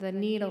the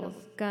Needles,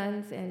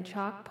 Guns, and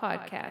Chalk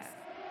podcast.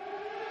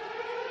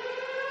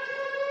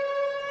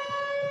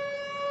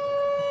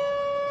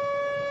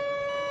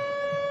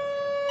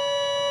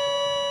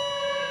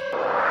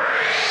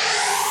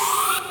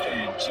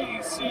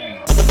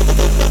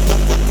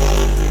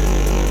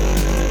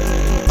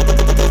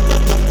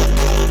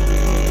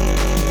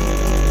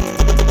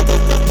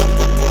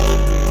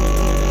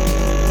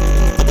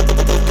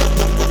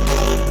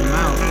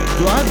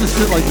 Do I have to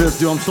sit like this,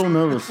 dude? I'm so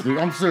nervous, dude.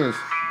 I'm serious.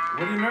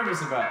 What are you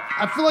nervous about?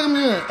 I feel like I'm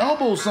gonna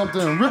elbow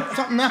something and rip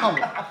something out.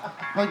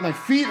 Like my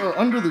feet are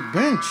under the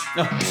bench.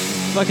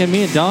 Fucking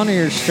me and Donnie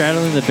are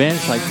straddling the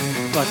bench like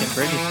fucking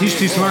Britney. He's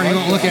too smart. He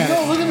won't look at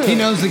No, look at it. it. He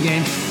knows the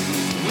game.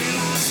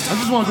 I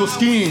just want to go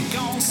skiing.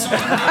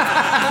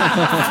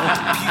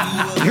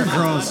 You're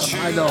gross.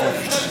 I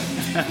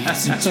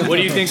know. What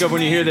do you think of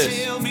when you hear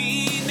this?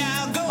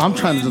 I'm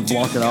trying to just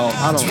block it out.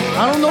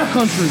 I don't know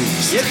country.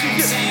 Yes, you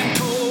do.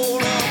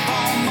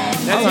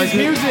 I That's like his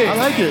it. music. I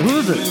like it. Who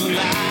is it?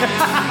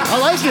 I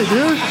like it,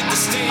 dude.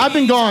 I've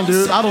been gone,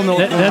 dude. I don't know.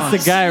 What's going That's on. the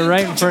guy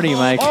right in front of you,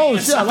 Mike. Oh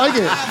shit, I like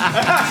it.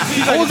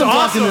 I wasn't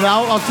blocking it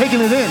out. I was taking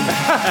it in.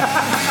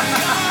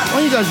 Why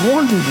don't you guys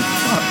warn me?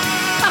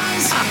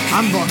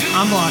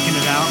 I'm blocking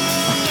it out.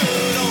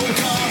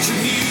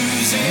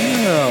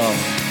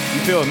 Yeah. You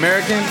feel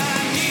American?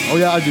 Oh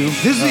yeah, I do.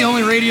 This is the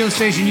only radio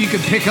station you could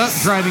pick up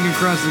driving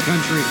across the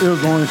country. It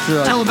was the only shit.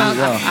 I Tell could about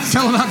do,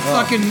 tell about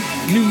fucking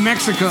New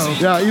Mexico.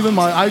 Yeah, even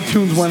my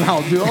iTunes went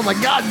out, dude. I was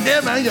like, God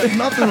damn it, I ain't got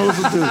nothing to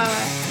listen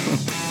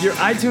to. Your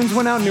iTunes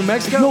went out in New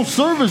Mexico? No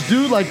service,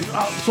 dude. Like,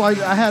 so I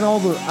had all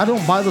the. I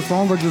don't buy the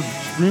songs. I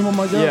just stream them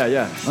like that.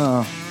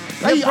 Yeah.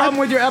 You have a problem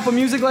with your Apple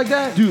Music like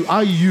that? Dude,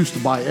 I used to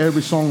buy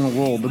every song in the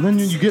world, but then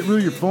you get rid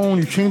of your phone,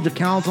 you change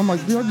accounts. I'm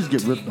like, dude, I just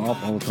get ripped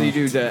off all the time. So you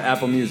do the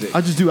Apple Music. I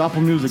just do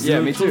Apple Music. Yeah,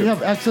 dude. me So too. you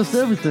have access to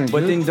everything.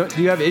 But dude. then,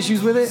 do you have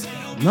issues with it?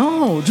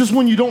 No, just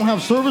when you don't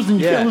have service and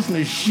you Yeah. can't listen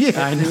to shit.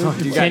 I know.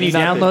 dude. You got Can you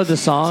nothing. download the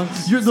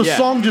songs? The Yeah.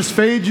 song just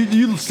fades.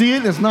 You see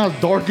it. It's not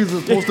as dark as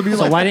it's supposed to be.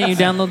 So why didn't you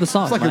download the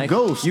song, It's like Mike? a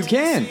ghost. You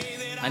can.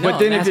 I know. But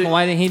then I'm if asking it-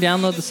 why didn't he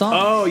download the song?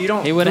 Oh, you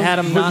don't. He would have had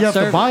him but not you have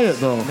to serve. buy it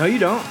though. No, you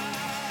don't.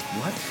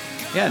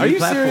 Yeah, Are new you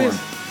platform. serious?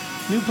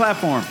 New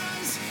platform.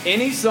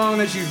 Any song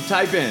that you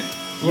type in, you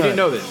Right. didn't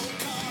know this.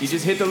 You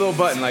just hit the little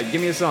button, like, give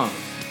me a song.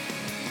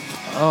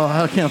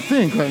 I can't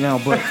think right now,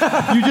 but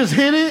you just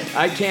hit it.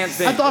 I can't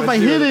think. I thought if Let's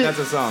I do hit it- that's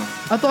a song.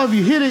 I thought if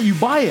you hit it, you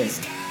buy it.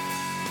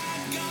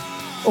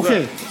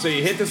 Okay, Look, so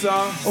you hit the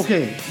song.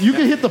 okay. You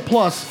can hit the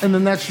plus, and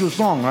then that's your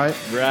song, right?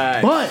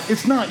 Right. But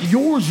it's not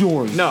yours.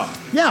 No.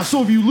 Yeah.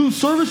 So if you lose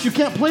service, you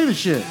can't play the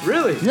shit.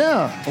 Really?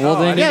 Yeah. Well,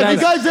 then Yeah. If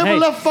you guys ever hey,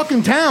 left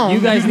fucking town,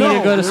 you guys need know,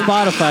 to go to dude.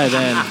 Spotify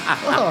then.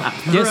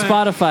 Get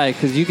Spotify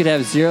because you could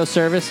have zero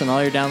service and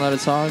all your downloaded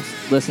songs.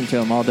 Listen to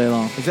them all day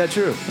long. Is that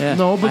true? Yeah.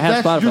 No, I but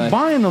have that's you're Spotify.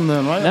 buying them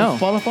then, right? No. On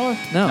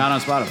Spotify. No, Not on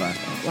Spotify.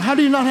 Well, how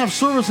do you not have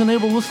service and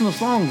able to listen to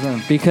songs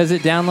then? because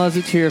it downloads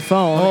it to your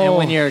phone, Oh. and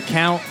when your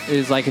account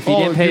is like, if you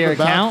didn't pay give your it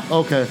back? account,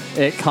 Okay.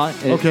 it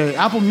Okay.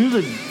 Apple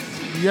Music.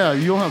 Yeah,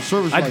 you don't have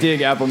service. I like-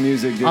 dig Apple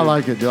Music, dude. I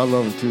like it, dude. I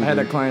love it too. I had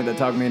a dude. client that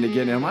talked me into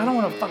getting it. I don't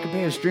want to fucking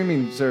pay a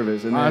streaming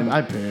service. And then,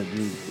 I pay it,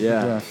 dude.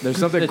 yeah, there's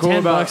something the cool $10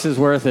 about. is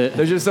worth it.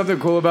 There's just something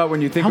cool about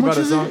when you think How much about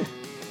a is song. it?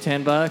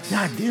 $10.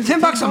 God damn.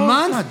 $10 a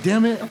month? God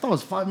damn it! I thought it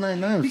was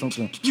 $5.99 or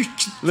something.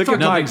 Look at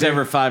Nothing's Mike.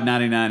 ever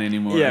 $5.99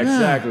 anymore. Yeah, Yeah.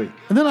 exactly.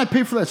 And then I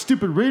pay for that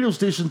stupid radio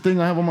station thing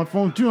I have on my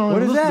phone too. I don't What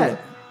even is listen to that?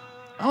 it.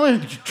 I don't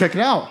even check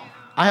it out.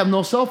 I have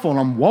no cell phone.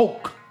 I'm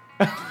woke.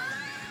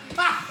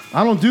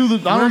 I don't do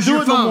the. I Where's don't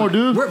your do it phone? no more,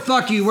 dude.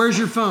 Fuck you. Where's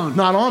your phone?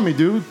 Not on me,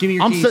 dude. Give me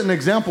your I'm keys. setting an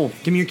example.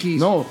 Give me your keys.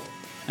 No.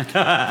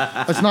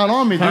 It's not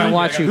on me, dude. Kind of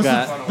watch you this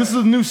got. Is, this is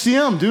a new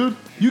CM, dude.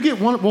 You get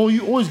one. Well,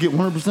 you always get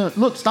 100%.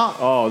 Look, stop.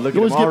 Oh, look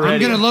You at always him get-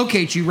 already. I'm gonna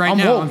locate you right I'm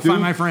now woke, and find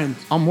dude. my friend.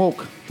 I'm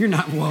woke. You're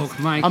not woke,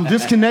 Mike. I'm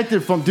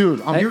disconnected from,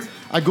 dude.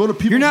 I go to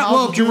people's You're not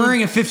houses, woke. You're dude.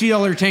 wearing a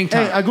 $50 tank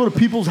top. Hey, I go to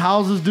people's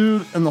houses,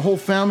 dude, and the whole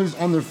family's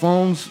on their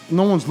phones.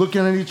 No one's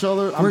looking at each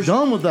other. I'm Where's-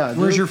 done with that.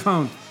 Where's dude. your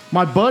phone?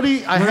 My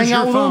buddy, I Where's hang out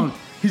your with phone? him.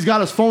 He's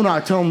got his phone out.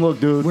 I tell him, look,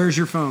 dude. Where's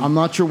your phone? I'm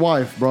not your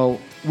wife, bro.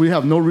 We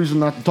have no reason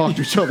not to talk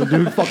to each other,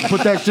 dude. Fucking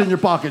put that shit in your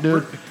pocket,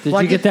 dude. Did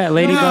Like you get it- that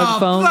Ladybug No,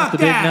 phone fuck with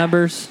the big that.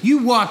 numbers? You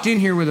walked in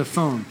here with a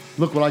phone.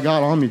 Look what I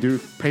got on me,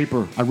 dude.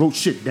 Paper. I wrote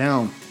shit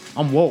down.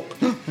 I'm woke.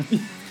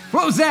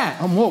 What was that?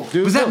 I'm woke,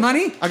 dude. Was that Look,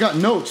 money? I got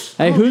notes.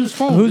 Hey, I don't use his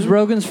phone, who's dude.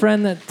 Rogan's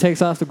friend that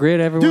takes off the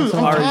grid every once Dude, in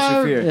a I'm while?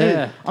 tired. Shafir. Hey,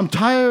 Yeah. I'm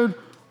tired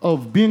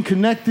of being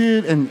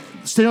connected and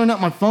staring at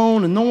my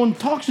phone, and no one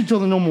talks to each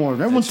other no more.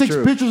 Everyone That's takes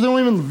true. pictures. They don't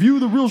even view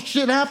the real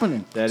shit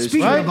happening. That is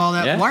Speaking true. of all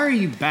that, Yeah. why are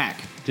you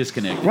back?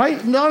 Disconnected.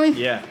 Right, Donnie?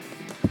 Yeah.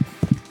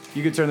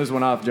 You can turn this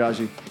one off,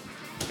 Joshy.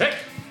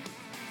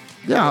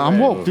 Yeah, I'm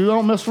woke, dude. I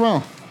don't mess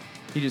around.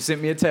 He just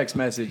sent me a text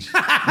message.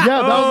 Yeah,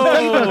 that was a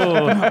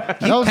text message.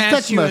 That was a passed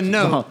text you a message.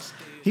 note.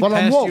 He But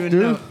I'm passed woke, you a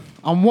dude. note.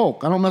 I'm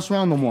woke. I don't mess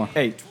around no more.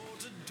 Hey,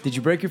 did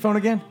you break your phone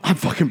again? I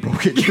fucking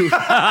broke it, dude.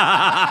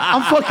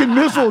 I'm fucking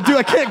miserable, dude.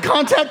 I can't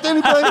contact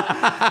anybody.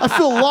 I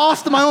feel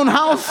lost in my own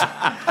house.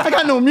 I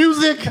got no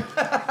music.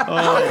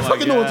 I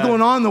fucking know what's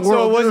going on in the world.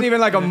 So it wasn't dude.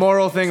 even like a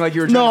moral thing, like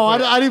you were trying No,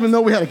 to I didn't even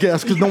know we had a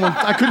guest because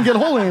I couldn't get a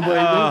hold of anybody.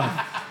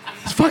 Dude.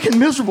 It's fucking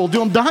miserable,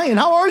 dude. I'm dying.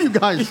 How are you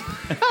guys?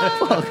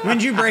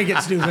 When'd you break it,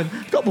 stupid?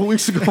 A couple of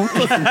weeks ago.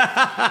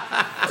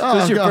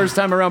 This is your first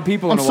time around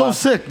people I'm in a so while.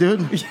 sick,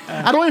 dude.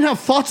 I don't even have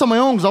thoughts on my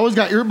own because I always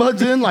got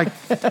earbuds in.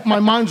 Like, my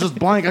mind's just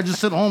blank. I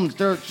just sit home and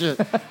stare at shit.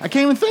 I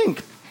can't even think.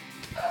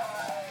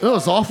 It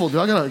was awful,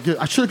 dude.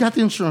 I should have got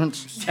the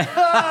insurance.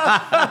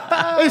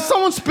 Hey,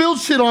 someone spilled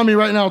shit on me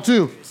right now,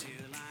 too.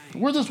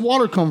 Where'd this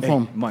water come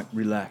from? Mike,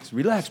 relax,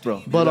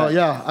 bro. But Relax.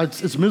 yeah,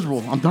 it's miserable.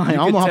 I'm dying.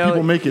 I You don't could know how tell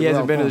people make it. He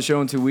hasn't without been to phone. the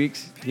show in 2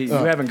 weeks. You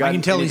haven't gotten I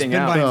can tell he's anything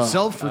been out. by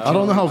himself for I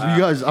don't know how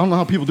you guys. I don't know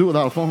how people do it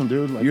without a phone,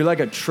 dude. Like, You're like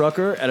a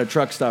trucker at a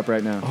truck stop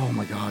right now. oh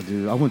my god,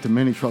 dude. I went to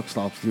many truck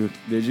stops, dude.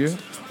 Did you?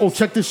 Oh,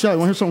 check this shit. You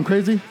want to hear something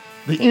crazy?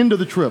 The end of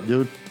the trip,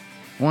 dude.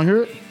 Want to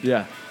hear it?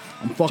 Yeah.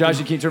 I'm fucking. Josh,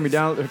 you can you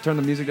turn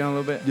the music down a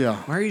little bit? Yeah.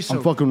 Why are you so-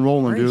 I'm fucking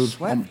rolling, why are you dude.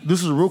 sweating?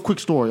 This is a real quick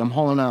story. I'm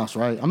hauling ass,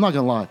 right? I'm not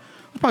gonna lie.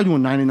 I'm probably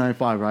doing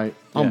 90.95, right?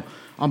 Yeah.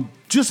 I'm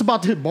just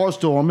about to hit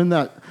Barstow. I'm in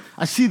that.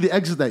 I see the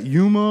exit, that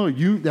Yuma,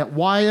 that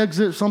Y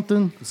exit, or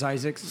something.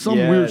 Isaacs. Some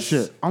weird Yes.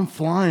 shit. I'm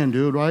flying,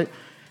 dude, right?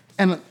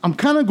 And I'm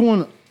kind of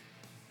going.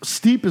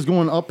 Steep is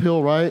going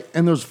uphill, right?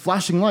 And there's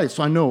flashing lights,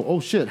 so I know.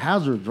 Oh shit,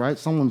 hazards, right?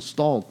 Someone's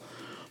stalled.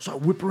 So I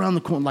whip around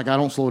the corner, like I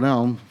don't slow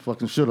down,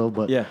 fucking should have,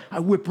 but Yeah. I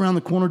whip around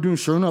the corner, dude.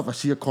 Sure enough, I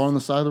see a car on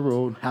the side of the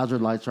road,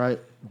 hazard lights, right?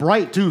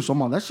 Bright too, so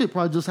I'm on. That shit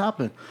probably just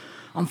happened.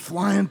 I'm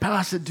flying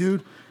past it,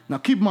 dude. Now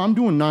keep in mind, I'm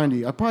doing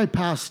 90. I probably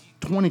passed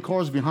 20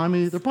 cars behind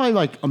me. They're probably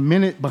like a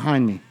minute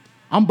behind me.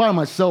 I'm by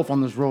myself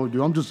on this road,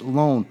 dude. I'm just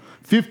alone.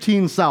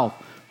 15 south,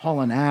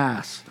 hauling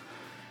ass.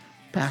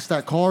 Past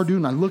that car, dude,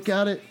 and I look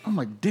at it. I'm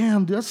like,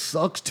 damn, dude, that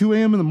sucks. 2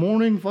 a.m. in the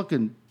morning,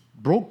 fucking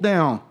broke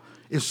down.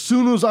 As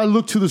soon as I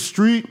look to the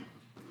street,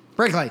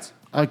 Brake lights.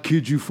 I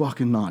kid you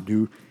fucking not,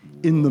 dude.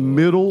 In the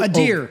middle A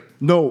deer.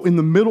 In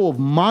the middle of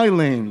my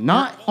lane,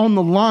 not on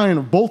the line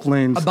of both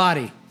lanes. A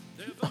body.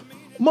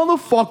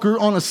 Motherfucker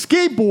on a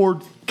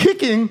skateboard,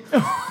 kicking,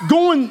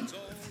 going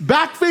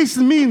back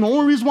facing me. And the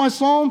only reason why I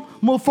saw him,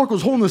 motherfucker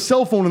was holding a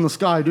cell phone in the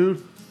sky,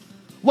 dude.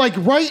 Like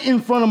right in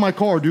front of my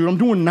car, dude. I'm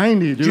doing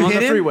 90, dude. You On hit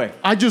the him? freeway.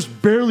 I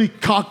just barely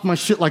cocked my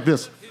shit like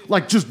this.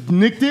 Like just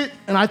nicked it,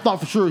 and I thought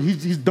for sure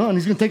he's done.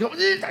 He's gonna take off.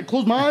 I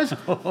closed my eyes.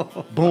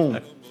 Boom.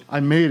 I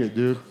made it,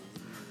 dude.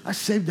 I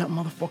saved that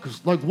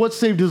motherfucker's. Like, what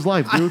saved his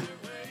life, dude?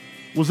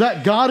 Was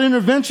that God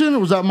intervention or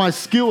was that my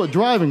skill at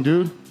driving,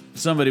 dude?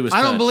 Somebody was I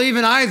don't touched. believe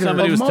in either.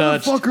 Somebody A was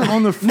touched. motherfucker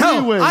on the No,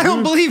 freeway. I don't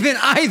dude. believe in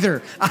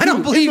either. I don't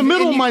Dude, believe in the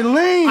middle of my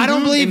lane. I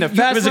don't dude. believe In the you-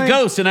 fast It was a lane?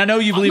 ghost, and I know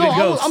you believe No, in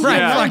ghosts. I'm Right,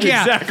 doing fuck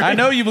yeah. exactly. I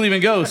know you believe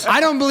in ghosts.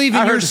 I don't believe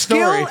I in heard your the skill,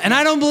 story. and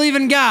I don't believe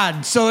in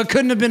God, so it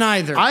couldn't have been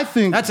either. I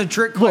think that's a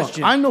trick look,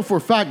 question. I know for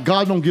a fact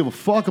God don't give a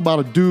fuck about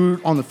a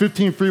dude on the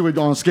 15 freeway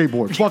on a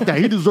skateboard. Fuck that.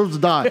 He deserves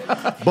to die.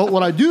 But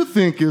what I do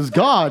think is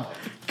God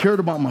cared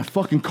about my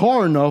fucking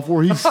car enough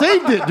where he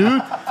saved it,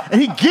 dude.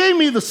 And he gave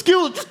me the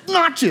skill to just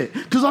notch it.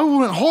 Because I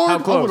went hard, How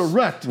I close? would have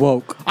wrecked.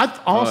 Woke.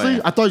 Honestly,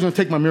 yeah. I thought he was going to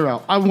take my mirror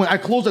out. I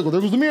closed, I go, there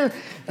goes the mirror.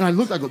 And I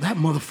looked, I go, that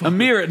motherfucker. A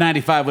mirror at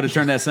 95 would have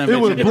turned that son of a It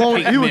bitch would have into a blown,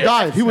 pink he would mirror.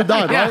 die. He would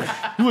die,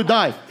 right? He would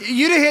die.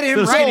 You'd have hit him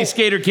The right. skinny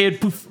skater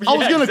kid. Poof. I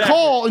was Yeah, gonna exactly.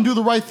 call and do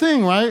the right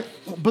thing, right?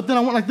 But then I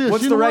went like this.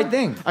 What's you the know right what?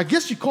 thing? I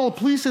guess you call the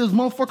police and this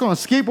motherfucker on a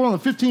skateboard on the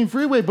 15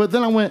 freeway. But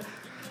then I went,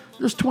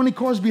 there's 20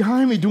 cars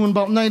behind me doing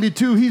about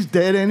 92. He's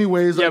dead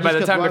anyways. Yeah, I by just the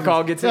kept time the driving.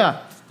 call gets in. Yeah.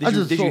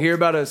 Did you hear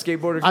about a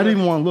skateboarder? I didn't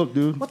even want to look,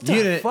 dude. What the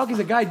You didn't- fuck is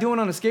a guy doing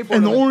on a skateboard?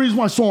 And the only reason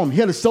why I saw him, he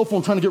had his cell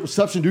phone trying to get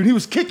reception, dude. He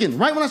was kicking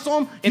right when I saw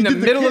him. he In the did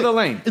middle of kick. the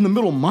lane? In the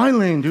middle of my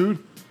lane, dude.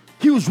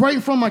 He was right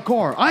in front of my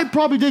car. I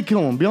probably did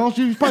kill him. Be honest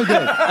with you, he's probably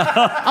dead.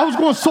 I was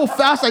going so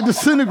fast, I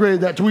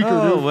disintegrated that tweaker,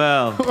 Oh, dude.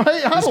 well. Right? I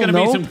There's don't going to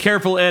know. be some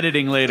careful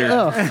editing later.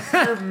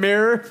 Yeah.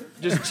 mirror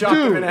just chopped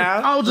him Dude, in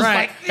half. I was just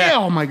Right. like, yeah,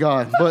 oh my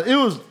God. But it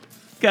was,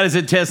 Got his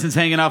intestines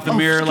hanging off the Oh,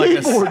 mirror like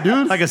skateboard,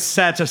 dude. like a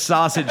satch of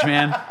sausage,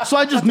 man. so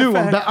I just knew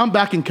I'm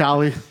back in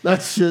Cali.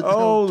 That's shit.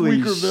 Holy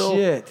Tweakerville.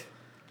 shit!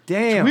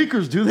 Damn.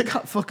 Tweakers, dude, they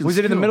got fucking Was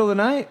it in the skill. middle of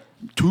the night?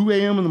 2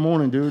 a.m. in the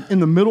morning, dude.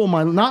 In the middle of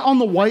my, not on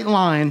the white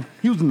line.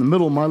 He was in the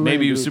middle of my lane.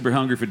 Maybe he was dude. super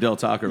hungry for Del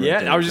Taco. Right Yeah,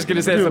 there. I was just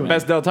gonna say it's the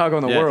best Del Taco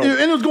in the Yeah. world. And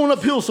it was going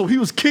uphill, so he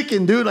was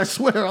kicking, dude. I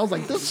swear. I was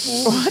like, this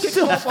fool is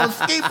kicking off on a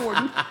skateboard,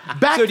 dude.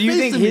 Back So do you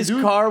think facing me, his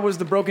dude. car was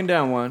the broken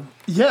down one?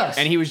 Yes.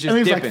 and he was just And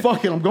he was dipping? like,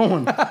 fuck it, I'm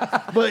going.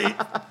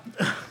 But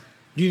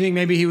Do you think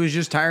maybe he was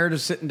just tired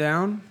of sitting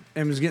down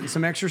and was getting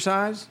some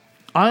exercise?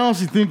 I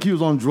honestly think he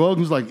was on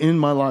drugs, like in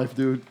my life,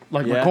 dude.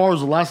 Like my Yeah. car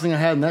was the last thing I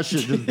had, and that shit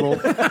just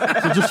broke. So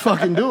just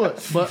fucking do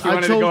it. But You I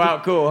wanted chose to go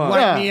out cool, huh?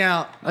 Wipe me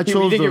out. I You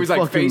chose think the he was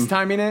like fucking,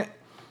 FaceTiming it?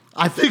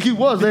 I think he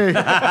was. Hey,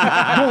 going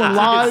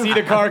live. see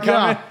the car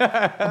coming.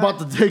 Yeah. About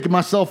to take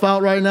myself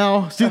out right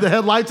now. See the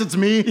headlights? It's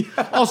me.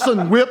 All of a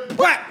sudden, whip.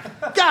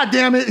 God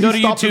damn it! Go He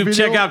to stopped the YouTube,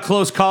 video. check out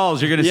Close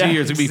Calls. You're going to Yeah, see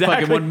here. It's going to be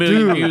exactly. fucking 1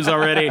 million Dude. views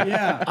already.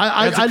 Yeah.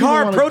 I As a didn't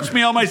car wanna- approached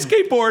me on my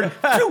skateboard.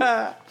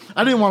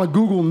 I didn't want to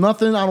Google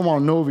nothing. I don't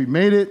want to know if he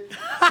made it.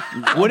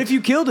 What if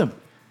you killed him?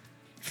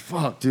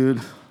 Fuck,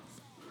 dude.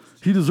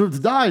 He deserved to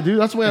die, dude.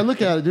 That's the way I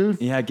look at it,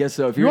 dude. Yeah, I guess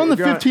so. If You're on the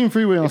 15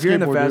 freeway on a If you're in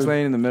the skateboard, fast dude.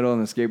 lane in the middle on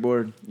the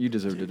skateboard, you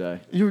deserve to die.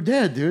 You're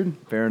dead, dude.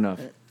 Fair enough.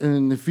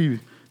 And if he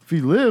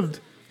lived,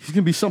 he's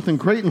gonna be something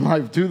great in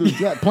life, dude. There's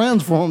got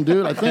plans for him,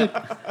 dude. I think.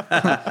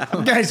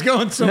 Guy's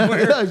going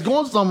somewhere. Yeah, he's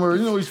going somewhere.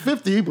 You know, he's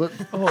 50, but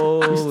he's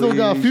still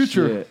got a Holy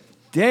future. shit.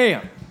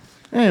 Damn.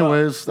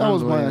 Anyways, that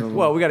was my.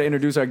 Well, we got to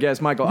introduce our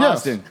guest, Michael Yes.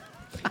 Austin.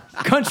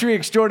 Country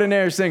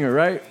extraordinaire singer,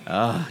 right?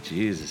 Oh,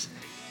 Jesus.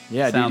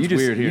 Yeah, Sounds dude.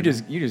 weird here,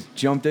 You just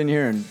jumped in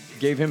here and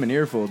gave him an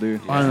earful,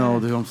 dude. I know,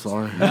 dude. I'm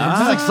sorry. I'm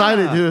just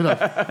excited, dude.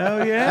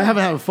 Oh, yeah. I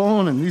haven't had a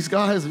phone, and these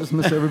guys I just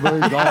miss everybody.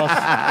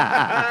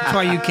 That's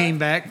why you came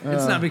back.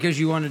 It's not because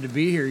you wanted to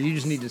be here. You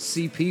just need to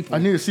see people. I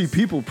need to see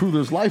people prove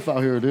there's life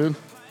out here, dude.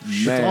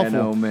 Man, awful.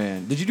 oh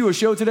man. Did you do a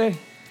show today?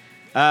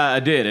 I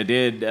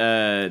did.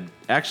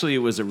 Actually, it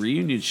was a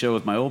reunion show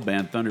with my old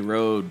band, Thunder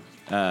Road,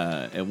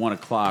 at 1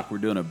 o'clock. We're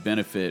doing a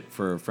benefit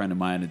for a friend of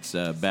mine that's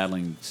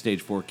battling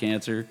stage 4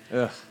 cancer.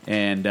 Ugh.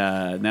 And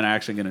then I'm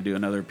actually going to do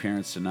another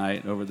appearance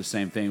tonight over the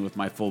same thing with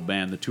my full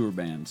band, the tour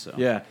band. So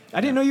Yeah.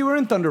 I didn't know you were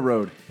in Thunder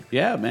Road.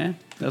 Yeah, man.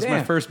 That was my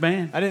Damn. first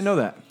band. I didn't know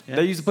that. Yeah.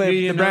 They used to play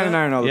You the know Brandon that?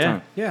 Iron all the Yeah.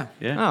 time. Yeah.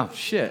 Yeah. Oh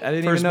shit! I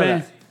didn't First even know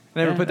band. that. I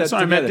never Yeah. put that That's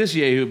when I together. met this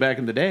Yehu back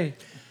in the day.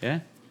 Yeah.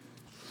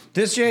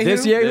 This Jehu?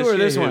 This Yehu or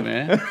this Yehu, one?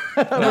 man.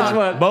 Which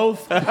one?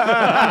 Both.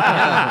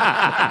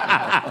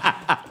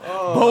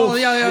 Oh,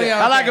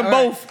 yeah. I like okay, them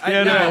all both. right.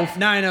 Yeah, no.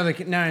 Now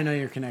I know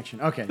your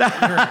connection. Okay. You're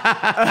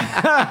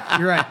right.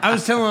 You're right. I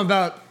was telling him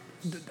about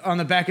on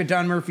the back of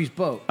Don Murphy's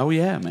boat. Oh,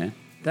 yeah, man.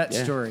 That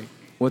Yeah. story.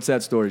 What's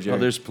that story, Jerry? Oh,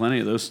 there's plenty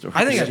of those stories.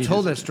 I think I've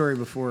told that story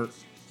before.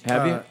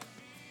 Have you?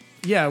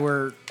 Yeah,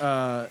 where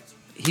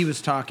he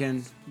was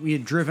talking. We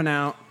had driven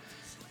out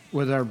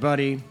with our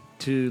buddy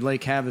to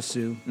Lake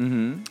Havasu,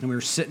 and we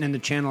were sitting in the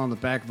channel on the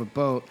back of a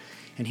boat.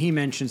 And he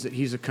mentions that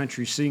he's a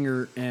country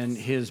singer, and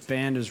his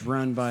band is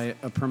run by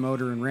a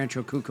promoter in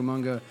Rancho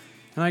Cucamonga.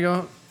 And I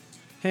go,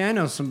 "Hey, I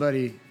know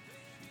somebody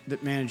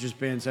that manages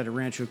bands out of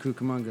Rancho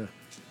Cucamonga,"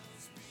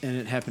 and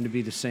it happened to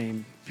be the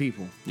same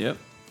people. Yep.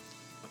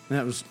 And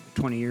that was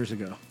 20 years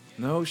ago.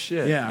 No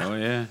shit. Yeah. Oh,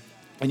 yeah.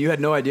 And you had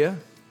no idea?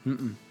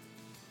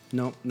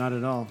 No, not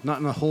at all. Not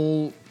in the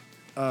whole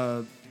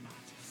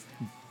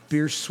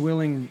beer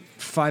swilling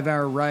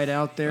 5-hour ride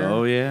out there,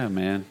 Oh, yeah,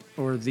 man.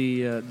 or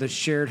the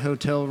shared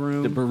hotel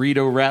room. The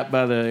burrito wrapped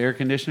by the air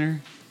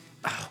conditioner.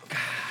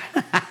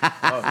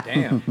 Oh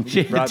damn!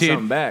 Yeah, Brought dude.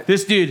 something back.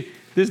 This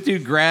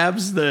dude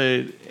grabs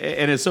the,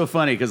 and it's so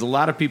funny because a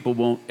lot of people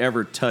won't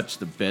ever touch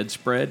the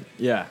bedspread.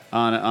 Yeah.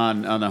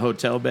 On the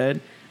hotel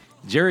bed.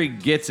 Jerry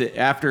gets it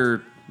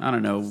after, I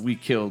don't know, we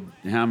killed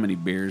how many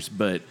beers,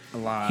 but A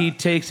lot. he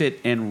takes it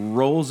and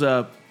rolls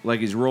up like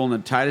he's rolling the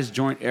tightest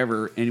joint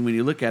ever. And when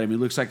you look at him, he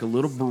looks like a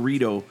little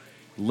burrito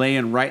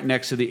laying right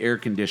next to the air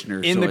conditioner.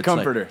 In the it's like-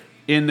 comforter.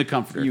 in the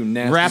comforter. You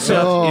nasty Wrapped son.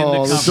 up in Oh,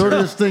 the the comforter.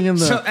 dirtiest thing in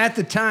So there. at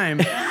the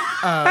time,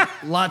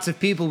 lots of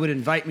people would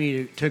invite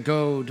me to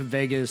go to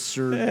Vegas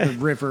or the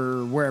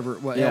river or wherever,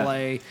 Yeah.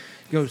 LA,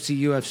 go see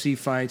UFC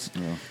fights.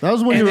 That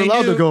was when you And were they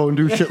allowed knew- to go and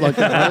do shit like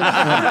that,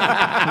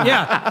 right?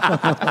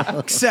 Yeah.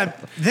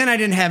 Except then I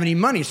didn't have any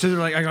money. So they're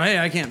like, I go, hey,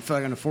 I can't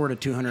fucking afford a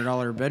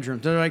 $200 bedroom.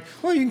 They're like,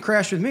 well, you can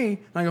crash with me.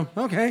 I go,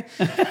 okay.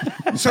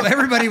 So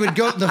everybody would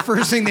go, the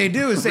first thing they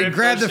do is they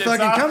grab the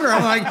fucking comforter.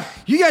 I'm like,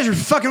 you guys are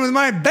fucking with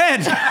my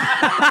bed.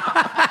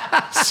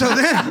 So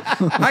then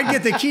I'd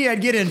get the key,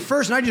 I'd get in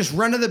first, and I'd just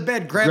run to the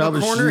bed, grab Grab a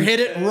a corner, sheet. hit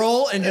it,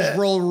 roll, and just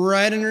roll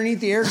right underneath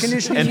the air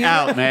conditioning And unit.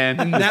 out, man.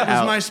 And that was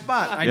Out. my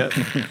spot. I'd Yep.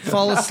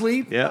 fall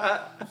asleep. Yep.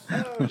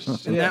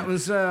 And that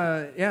was,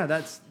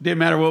 that's. Didn't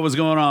matter what was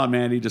going on,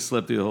 man. He just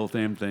slept through the whole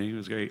damn thing. It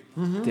was great.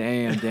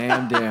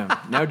 Damn.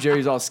 Now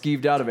Jerry's all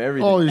skeeved out of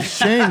everything. Oh, he's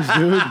changed,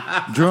 dude. Times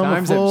have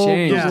Germaphobe,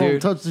 changed, doesn't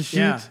dude. touch the sheets.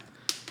 Yeah.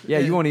 yeah,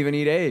 you won't even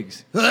eat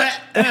eggs. Oh,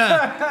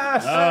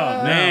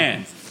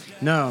 man.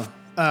 No.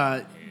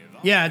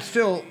 Yeah, it's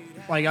still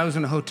like I was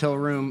in a hotel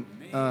room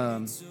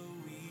a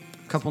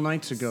couple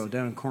nights ago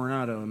down in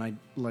Coronado, and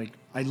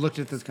I looked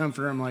at this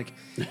comforter. I'm like,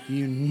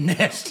 you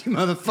nasty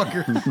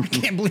motherfucker! I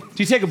can't believe.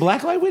 Do you take a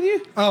black light with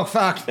you? Oh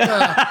fuck!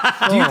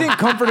 Do you think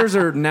comforters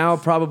are now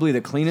probably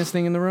the cleanest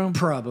thing in the room?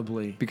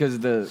 Probably. Because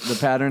the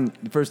pattern,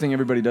 the first thing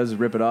everybody does is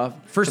rip it off.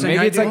 First So thing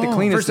maybe I it's do, like the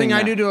cleanest first thing I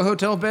now. do to a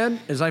hotel bed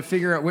is I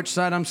figure out which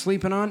side I'm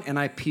sleeping on, and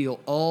I peel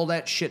all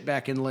that shit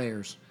back in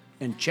layers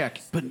and check.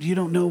 But you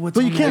don't know what's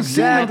But you on can't the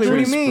see that, Exactly.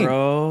 What do you mean?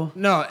 bro.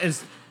 No,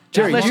 it's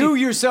Jerry, unless you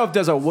yourself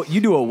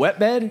you do a wet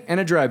bed and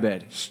a dry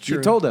bed. You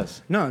true. told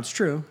us. No, it's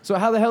true. So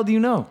how the hell do you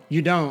know?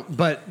 You don't,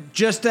 but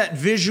just that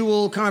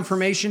visual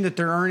confirmation that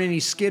there aren't any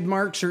skid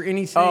marks or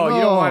anything. Oh,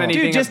 you don't want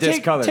anything Dude, just of this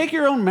take, color. take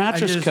your own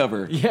mattress I just-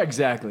 cover. Yeah,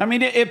 exactly. I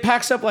mean, it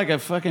packs up like a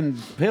fucking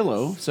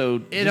pillow,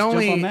 so It just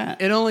only jump on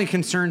that. it only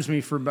concerns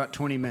me for about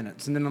 20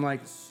 minutes, and then I'm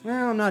like,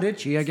 well, I'm not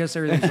itchy. I guess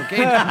everything's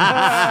okay.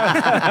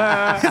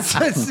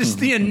 it's just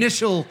the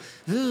initial,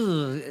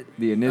 ugh.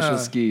 the initial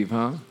skeeve,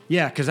 huh?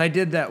 Yeah, because I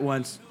did that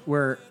once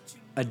where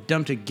I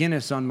dumped a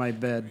Guinness on my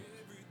bed,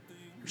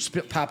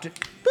 popped it,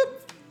 boop,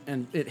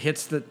 and it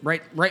hits the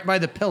right by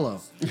the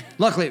pillow.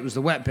 Luckily, it was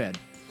the wet bed.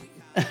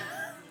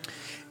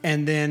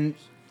 And then,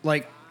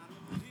 like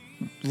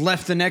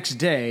left the next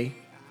day,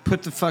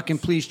 put the fucking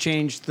please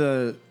change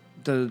the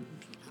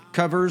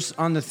covers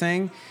on the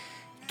thing,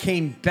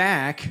 came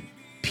back,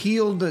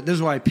 peeled this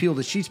is why I peeled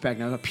the sheets back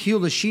now. I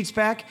peeled the sheets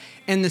back,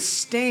 and the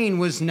stain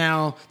was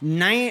now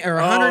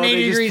 180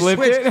 they just degrees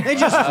flipped switch. it? They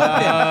just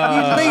flipped it.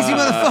 You lazy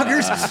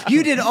motherfuckers.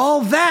 You did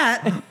all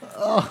that.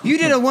 You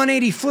did a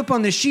 180 flip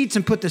on the sheets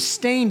and put the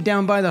stain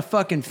down by the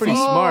fucking feet.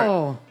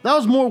 smart. That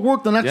was more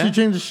work than actually Yeah.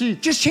 changing the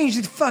sheet. Just change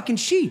the fucking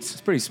sheets.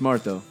 It's pretty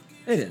smart though.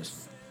 It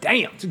is.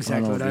 Damn. That's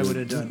exactly what I would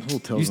have done.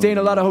 You stay in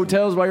a lot of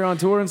hotels while you're on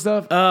tour and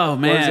stuff? Oh Or is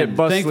man! it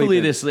bus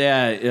Thankfully,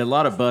 sleeping? a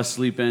lot of bus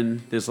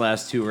sleeping. This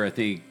last tour, I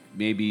think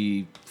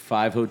maybe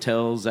 5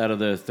 hotels out of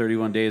the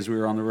 31 days we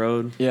were on the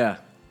road. Yeah.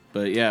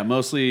 But yeah,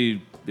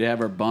 mostly they have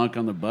our bunk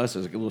on the bus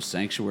as like a little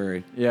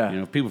sanctuary. Yeah. you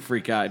know, people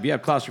freak out if you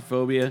have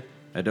claustrophobia.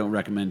 I don't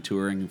recommend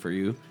touring for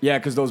you. Yeah,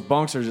 because those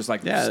bunks are just like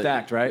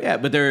stacked, right? Yeah,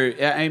 but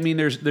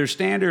they're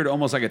standard,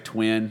 almost like a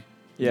twin.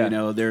 Yeah. You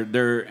know,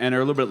 they're a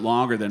little bit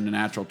longer than the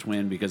natural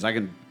twin because I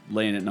can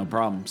lay in it no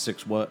problem,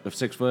 6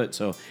 foot.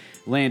 So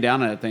laying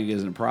down on that thing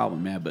isn't a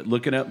problem, man. But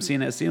looking up and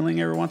seeing that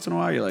ceiling every once in a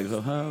while, you're like,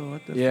 oh,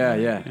 what the Yeah,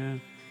 fuck? yeah.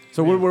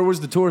 So where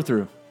was the tour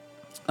through?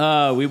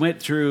 We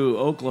went through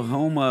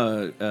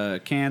Oklahoma,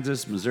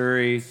 Kansas,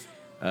 Missouri,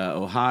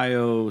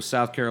 Ohio,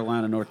 South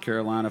Carolina, North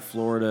Carolina,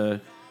 Florida,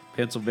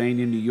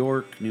 Pennsylvania, New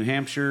York, New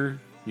Hampshire,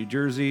 New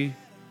Jersey,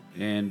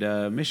 and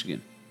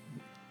Michigan.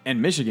 And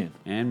Michigan.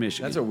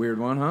 That's a weird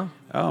one, huh?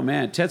 Oh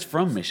man, Ted's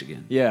from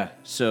Michigan. Yeah.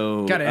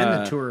 So Gotta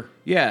end the tour.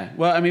 Yeah.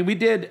 Well, I mean, we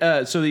did.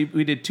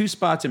 We did 2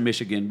 spots in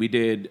Michigan. We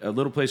did a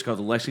little place called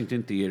the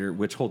Lexington Theater,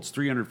 which holds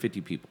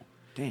 350 people.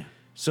 Damn.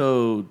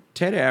 So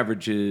Ted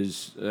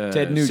averages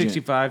Ted Nugent.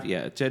 65.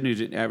 Yeah, Ted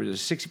Nugent averages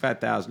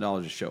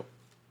 $65,000 a show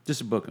just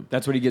to book him.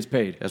 That's what he gets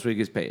paid. That's what he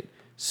gets paid.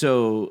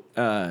 So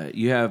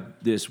you have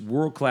this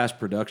world-class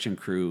production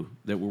crew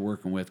that we're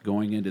working with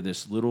going into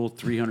this little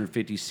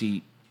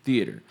 350-seat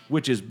theater,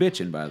 which is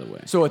bitching, by the way.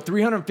 So a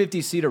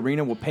 350-seat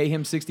arena will pay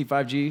him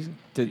 65 G's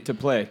to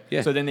play.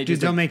 Yeah. So then they Dude,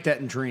 just they'll make that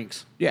in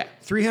drinks. Yeah.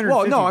 350.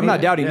 Well, no, I'm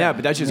not doubting Yeah. that,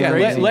 but that's just Yeah,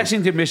 crazy.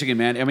 Lexington, Michigan,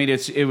 man. I mean,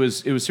 it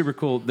was super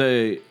cool.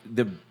 The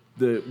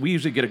we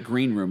usually get a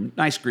green room,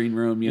 nice green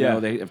room. You Yeah. know,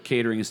 they have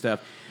catering and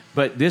stuff.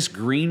 But this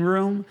green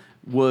room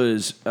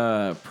was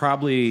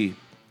probably,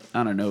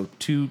 I don't know,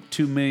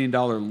 $2 million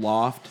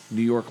loft,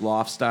 New York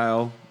loft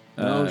style.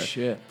 No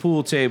shit.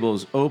 Pool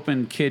tables,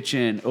 open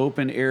kitchen,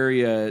 open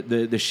area.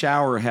 The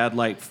shower had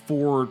like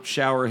 4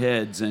 shower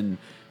heads and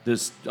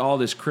all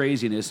this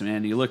craziness,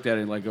 man. You looked at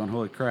it like going,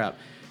 holy crap.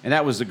 And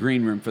that was the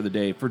green room for the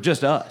day for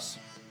just us.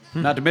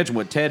 Not to mention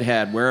what Ted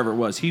had wherever it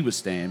was he was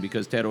staying,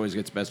 because Ted always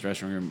gets the best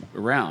restaurant room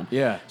around.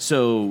 Yeah.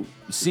 So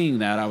seeing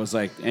that, I was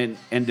like, and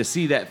to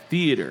see that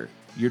theater,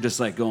 you're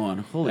just like going,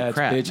 holy That's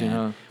crap, bitchin', man.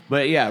 huh?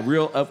 But yeah,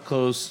 real up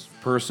close,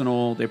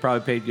 personal. They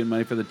probably paid good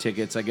money for the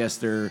tickets. I guess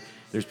there's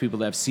people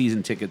that have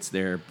season tickets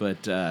there,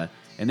 but and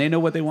they know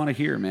what they want to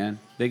hear, man.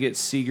 They get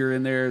Seeger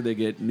in there, they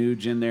get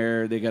Nuge in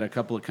there, they got a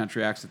couple of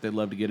country acts that they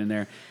love to get in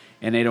there,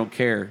 and they don't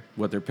care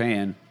what they're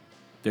paying.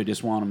 They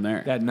just want them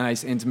there. That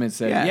nice, intimate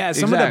setting. Yeah, Yeah,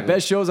 some of exactly. the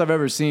best shows I've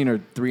ever seen are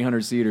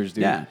 300-seaters,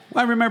 dude. Yeah.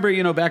 Well, I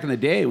remember, back in the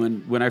day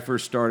when I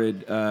first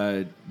started,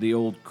 the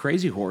old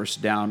Crazy Horse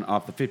down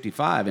off the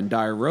 55 in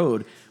Dyer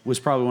Road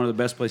was probably one of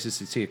the best places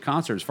to see a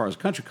concert as far as a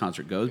country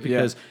concert goes,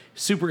 because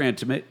super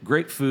intimate,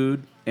 great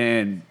food,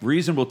 and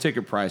reasonable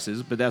ticket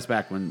prices. But that's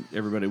back when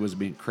everybody was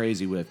being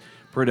crazy with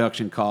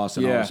production costs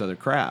and all this other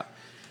crap.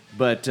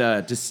 But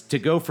to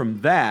go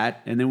from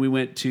that, and then we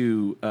went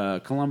to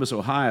Columbus,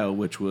 Ohio,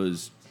 which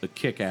was a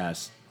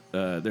kick-ass.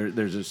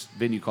 There's this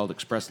venue called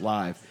Express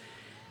Live.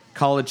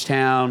 College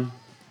town,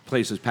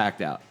 place was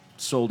packed out,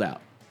 sold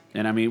out.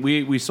 And I mean,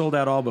 we sold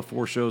out all but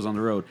 4 shows on the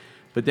road.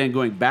 But then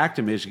going back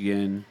to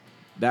Michigan,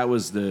 that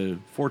was the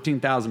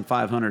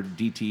 14,500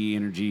 DTE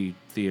Energy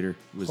Theater.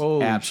 It was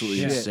Holy absolutely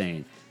shit.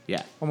 insane.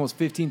 Yeah, Almost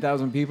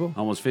 15,000 people.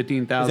 almost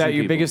 15,000. Is that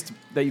your people. biggest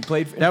that you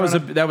played? That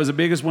was the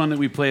biggest one that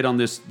we played on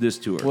this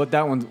tour.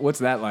 What's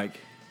that like?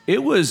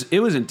 It was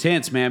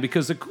intense, man,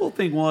 because the cool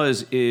thing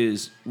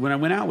is when I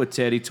went out with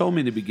Ted, he told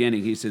me in the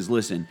beginning, he says,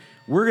 listen,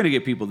 we're going to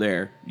get people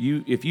there.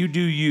 If you do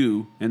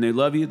you and they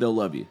love you, they'll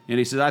love you. And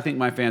he says, I think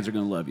my fans are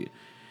going to love you.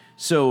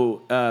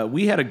 So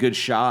we had a good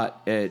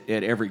shot at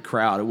every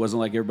crowd. It wasn't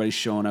like everybody's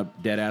showing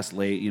up dead ass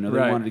late. They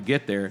Right. wanted to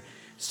get there.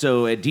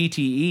 So at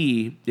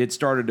DTE, it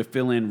started to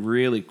fill in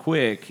really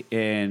quick,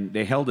 and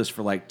they held us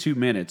for like 2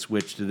 minutes,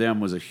 which to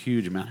them was a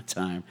huge amount of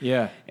time.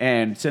 Yeah.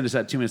 And sent us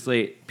out 2 minutes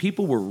late.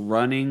 People were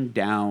running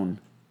down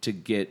to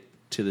get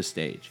to the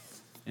stage.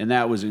 And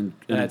that was an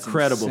That's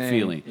incredible insane.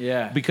 feeling.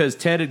 Yeah. Because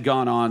Ted had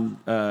gone on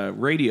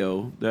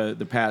radio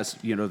the past,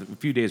 a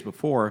few days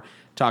before,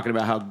 talking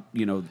about how,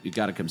 you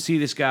got to come see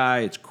this guy.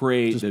 It's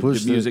great. Just The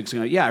pushed it. music's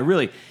going to, yeah,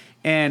 really.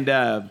 And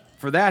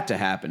for that to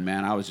happen,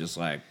 man, I was just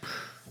like,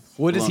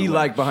 What is blown he away.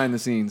 like behind the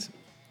scenes?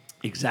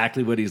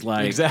 exactly what he's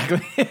like.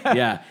 Exactly.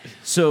 Yeah.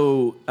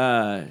 So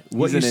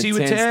what He's you an see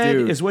with intense Ted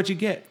dude. is what you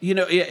get. You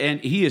know, and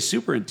he is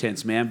super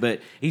intense, man.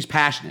 But he's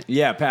passionate.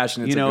 Yeah,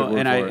 passionate. You know, a good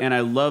word for it. and I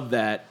love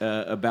that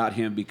about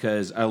him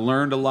because I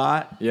learned a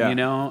lot. Yeah. You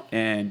know,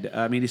 and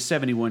I mean he's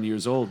 71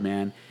 years old,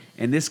 man.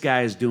 And this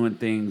guy is doing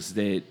things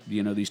that,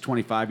 you know, these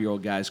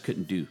 25-year-old guys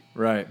couldn't do.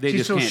 Right. They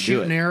He's just still can't do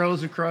shooting it.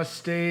 arrows across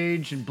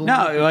stage and blowing No,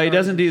 up well, he guitars.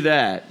 doesn't do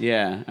that.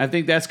 Yeah, I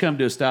think that's come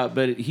to a stop.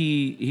 But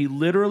he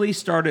literally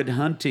started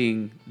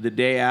hunting the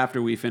day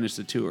after we finished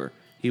the tour.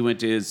 He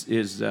went to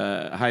his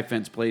high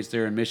fence place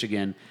there in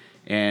Michigan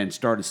and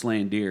started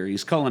slaying deer.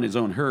 He's culling his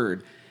own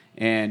herd,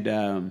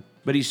 and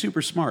but he's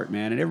super smart,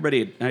 man. And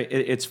everybody,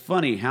 it's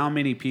funny how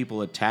many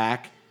people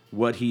attack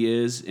what he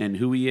is and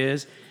who he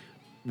is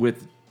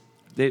with.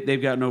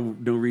 They've got no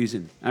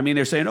reason. I mean,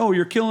 they're saying, "Oh,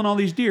 you're killing all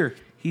these deer."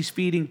 He's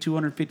feeding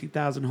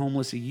 250,000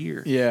 homeless a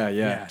year.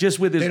 Yeah. Just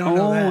with his They don't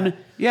know own,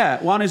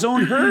 that. on his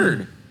own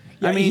herd.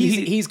 I mean,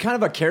 he's kind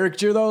of a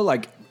caricature though,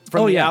 like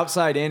from the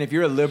outside in. If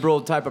you're a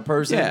liberal type of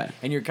person, Yeah.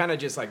 and you're kind of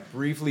just like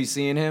briefly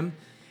seeing him,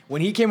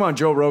 when he came on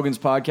Joe Rogan's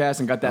podcast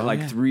and got that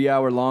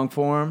 3-hour long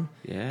form,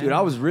 dude,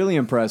 I was really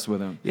impressed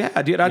with him.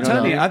 Yeah, dude, I'm You know telling what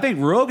I you, mean? I think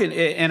Rogan,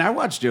 and I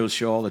watch Joe's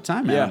show all the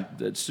time, man.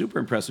 It's super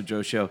impressed with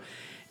Joe's show.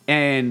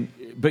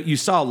 But you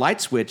saw a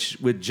light switch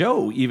with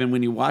Joe, even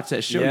when you watch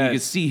that show. Yes. You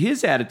could see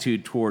his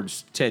attitude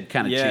towards Ted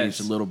kind of changed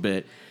a little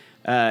bit.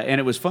 And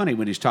it was funny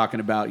when he's talking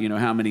about, you know,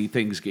 how many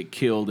things get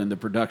killed in the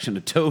production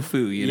of tofu,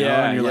 you know,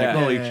 and you're like,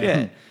 holy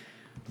shit.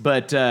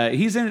 But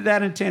he's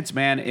that intense,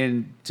 man,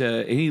 and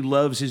he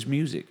loves his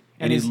music.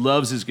 And he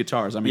loves his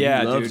guitars. I mean,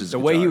 he loves his the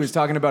guitars. way he was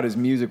talking about his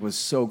music was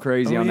so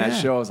crazy on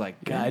that show. I was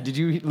like, God, did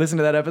you listen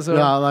to that episode?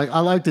 Yeah, I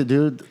liked it,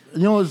 dude.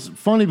 You know, it's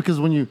funny because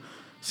when you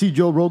see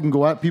Joe Rogan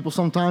go at people,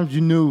 sometimes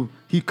you knew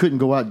he couldn't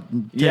go at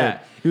Ted. Yeah.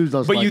 He was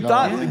just but like, you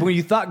thought "Oh." when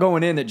you thought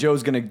going in that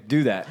Joe's gonna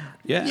do that.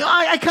 Yeah. Yeah,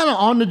 I kind of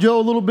on to Joe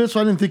a little bit, so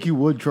I didn't think he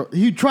would.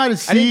 He'd try to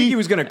see. I didn't think he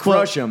was gonna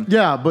crush him.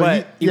 Yeah,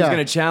 but he was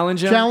gonna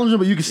challenge him. Challenge him,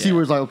 but you could see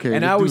where it's like, okay.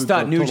 And this I always dude's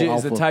thought a total Nugent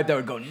is the alpha. type that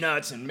would go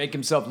nuts and make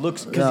himself look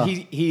because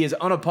Yeah. he is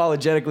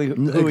unapologetically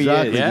who Exactly,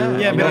 he is. Yeah.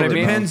 dude. Yeah, I but love it it.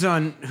 depends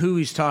on who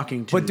he's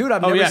talking to. But dude,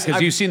 I've Oh, never yeah, seen, because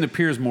I've- you've seen the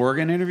Piers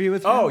Morgan interview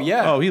with him? Oh,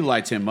 yeah. Oh, he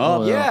lights him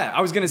up. yeah,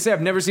 I was gonna say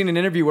I've never seen an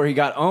interview where he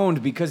got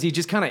owned because he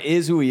just kind of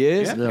is who he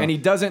is, Yeah. and he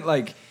doesn't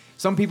like.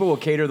 Some people will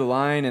cater the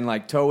line and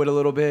like toe it a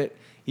little bit.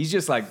 He's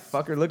just like,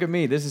 fucker, look at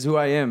me. This is who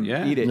I am.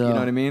 Yeah. Eat it. Yeah. You know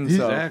what I mean? He's,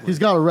 Exactly. he's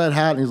got a red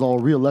hat and he's all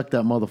reelect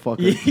that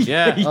motherfucker.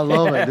 Yeah. I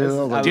love it, dude. I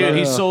was like, Dude, yeah.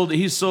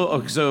 he's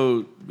sold.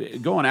 So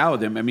going out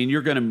with him, I mean,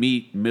 you're going to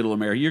meet Middle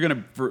America. You're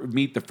going to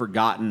meet the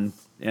forgotten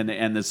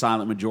and the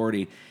silent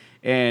majority.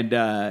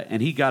 And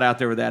he got out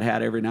there with that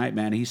hat every night,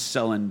 man. He's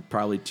selling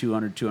probably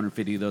 200,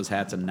 250 of those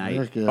hats a night.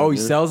 Heck yeah, Oh, he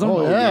dude. sells 'em? Oh,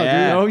 Oh, yeah,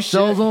 yeah. dude. Oh,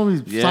 Sells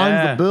them. He Yeah.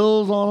 signs the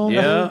bills on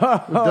them. Yeah.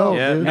 Dope,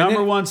 Yeah, dude.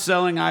 number one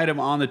selling item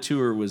on the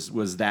tour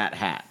was that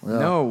hat.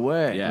 No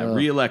way. Yeah,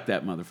 reelect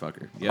that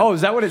motherfucker. Yep. Oh, is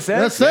that what it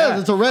That says?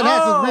 says it's a red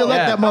hat. Oh, Says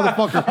reelect yeah. that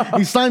motherfucker.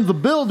 He signs the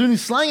bill, dude.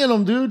 He's slanging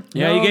them, dude.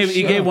 yeah, No he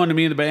shit. gave one to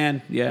me in the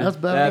band. Yeah, That's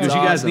badass. He That's goes,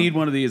 you guys awesome. need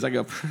one of these. I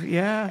go,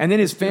 yeah. And then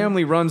his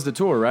family runs the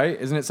tour, right?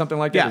 Isn't it something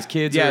like that? Yeah, His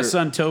kids. yeah. are, His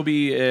son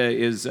Toby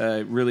is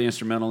really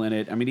instrumental in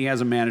it. I mean, he has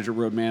a manager,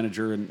 road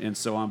manager, and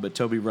so on. But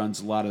Toby runs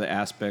a lot of the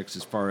aspects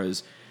as far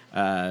as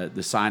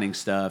the signing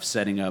stuff,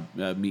 setting up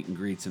meet and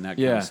greets, and that kind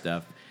Yeah. of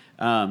stuff.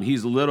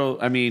 He's a little.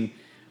 I mean,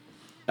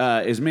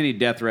 as many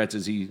death threats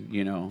as he,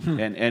 you know,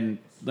 and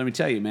let me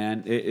tell you,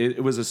 man,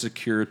 it was a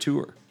secure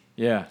tour.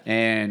 Yeah.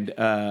 And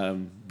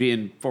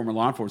being former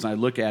law enforcement,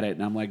 I look at it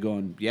and I'm like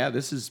going, yeah,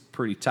 this is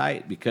pretty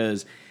tight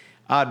because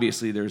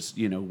obviously there's,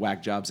 you know,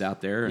 whack jobs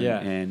out there and, Yeah.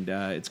 and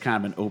it's kind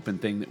of an open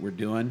thing that we're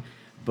doing.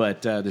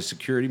 But the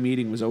security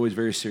meeting was always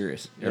very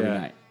serious every Yeah.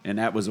 night. And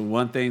that was the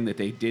one thing that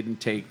they didn't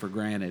take for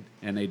granted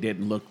and they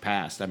didn't look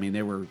past. I mean,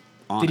 they were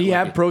on Did it he like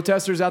have it.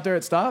 protesters out there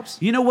at stops?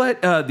 You know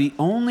what?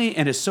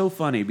 And it's so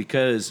funny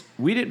because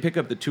we didn't pick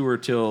up the tour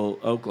till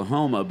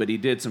Oklahoma, but he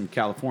did some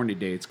California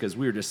dates because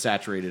we were just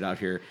saturated out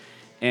here.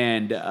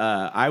 And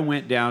I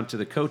went down to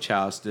the coach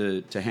house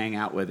to hang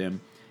out with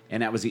him,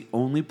 and that was the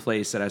only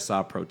place that I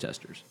saw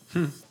protesters.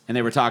 And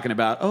they were talking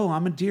about, oh,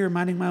 I'm a deer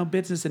minding my own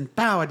business, and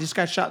pow, I just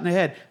got shot in the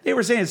head. They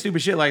were saying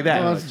stupid shit like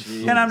that. Oh,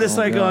 And I'm just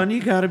like yeah. going, you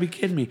got to be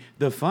kidding me.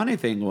 The funny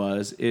thing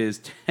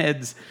is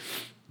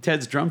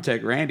Ted's drum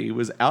tech, Randy,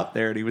 was out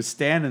there and he was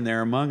standing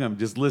there among them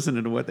just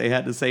listening to what they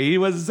had to say. He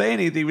wasn't saying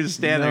anything. He was just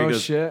standing there. No He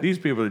goes, shit. these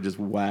people are just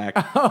whack.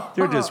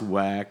 They're just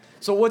whack.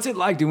 So what's it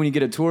like, dude, when you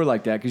get a tour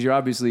like that? Because you're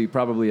obviously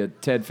probably a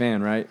Ted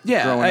fan, right?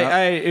 Yeah, Growing up?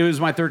 it was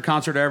my third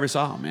concert I ever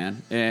saw him,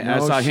 man. And I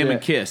No saw him shit.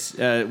 and Kiss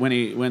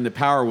when the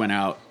power went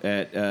out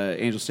at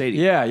Angel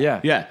Stadium.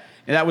 Yeah. Yeah.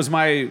 And that was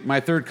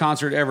my third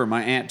concert ever.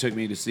 My aunt took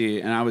me to see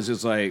it, and I was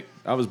just like,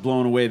 I was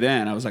blown away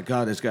then. I was like,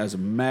 God, this guy's a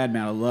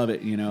madman. I love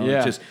it. You know, Yeah.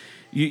 It's just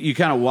you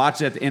kind of watch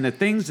that, and the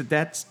things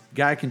that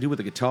guy can do with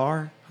a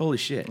guitar, holy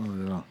shit. Oh,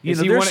 yeah. You Is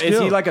know, he, there's is he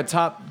still- like a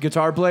top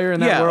guitar player in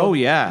that yeah. world? Oh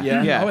yeah.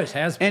 Yeah. Yeah. Always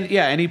has been.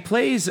 And he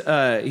plays.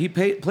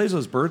 Plays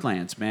those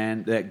Birdlands,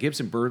 man. That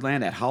Gibson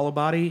Birdland, that hollow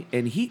body,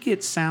 and he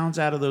gets sounds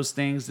out of those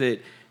things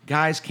that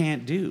guys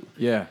can't do.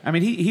 Yeah. I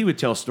mean, he would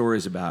tell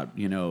stories about,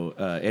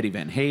 Eddie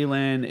Van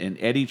Halen and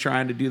Eddie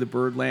trying to do the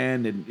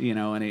Birdland, and,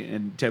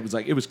 and Ted was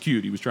like, it was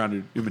cute. He was trying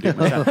to imitate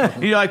my sound.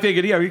 And you're like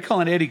thinking, you're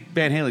calling Eddie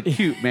Van Halen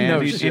cute, man. No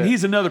and shit.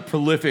 he's another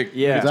prolific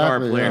guitar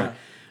Exactly, player. yeah.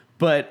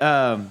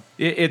 But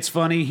it's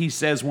funny. He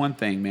says one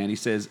thing, man. He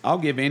says, I'll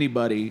give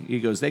anybody, he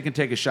goes, they can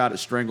take a shot at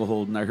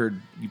Stranglehold. And I heard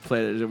you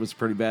played it. It was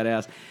pretty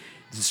badass.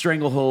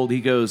 Stranglehold, he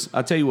goes,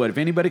 I'll tell you what, if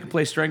anybody can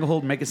play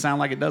Stranglehold and make it sound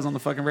like it does on the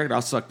fucking record,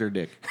 I'll suck their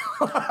dick.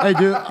 Hey,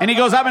 dude. And he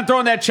goes, I've been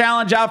throwing that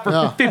challenge out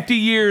for 50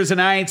 years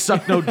and I ain't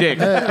sucked no dick.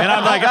 And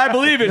I'm like, I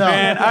believe it,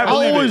 man. I I'll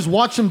believe always it.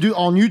 watch him do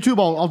on YouTube.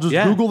 I'll just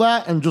Yeah. Google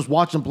that and just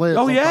watch him play it.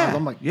 Oh, sometimes. yeah.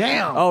 I'm like,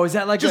 Yeah. Oh, is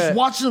that like just a?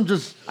 watching him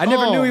just. I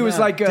never knew he was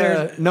man.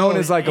 like known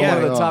as like one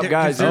of the top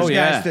guys. There's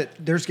yeah.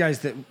 guys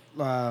that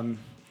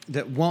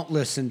that won't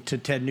listen to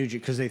Ted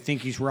Nugent because they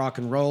think he's rock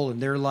and roll,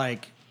 and they're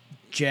like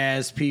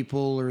jazz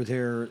people or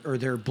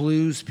they're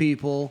blues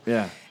people.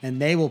 Yeah.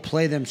 And they will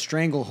play them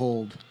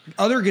Stranglehold.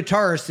 Other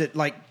guitarists that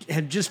like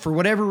had just for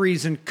whatever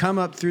reason come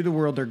up through the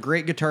world, they're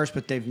great guitarists,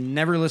 but they've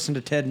never listened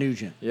to Ted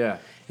Nugent. Yeah.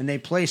 And they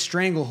play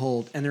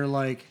Stranglehold, and they're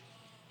like,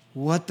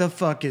 "What the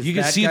fuck is You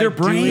can that see guy their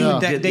brain. doing?" Yeah.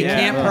 That they Yeah.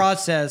 can't Yeah.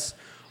 process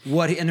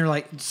what, and they're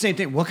like, same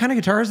thing. What kind of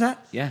guitar is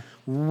that? Yeah.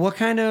 What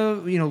kind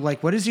of,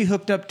 like, what is he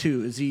hooked up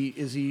to? Is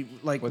he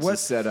like What's what the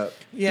setup?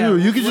 Yeah,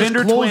 Dude, you can just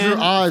Fender close Twin, your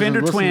eyes Fender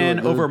and listen to Twin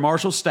it, dude. over a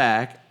Marshall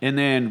stack, and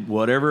then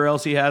whatever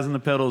else he has in the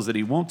pedals that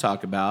he won't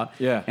talk about.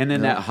 Yeah. And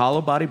then that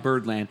hollow body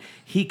Birdland.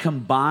 He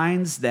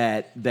combines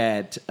that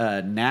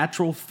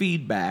natural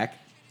feedback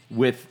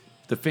with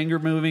the finger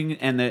moving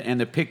and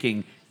the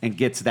picking and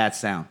gets that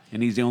sound.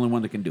 And he's the only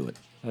one that can do it.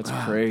 That's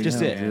crazy.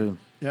 Just it. Dude.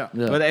 yeah.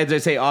 But as I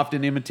say,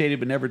 often imitated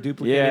but never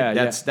duplicated.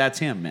 Yeah, That's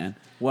him, man.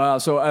 Wow.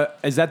 So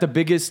is that the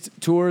biggest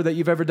tour that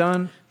you've ever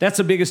done? That's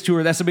the biggest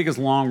tour. That's the biggest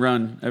long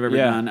run I've ever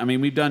Yeah. done. I mean,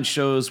 we've done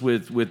shows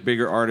with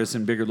bigger artists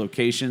and bigger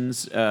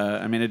locations.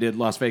 I mean, I did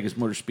Las Vegas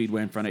Motor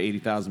Speedway in front of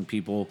 80,000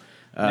 people.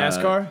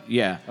 NASCAR?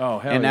 Yeah. Oh,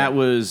 hell and yeah. that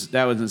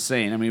was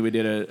insane. I mean, we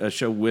did a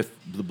show with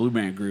the Blue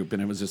Man Group,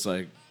 and it was just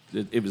like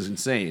it was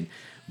insane.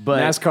 But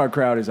NASCAR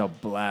crowd is a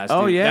blast.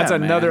 Oh, dude. yeah, That's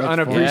man. another That's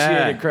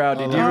unappreciated fun. crowd.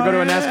 Did you ever go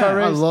to a NASCAR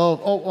race? I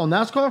love. Oh,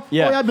 NASCAR?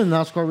 Yeah. Oh, yeah, I've been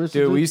NASCAR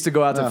racing. Dude, we used to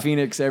go out to Yeah.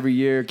 Phoenix every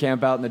year,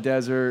 camp out in the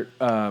desert.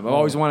 I've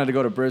always wanted to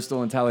go to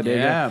Bristol and Talladega.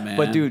 Yeah, man.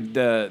 But dude,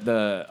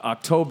 the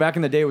October back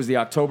in the day it was the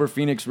October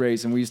Phoenix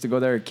race, and we used to go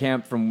there and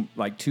camp from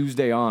like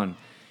Tuesday on.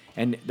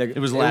 And it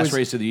was the last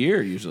race of the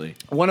year usually.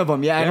 One of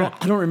them, yeah. Yeah.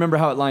 I don't remember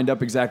how it lined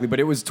up exactly, but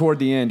it was toward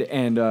the end.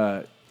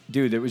 And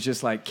dude, it was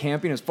just like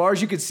camping as far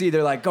as you could see.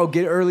 They're like, go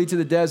get early to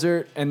the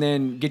desert and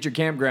then get your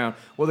campground.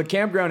 Well, the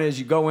campground is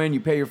you go in, you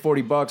pay your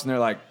 $40, and they're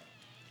like,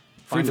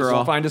 Free for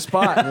all. find a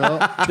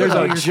spot. There's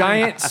a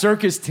giant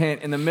circus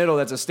tent in the middle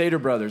that's a Stater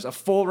Brothers, a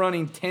full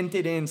running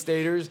tented in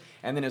Staters,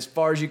 and then as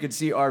far as you could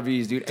see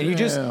RVs, dude. And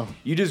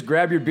you just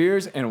grab your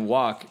beers and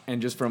walk, and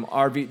just from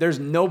RV, there's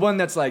no one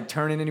that's like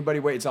turning anybody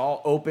away. It's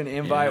all open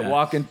invite, Yeah.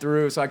 walking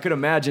through. So I could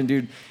imagine,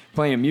 dude,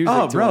 playing music.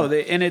 Oh, to bro,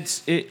 them. and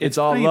it's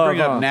all funny love,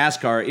 you bring up huh?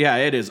 NASCAR. Yeah,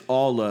 it is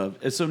all love.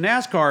 So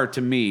NASCAR to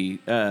me,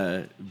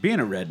 being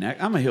a redneck,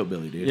 I'm a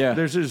hillbilly, dude. Yeah.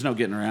 There's no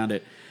getting around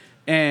it.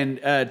 And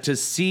to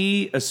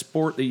see a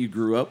sport that you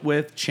grew up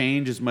with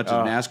change as much as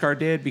NASCAR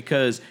did,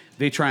 because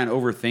they try and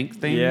overthink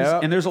things, Yeah.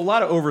 and there's a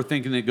lot of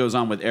overthinking that goes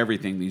on with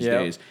everything these Yeah.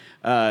 days.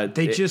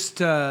 They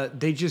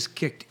just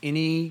kicked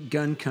any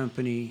gun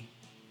company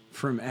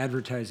from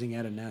advertising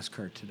at a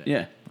NASCAR today.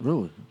 Yeah,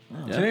 Really?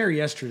 Today or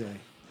yesterday.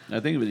 I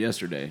think it was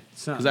yesterday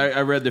Something. because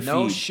I read the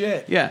No feed.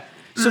 shit. Yeah.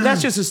 So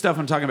that's just the stuff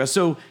I'm talking about.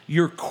 So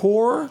your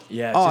core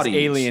Yeah, it's just audience,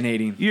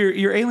 alienating.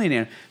 You're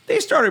alienating. They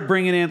started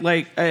bringing in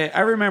like I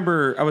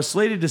remember I was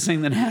slated to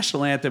sing the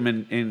national anthem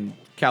in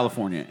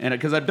California, and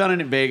because I've done it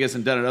in Vegas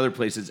and done it other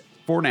places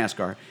for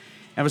NASCAR.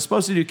 I was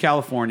supposed to do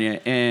California,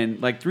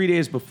 and like 3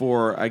 days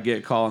before, I get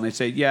a call and they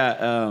say,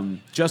 "Yeah,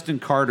 Justin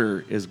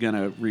Carter is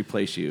gonna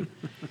replace you,"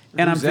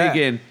 and I'm Who's that?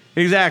 thinking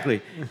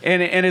exactly,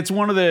 and it's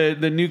one of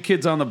the new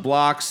kids on the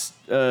blocks.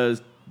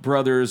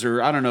 Brothers,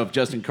 or I don't know if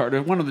Justin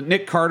Carter, one of the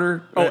Nick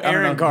Carter. Oh, I don't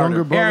Aaron know. Carter.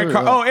 Younger brother, Aaron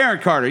yeah. Aaron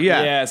Carter.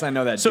 Yeah. Yes, I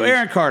know that So dude.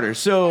 Aaron Carter.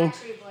 So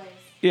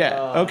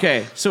yeah.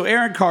 Okay. So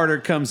Aaron Carter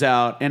comes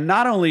out, and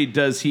not only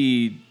does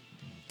he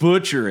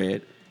butcher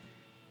it,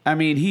 I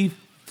mean he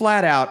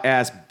flat out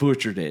ass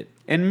butchered it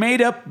and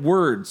made up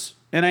words.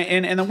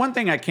 And the one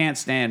thing I can't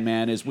stand,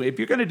 man, is if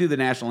you're going to do the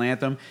national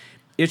anthem,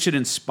 it should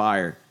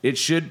inspire. It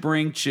should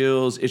bring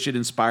chills. It should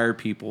inspire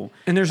people.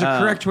 And there's a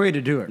correct way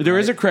to do it. There right?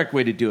 is a correct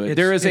way to do it. It's-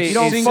 There is a it's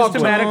don't fuck with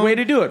systematic tone. way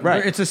to do it.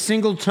 Right. It's a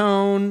single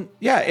tone.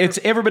 Yeah, it's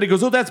everybody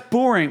goes, oh, that's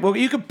boring. Well,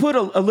 you could put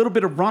a little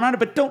bit of run on it,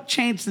 but don't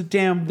change the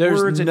damn There's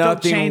words and don't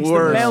nothing change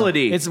worse. the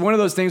melody. It's one of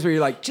those things where you're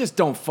like, just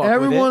don't fuck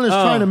Everyone with is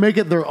it. trying to make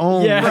it their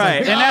own. Yeah. right,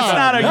 and that's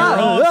not a your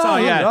own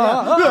song.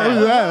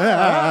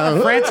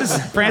 Yeah,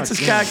 Francis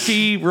Scott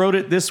Key wrote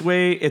it this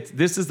way.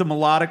 This is the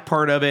melodic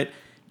part of it.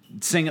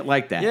 Sing it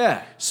like that.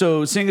 Yeah.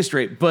 So sing it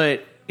straight,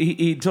 but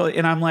he told,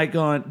 and I'm like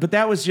going, but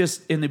that was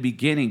just in the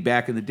beginning,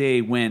 back in the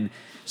day when.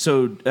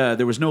 So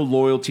there was no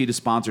loyalty to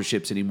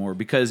sponsorships anymore,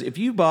 because if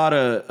you bought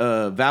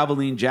a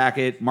Valvoline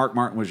jacket, Mark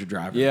Martin was your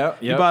driver. Yeah,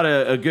 You bought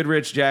a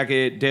Goodrich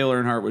jacket, Dale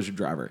Earnhardt was your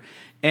driver.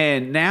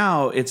 And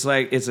now it's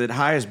like it's at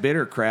highest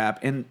bidder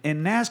crap, and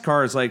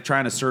NASCAR is like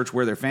trying to search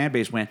where their fan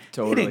base went.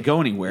 Totally. It didn't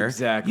go anywhere.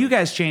 Exactly. You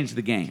guys changed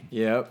the game.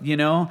 Yep. You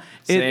know,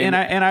 Same.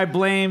 and I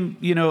blame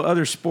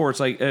other sports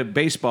like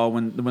baseball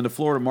when the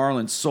Florida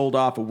Marlins sold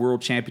off a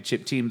world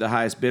championship team to the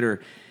highest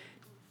bidder.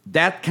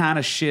 That kind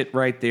of shit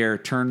right there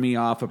turned me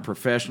off of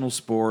professional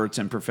sports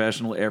and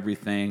professional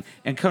everything.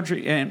 And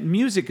country and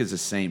music is the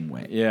same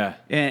way. Yeah.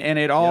 And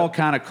it all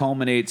kind of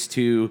culminates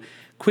to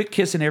quit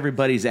kissing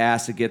everybody's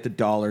ass to get the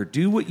dollar.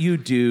 Do what you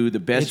do, the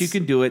best you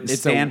can do it, and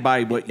stand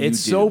by what you do. It's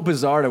so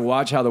bizarre to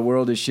watch how the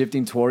world is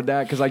shifting toward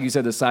that. Because like you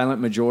said, the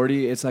silent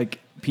majority, it's like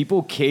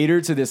people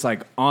cater to this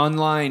like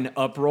online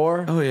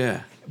uproar. Oh,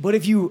 yeah. But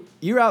if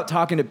you're out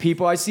talking to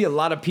people, I see a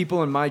lot of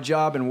people in my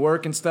job and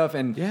work and stuff.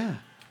 And Yeah.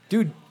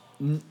 dude,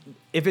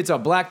 if it's a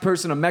black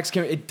person, a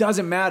Mexican, it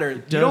doesn't matter.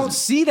 You don't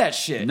see that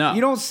shit. No. You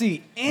don't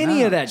see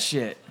any of that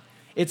shit.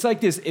 It's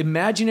like this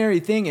imaginary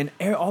thing,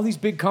 and all these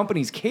big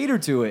companies cater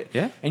to it.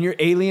 Yeah. And you're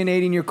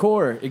alienating your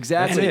core.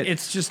 Exactly.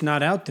 It's just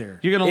not out there.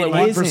 You're going to It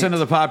let 1% isn't. of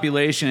the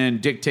population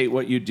dictate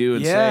what you do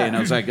and Yeah. say. And I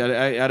was like,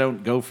 I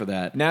don't go for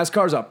that.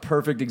 NASCAR's a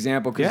perfect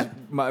example because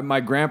my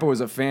grandpa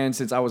was a fan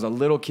since I was a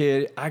little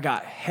kid. I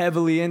got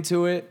heavily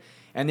into it.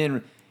 And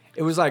then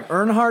it was like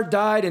Earnhardt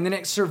died, and then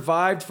it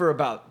survived for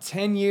about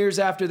 10 years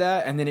after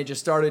that. And then it just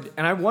started.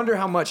 And I wonder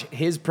how much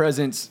his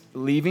presence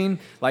leaving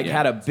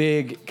had a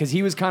big, because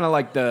he was kind of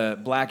like the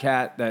black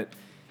hat that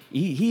he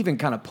even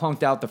kind of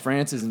punked out the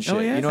Francis and shit. Oh,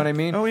 yeah. You know what I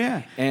mean? Oh,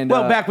 yeah. And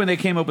back when they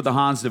came up with the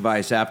Hans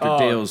device after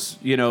Dale's,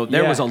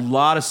 there was a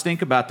lot of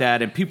stink about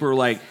that, and people were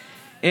like,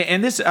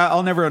 and this,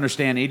 I'll never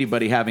understand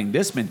anybody having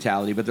this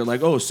mentality, but they're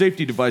like, oh,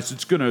 safety device,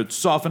 it's going to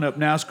soften up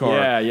NASCAR.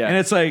 Yeah, yeah. And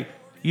it's like,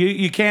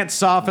 you can't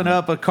soften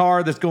up a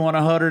car that's going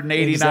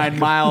 189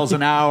 miles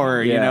an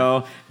hour,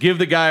 Yeah. Give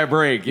the guy a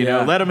break,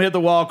 Yeah. Let him hit the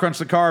wall, crunch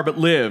the car, but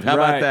live. How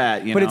about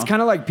that? But it's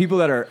kind of like people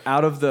that are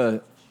out of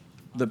the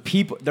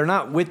people. They're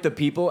not with the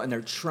people, and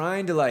they're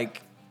trying to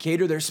like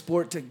cater their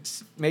sport to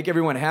make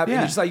everyone happy. Yeah.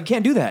 And it's just like, you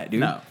can't do that,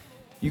 dude. No.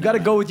 You got to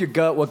go with your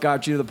gut, what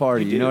got you to the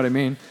party. You know what I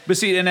mean? But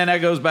see, and then that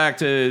goes back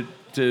to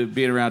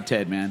being around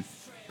Ted, man.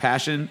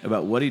 Passion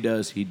about what he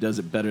does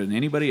it better than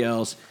anybody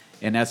else,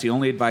 and that's the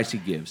only advice he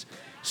gives.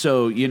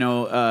 So,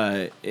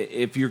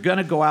 if you're going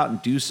to go out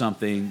and do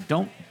something,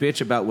 don't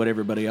bitch about what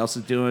everybody else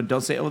is doing.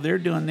 Don't say, oh, they're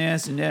doing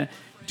this and that.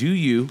 Do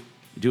you.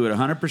 Do it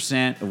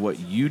 100% of what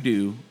you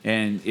do.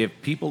 And if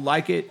people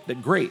like it,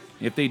 then great.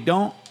 If they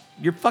don't,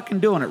 you're fucking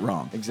doing it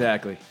wrong.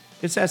 Exactly.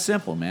 It's that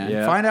simple, man.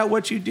 Yeah. Find out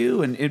what you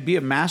do and be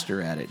a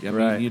master at it. I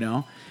Right.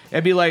 mean,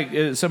 it'd be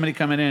like somebody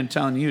coming in and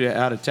telling you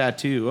how to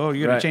tattoo. Oh,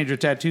 you're going Right. to change your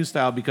tattoo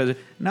style because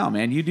no,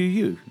 man, you do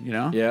you.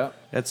 Yeah.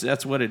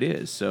 That's what it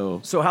is.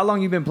 So So how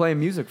long you been playing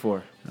music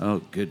for?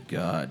 oh, good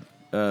God.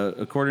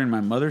 According to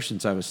my mother,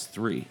 since I was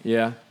 3.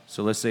 Yeah.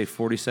 So let's say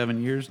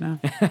 47 years now.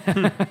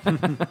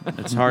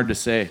 It's hard to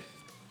say,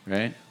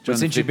 right? But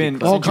since you've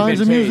been All since you've kinds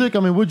of been paid- music. I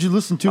mean, what'd you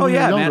listen to Oh, when you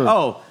yeah, were man. younger?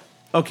 Oh,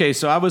 okay.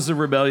 So I was the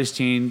rebellious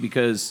teen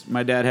because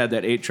my dad had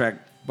that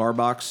 8-track bar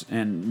box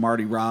and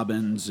Marty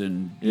Robbins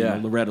and Yeah.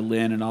 Loretta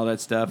Lynn and all that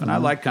stuff. And I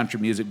like country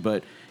music,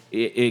 but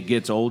it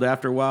gets old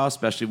after a while,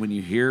 especially when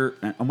you hear.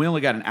 And we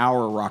only got an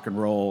hour of rock and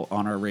roll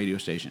on our radio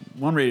station.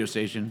 One radio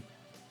station,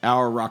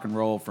 hour rock and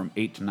roll from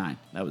 8 to 9.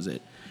 That was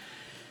it.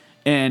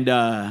 And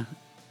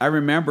I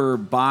remember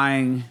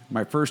buying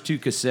my first 2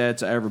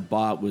 cassettes I ever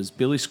bought was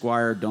Billy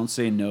Squier, Don't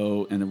Say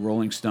No, and the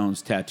Rolling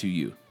Stones, Tattoo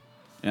You.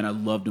 And I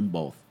loved them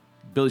both.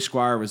 Billy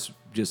Squier was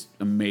just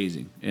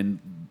amazing, and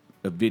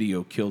a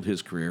video killed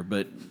his career.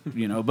 But,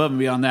 above and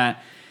beyond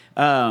that,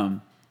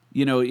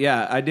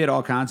 I did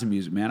all kinds of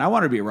music, man. I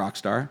wanted to be a rock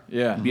star.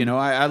 Yeah.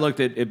 I looked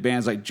at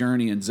bands like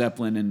Journey and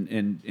Zeppelin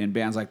and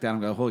bands like that.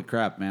 I'm going, holy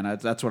crap, man,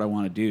 that's what I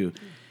want to do.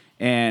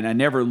 And I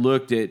never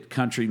looked at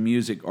country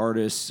music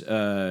artists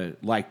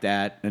like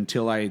that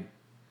until I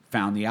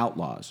found the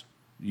Outlaws.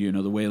 The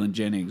Waylon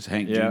Jennings,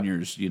 Hank Yeah.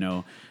 Jr.'s,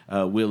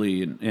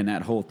 Willie, and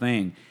that whole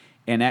thing.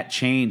 And that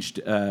changed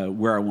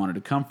where I wanted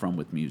to come from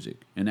with music.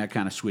 And that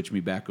kind of switched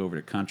me back over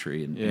to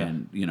country. And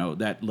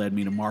that led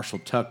me to Marshall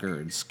Tucker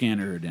and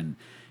Skinner and,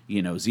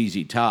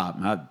 ZZ Top.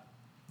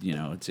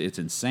 It's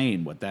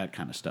insane what that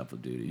kind of stuff will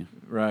do to you.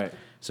 Right.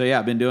 So, yeah,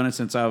 I've been doing it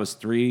since I was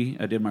 3.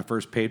 I did my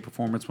first paid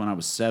performance when I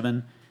was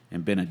 7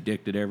 and been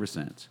addicted ever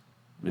since.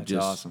 That's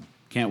awesome.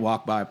 Can't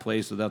walk by a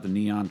place without the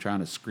neon trying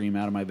to scream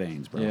out of my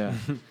veins, bro. Yeah.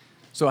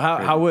 So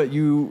how would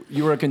you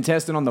were a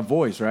contestant on The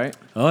Voice, right?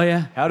 Oh,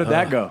 yeah. How did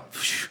that go?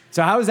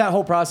 So how does that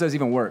whole process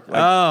even work?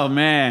 Like, Oh,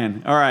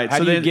 man. All right. How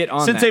so do you then, get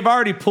on since that? they've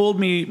already pulled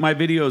my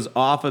videos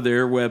off of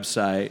their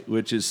website,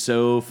 which is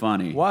so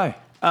funny. why?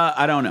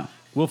 I don't know.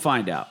 We'll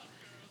find out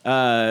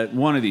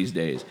one of these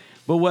days.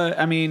 But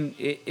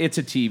it's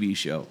a TV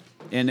show.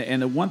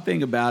 And the one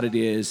thing about it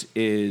is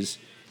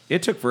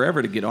it took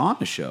forever to get on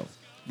the show.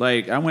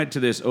 Like, I went to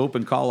this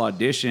open call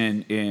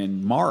audition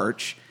in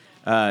March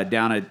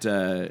down at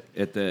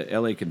the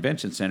LA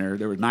Convention Center.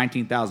 There were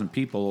 19,000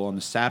 people on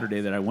the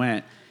Saturday that I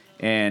went,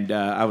 and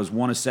I was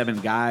one of 7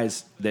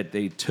 guys that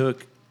they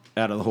took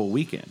out of the whole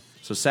weekend.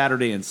 So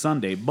Saturday and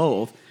Sunday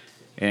both,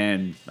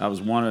 and I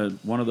was one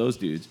of those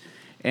dudes.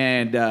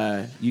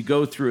 And you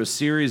go through a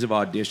series of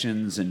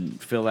auditions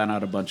and fill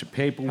out a bunch of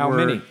paperwork. How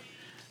many?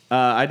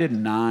 I did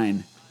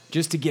 9.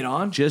 Just to get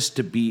on? Just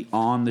to be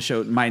on the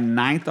show. My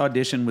 9th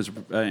audition was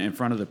in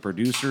front of the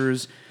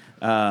producers,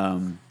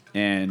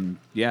 and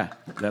yeah,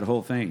 that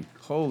whole thing.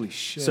 Holy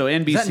shit. So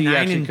NBC Was that 9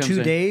 actually in comes 2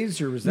 in.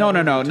 days, or was that No,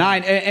 over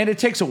 9, and it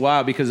takes a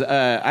while because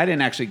I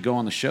didn't actually go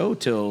on the show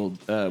till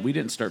we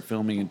didn't start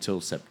filming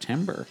until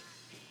September.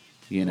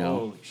 You know,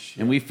 Holy shit.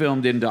 and we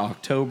filmed into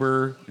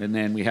October, and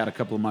then we had a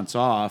couple of months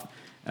off,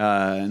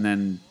 and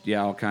then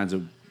all kinds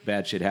of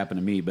bad shit happened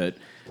to me. But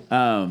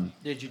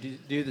Did you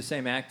do the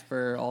same act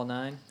for all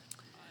 9?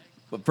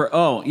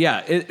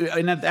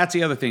 and that's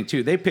the other thing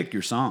too. They pick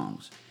your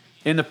songs.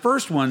 In the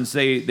first ones,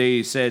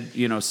 they said,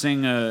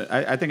 sing.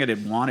 I think I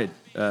did "Wanted"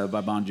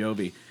 by Bon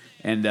Jovi,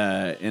 and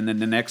then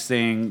the next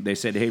thing they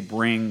said, hey,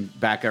 bring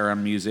back our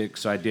own music.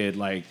 So I did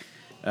like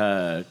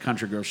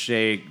 "Country Girl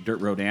Shake," "Dirt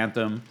Road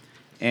Anthem,"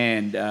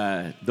 and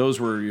those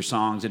were your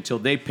songs until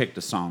they picked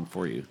a song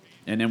for you.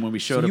 And then when we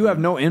showed So up, you have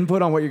no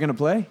input on what you're going to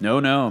play?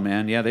 no,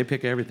 man. Yeah, they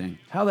pick everything.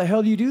 How the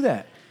hell do you do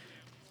that?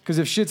 Because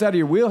if shit's out of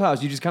your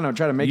wheelhouse, you just kind of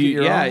try to make it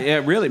your own.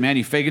 Yeah, really, man.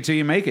 You fake it till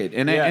you make it,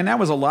 and Yeah. and that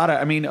was a lot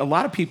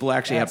of people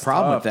actually That's had a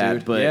problem tough, with that.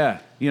 dude. But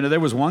Yeah. there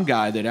was one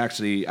guy that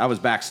actually I was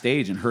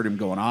backstage and heard him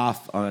going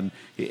off on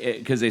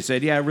because they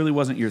said, yeah, it really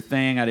wasn't your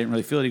thing. I didn't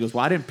really feel it. He goes,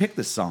 well, I didn't pick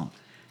this song,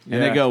 and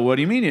Yeah. they go, what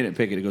do you mean you didn't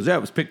pick it? He goes, yeah,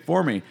 it was picked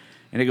for me.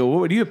 And they go, what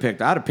would you have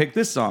picked? I'd have picked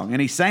this song.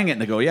 And he sang it,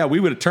 and they go, yeah, we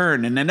would have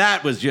turned. And then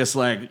that was just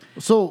like,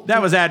 So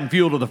that was adding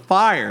fuel to the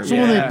fire. So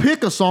when they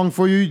pick a song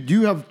for you, do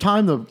you have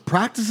time to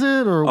practice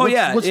it, or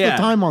what's the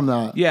time on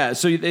that? Yeah,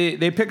 so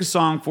they pick a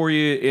song for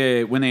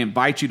you when they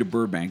invite you to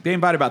Burbank. They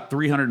invite about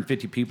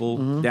 350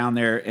 people down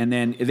there, and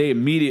then they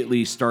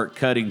immediately start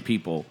cutting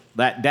people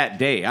that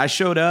day. I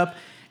showed up,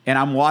 and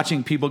I'm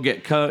watching people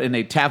get cut, and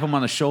they tap them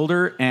on the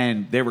shoulder,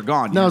 and they were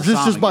gone. Now, You is this never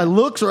saw just them by again.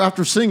 looks, or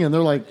after singing? They're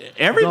like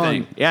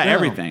Everything. done? Yeah,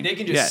 everything. They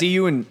can just Yeah. see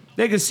you and...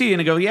 They can see and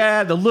they go,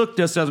 yeah, the look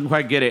just doesn't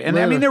quite get it. And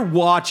I Right. mean, they're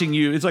watching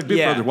you. It's like Big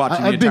Yeah. Brother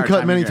watching you. I've been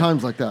cut many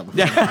times like that.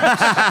 Before.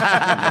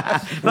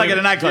 Like at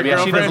a nightclub.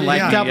 Yeah, she doesn't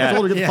like me. Tap the Yeah.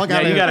 shoulder, get the fuck Yeah,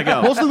 out of you here. gotta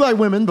go. Mostly by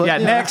women, but Yeah,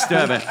 next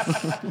of it.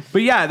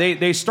 But yeah,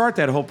 they start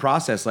that whole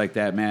process like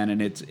that, man,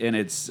 and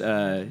it's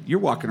you're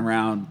walking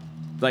around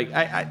like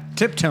I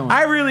Tiptoeing.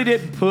 I really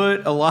didn't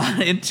put a lot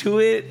into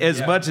it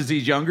as much as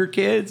these younger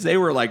kids. They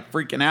were like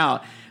freaking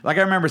out. Like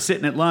I remember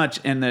sitting at lunch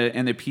and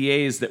the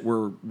PAs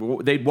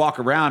they'd walk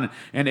around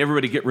and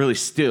everybody get really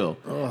still,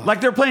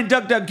 like they're playing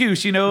Duck Duck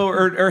Goose,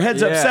 or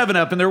Heads Up Yeah. 7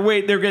 Up, and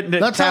they're getting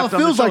That's how it tapped on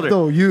the feels like, shoulder.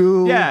 though.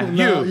 You, Yeah,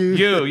 not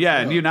you, yeah,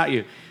 and you, not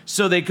you.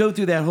 So they go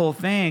through that whole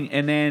thing,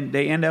 and then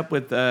they end up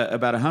with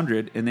about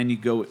 100, and then you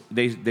go.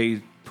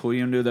 They pull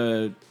you into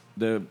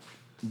the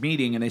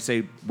meeting, and they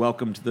say,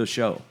 "Welcome to the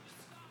show,"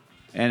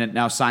 and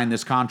now sign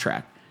this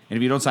contract. And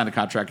if you don't sign the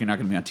contract, you're not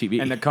going to be on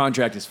TV. And the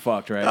contract is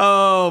fucked, right?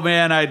 oh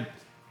man,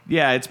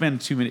 it's been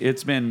too many.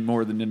 It's been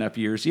more than enough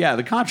years. Yeah,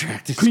 the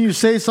contract is. Can you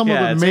say some Yeah,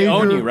 of it's- the they major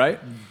Own you, right?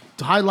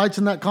 highlights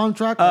in that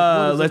contract?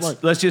 Like, what is it like?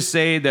 Let's just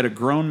say that a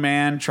grown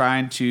man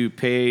trying to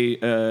pay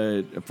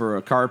for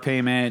a car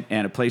payment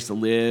and a place to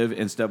live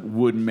and stuff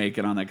wouldn't make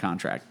it on that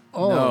contract.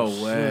 Oh,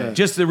 No way. shit.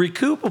 Just the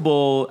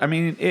recoupable. I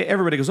mean,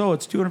 everybody goes, "Oh,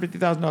 it's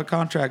 $250,000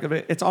 contract."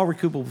 It's all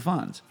recoupable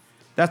funds.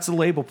 That's the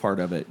label part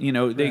of it.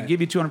 They give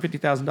you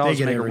 $250,000 to They make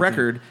get a everything.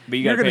 record, But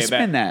you you're gotta going to pay it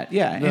spend back. that,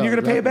 and Yeah, you're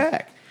going to pay it exactly.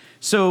 back.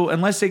 So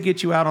unless they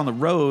get you out on the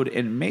road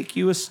and make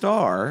you a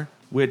star,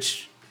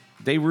 which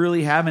they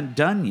really haven't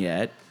done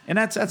yet, and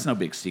that's no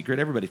big secret.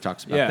 Everybody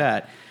talks about Yeah.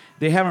 that.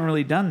 They haven't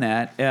really done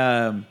that.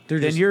 Then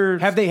just- you're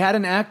Have they had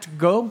an act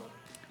go?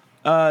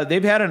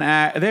 they've had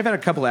a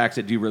couple acts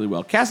that do really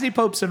well. Cassidy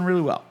Pope's done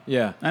really well.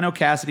 Yeah. I know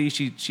Cassidy.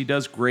 She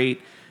does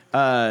great.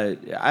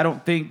 I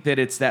don't think that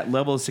it's that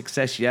level of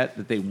success yet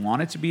that they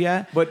want it to be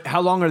at. But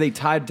how long are they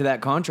tied to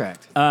that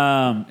contract?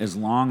 As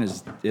long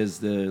as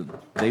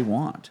they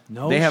want.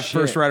 No they have shit.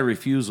 first right of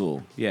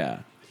refusal. Yeah,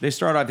 they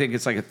start. I think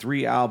it's like a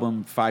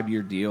 3-album,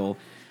 5-year deal.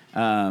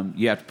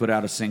 You have to put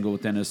out a single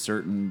within a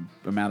certain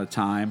amount of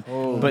time,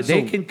 but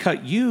they can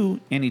cut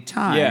you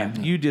anytime. Yeah.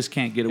 You just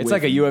can't get away. It's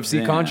like a from UFC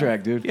them.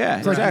 contract, dude. Yeah,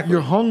 It's like exactly.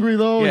 you're hungry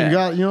though. Yeah. You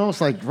got, it's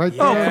like right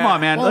there. Oh, come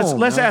on, man. Let's Boom,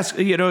 man. ask.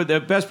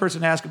 The best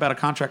person to ask about a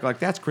contract like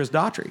that's Chris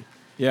Daughtry.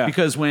 Yeah.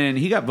 Because when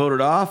he got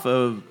voted off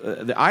of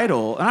the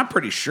Idol, and I'm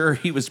pretty sure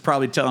he was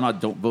probably telling out,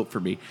 "Don't vote for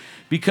me,"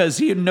 because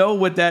he know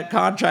what that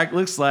contract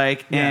looks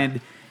like,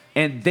 and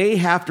they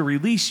have to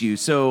release you.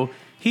 So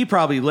he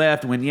probably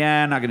left when,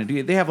 I'm not going to do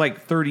it. They have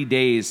like 30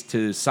 days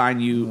to sign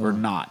you or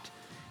not.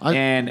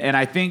 And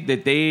I think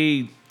that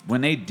when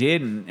they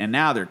didn't, and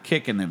now they're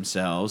kicking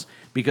themselves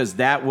because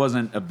that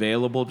wasn't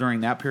available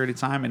during that period of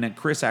time. And then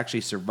Chris actually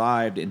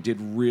survived and did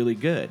really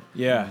good.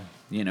 Yeah.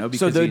 Because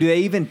So do they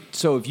even?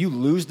 So if you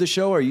lose the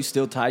show, are you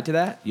still tied to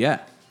that? Yeah.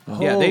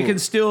 Yeah, they can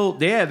still.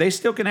 Yeah, they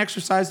still can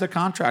exercise the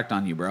contract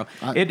on you, bro.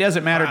 It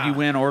doesn't matter if you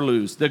win or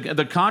lose.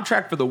 The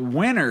contract for the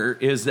winner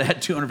is that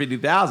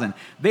 $250,000.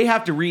 They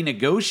have to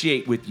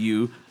renegotiate with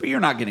you, but you're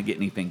not going to get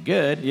anything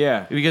good.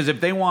 Yeah. because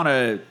if they want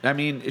to, I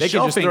mean, They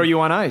can just throw you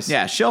on ice.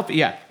 Yeah,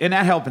 yeah, and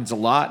that happens a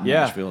lot in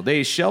Yeah. Nashville.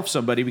 They shelf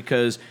somebody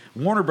because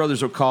Warner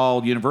Brothers will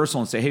call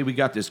Universal and say, "Hey, we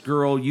got this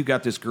girl, you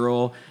got this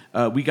girl,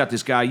 we got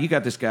this guy, you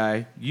got this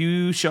guy.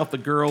 You shelf the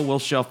girl, we'll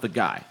shelf the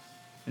guy,"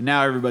 and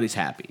now everybody's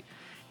happy.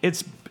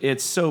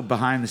 It's so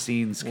behind the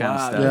scenes kind of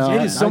Wow, stuff.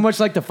 Yeah. it is so much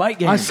like the fight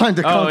game. I signed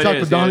the Oh, it contract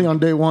is, with Donnie dude. on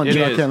day one. It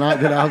Dude, I is. cannot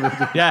get out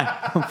of it.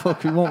 Yeah,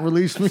 Fuck, he won't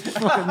release me.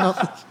 Fucking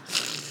nothing.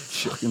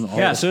 Fucking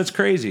yeah. awful. So it's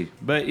crazy,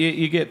 but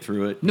you get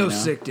through it. No you know?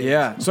 sick days.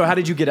 Yeah. So how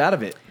did you get out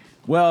of it?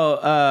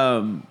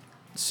 Well,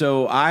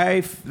 so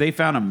they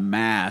found a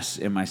mass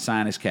in my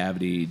sinus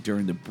cavity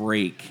during the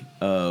break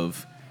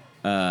of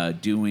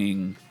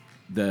doing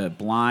the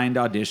blind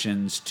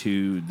auditions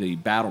to the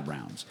battle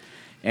rounds,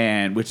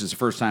 and which is the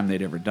first time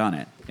they'd ever done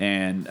it.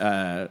 And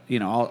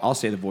I'll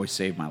say The Voice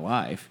saved my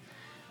life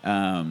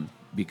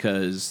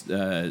because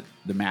the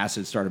mass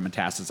had started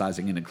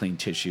metastasizing into clean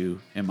tissue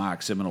in my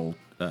occipital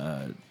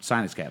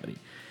sinus cavity.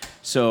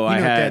 So You I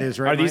know had. what that is,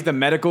 right? Are these Mike? the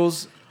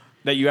medicals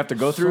that you have to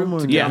go through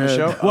Someone to get on the had-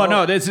 show? Well,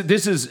 no,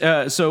 this is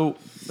so.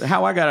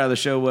 How I got out of the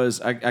show was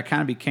I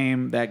kind of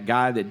became that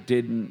guy that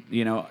didn't,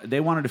 they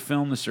wanted to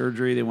film the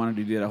surgery, they wanted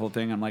to do that whole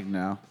thing. I'm like,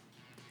 no,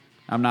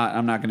 I'm not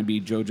going to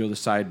be JoJo the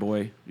side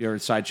boy or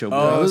sideshow boy.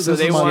 Oh, this so is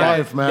they my wanted,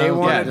 life, man. They Yeah,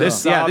 wanted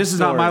this is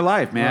not my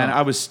life. life, man.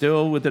 I was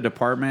still with the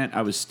department.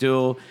 I was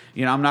still,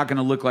 I'm not going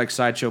to look like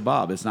Sideshow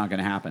Bob. It's not going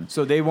to happen.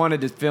 So they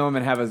wanted to film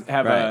and have a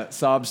Right.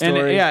 sob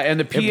story. And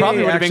the PA it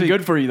probably would have been actually-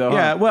 good for you though.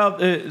 Yeah, huh? well,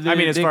 as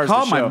they far as the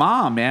called my show.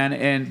 mom, man,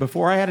 and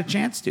before I had a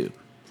chance to,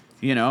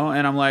 and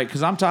I'm like,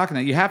 because I'm talking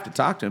to you have to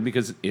talk to him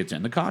because it's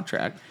in the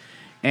contract,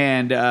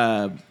 and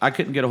I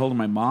couldn't get a hold of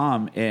my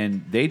mom,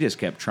 and they just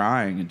kept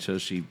trying until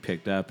she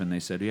picked up, and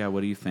they said, "Yeah,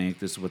 what do you think?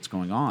 This is what's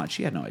going on."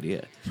 She had no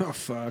idea. Oh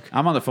fuck.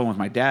 I'm on the phone with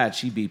my dad.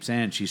 She beeps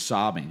in. She's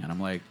sobbing, and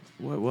I'm like,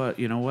 "What?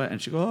 You know what?" And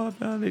she goes,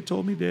 "Oh, no, they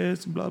told me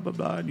this, and blah blah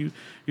blah. And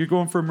you're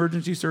going for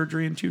emergency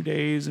surgery in 2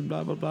 days, and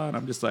blah blah blah." And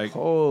I'm just like,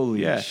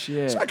 Holy yeah.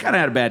 shit. So I kind of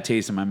had a bad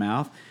taste in my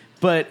mouth,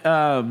 but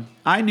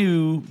I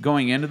knew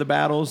going into the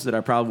battles that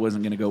I probably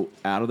wasn't going to go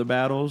out of the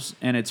battles.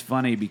 And it's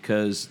funny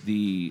because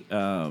the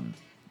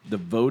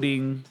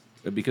voting,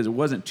 because it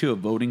wasn't to a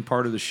voting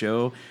part of the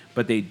show,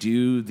 but they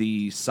do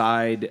the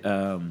side,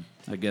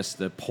 I guess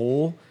the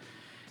poll.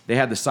 They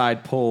had the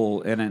side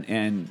poll,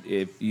 and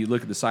if you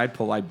look at the side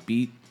poll, I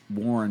beat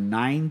Warren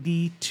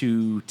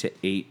 92 to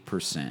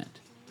 8%.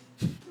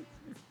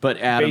 But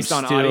Adam Based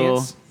on still,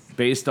 audience?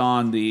 based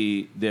on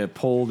the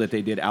poll that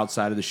they did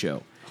outside of the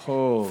show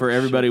Oh, for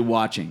everybody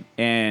watching,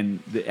 and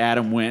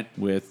Adam went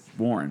with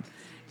Warren,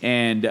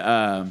 and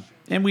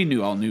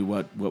we all knew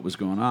what was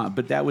going on,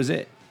 but that was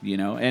it,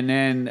 And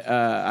then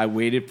I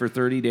waited for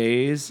 30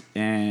 days,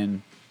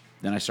 and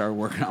then I started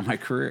working on my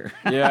career.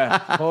 Yeah.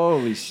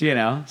 Holy shit.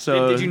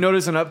 So Did you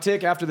notice an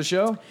uptick after the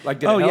show? Like,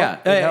 did Oh it help?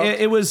 yeah, It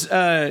helped? it was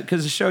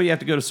because the show you have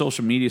to go to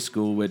social media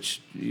school,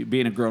 which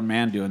being a grown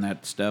man doing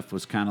that stuff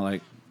was kind of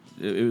like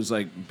it was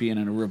like being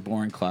in a real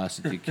boring class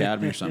at the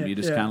academy or something. You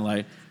just kind of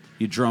like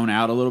you drone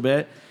out a little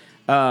bit.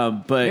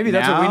 But Maybe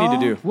that's what we need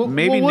to do. Well,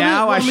 Maybe what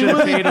now I should have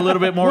what paid a little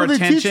bit more what do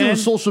they teach you in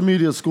attention. social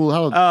media school?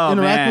 How to Oh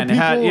interact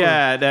man, with people?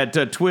 or-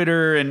 that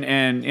Twitter and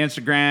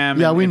Instagram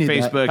Yeah, and, we and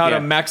need that. Facebook. How yeah.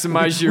 to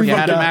maximize your We need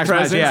how to that maximize,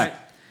 presence. yeah.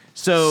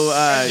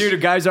 So Dude, to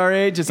guys our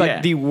age, it's like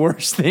Yeah. the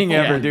worst thing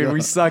ever, Yeah. dude.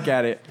 We suck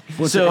at it.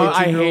 So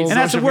I hate and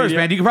that's the social worst, media.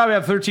 man. You can probably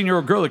have a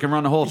 13-year-old girl that can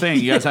run the whole thing.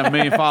 You guys have 1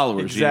 million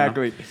followers.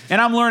 Exactly. And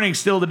I'm learning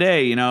still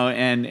today,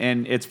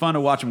 and it's fun to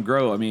watch them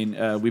grow. I mean,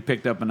 we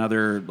picked up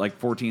another like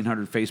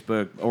 1,400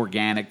 Facebook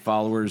organic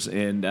followers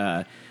and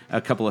a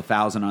couple of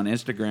thousand on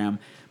Instagram.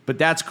 But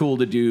that's cool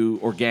to do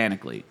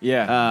organically.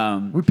 Yeah.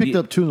 We picked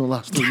up 2 in the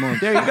last 3 months.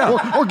 There you go.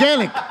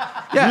 Organic.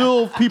 Yeah.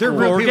 Real people. They're real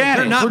people. Organic.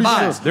 They're not Pretty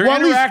bots. sure. They're Well,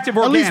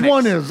 interactive At least organics.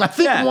 one is. I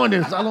think Yeah. one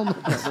is. I don't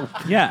know.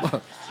 Yeah.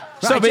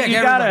 So, I but check you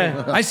everybody.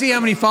 gotta. I see how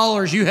many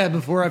followers you have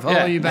before I follow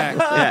Yeah. you back.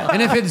 Yeah.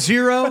 And if it's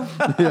 0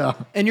 Yeah.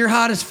 and you're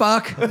hot as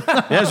fuck,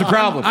 There's a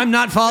problem. I'm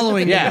not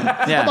following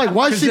Yeah. Yeah. I'm like,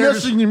 why is she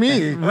there's- messaging me?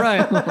 you.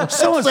 Right.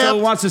 So and so Accept.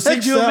 wants to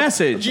send you a Accept.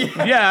 message.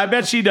 Yeah, I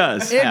bet she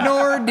does. Yeah.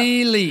 Ignore,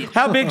 delete.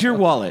 How big's your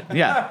wallet?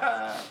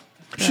 Yeah.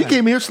 She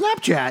gave me her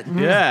Snapchat.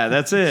 Yeah,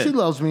 that's it. She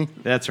loves me.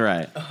 That's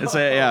right.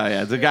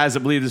 Yeah. The guys that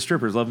believe the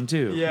strippers love them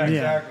too. Yeah,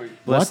 exactly.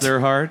 Bless What? their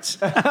hearts.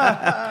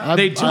 I-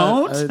 They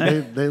don't?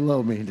 they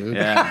love me, dude.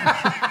 Yeah,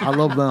 I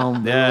love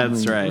them. They yeah, love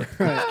that's me. right.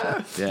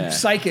 Yeah.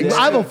 Psychics.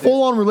 I have a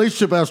full-on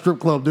relationship at a strip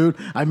club, dude.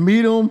 I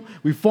meet them,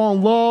 we fall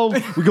in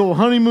love, we go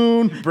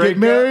honeymoon, Break get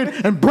married,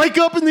 and break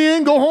up in the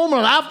end, go home,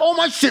 and all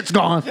my shit's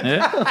gone.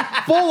 Yeah.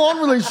 Full-on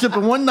relationship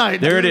in one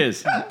night. There it dude.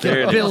 is. There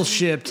it is. Bill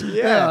shipped.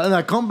 Yeah, and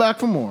I come back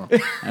for more.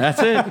 That's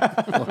it.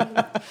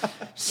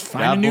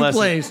 Find a new bless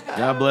place. him.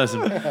 God bless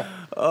him.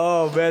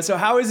 Oh man, so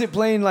how is it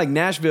playing like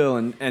Nashville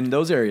and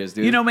those areas,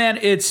 dude? Man,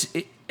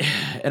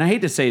 and I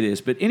hate to say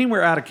this, but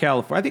anywhere out of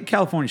California, I think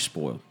California's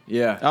spoiled.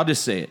 Yeah. I'll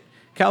just say it.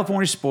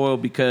 California's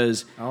spoiled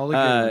because All the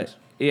good ones.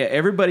 yeah,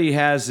 everybody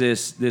has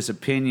this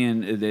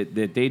opinion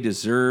that they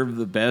deserve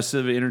the best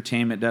of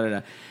entertainment. Da da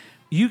da.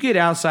 You get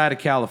outside of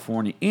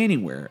California,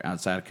 anywhere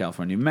outside of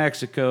California, New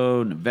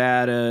Mexico,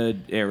 Nevada,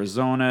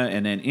 Arizona,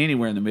 and then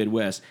anywhere in the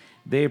Midwest,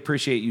 they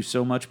appreciate you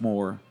so much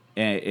more.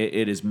 And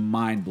it is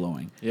mind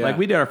blowing. Yeah. Like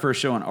we did our first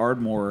show in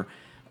Ardmore,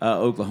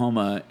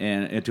 Oklahoma,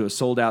 and to a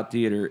sold out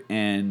theater,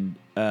 and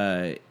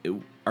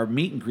our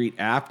meet and greet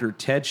after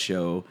Ted's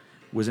show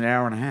was an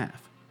hour and a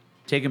half.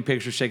 Taking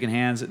pictures, shaking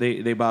hands.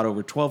 They bought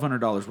over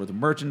 $1,200 worth of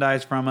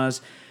merchandise from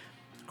us.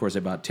 Of course, they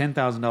bought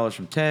 $10,000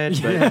 from Ted,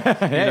 but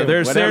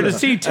they're there to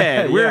see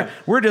Ted.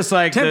 We're just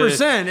like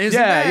 10% isn't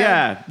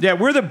bad. Yeah.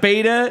 We're the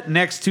beta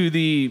next to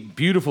the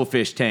beautiful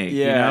fish tank.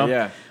 Yeah, you know?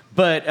 yeah.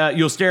 But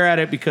you'll stare at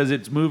it because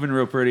it's moving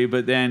real pretty.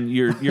 But then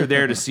you're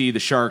there to see the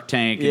shark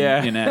tank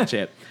and that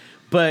shit.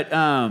 But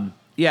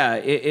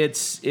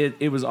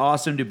it was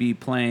awesome to be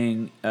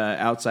playing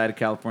outside of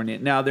California.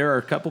 Now there are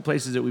a couple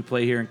places that we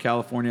play here in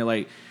California.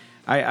 Like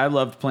I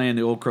loved playing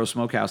the Old Crow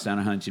Smokehouse down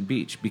at Huntington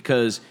Beach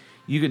because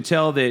you can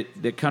tell that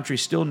the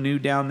country's still new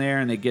down there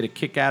and they get a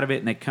kick out of it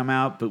and they come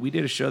out. But we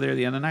did a show there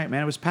the other night,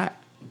 man. It was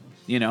packed,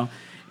 you know.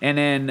 And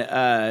then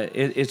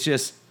it's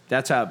just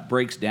that's how it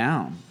breaks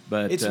down.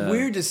 But It's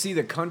weird to see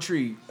the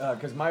country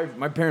because my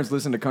parents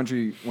listened to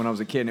country when I was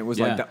a kid, and it was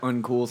like the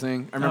uncool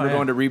thing. I remember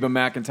going to Reba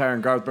McEntire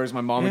and Garth Brooks.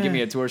 My mom would give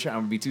me a tour shirt. I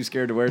would be too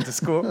scared to wear it to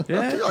school. the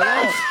It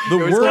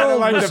was kind of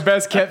like the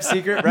best kept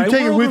secret, right? You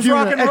take it world with was you in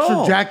rock an and extra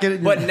roll.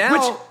 jacket. But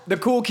now the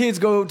cool kids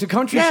go to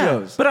country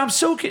shows. But I'm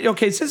so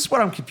okay. So this is what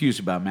I'm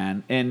confused about,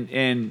 man.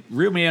 And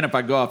reel me in if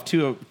I go off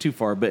too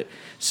far. But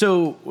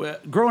so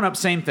growing up,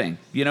 same thing.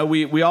 You know,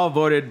 we all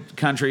voted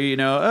country. You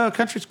know,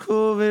 country's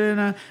cool,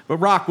 but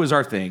rock was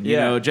our thing. You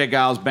know, Jay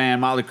Giles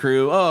band, Motley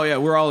Crue. Oh yeah,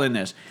 we're all in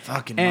this.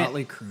 Fucking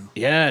Motley Crue.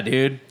 Yeah,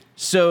 dude.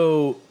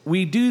 So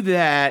we do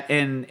that,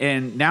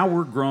 and now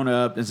we're grown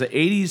up. It's the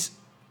 80s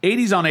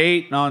on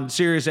 8 on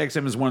Sirius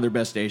XM is one of their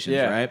best stations,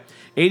 right?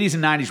 80s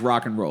and 90s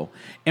rock and roll.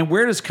 And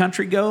where does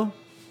country go?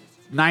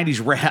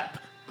 90s rap.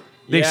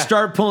 They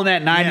start pulling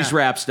that 90s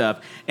rap stuff.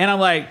 And I'm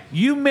like,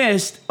 you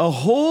missed a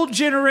whole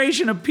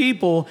generation of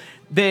people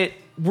that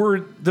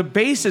were the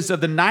basis of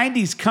the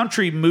 90s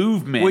country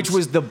movement. Which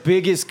was the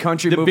biggest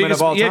country movement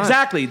of all time.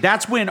 Exactly.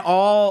 That's when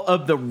all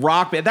of the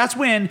rock, that's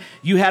when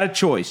you had a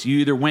choice. You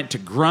either went to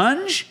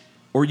grunge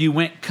or you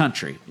went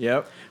country.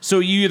 Yep. So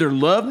you either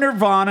love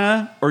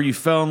Nirvana or you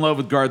fell in love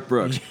with Garth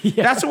Brooks.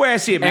 That's the way I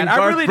see it, man. And I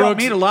Garth really don't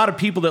Brooks- meet a lot of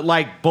people that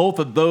like both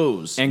of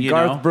those. And you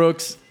Garth know?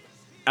 Brooks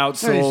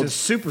outsold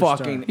He's a superstar.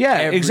 fucking Yeah,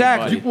 everybody.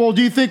 exactly. Well,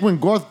 do you think when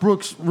Garth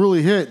Brooks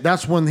really hit,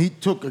 that's when he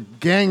took a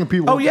gang of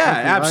people? Oh with yeah,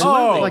 country, right?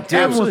 absolutely. Like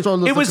everyone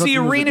started listening It was to the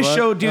country arena music, right?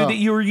 show, dude, Yeah. that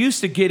you were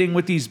used to getting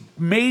with these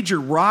major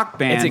rock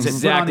bands. It's that put on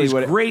exactly these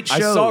what great shows.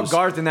 I saw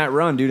Garth in that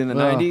run, dude, in the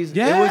Yeah. 90s.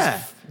 Yeah. It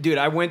was, dude,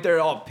 I went there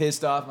all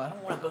pissed off. I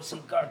don't want to go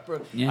see Garth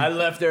Brooks. Yeah. I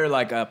left there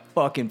like a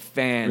fucking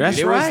fan. That's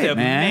dude. It right, was an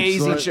man.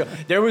 amazing That's show.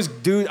 There was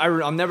dude,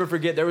 I'll never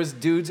forget, there was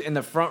dudes in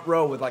the front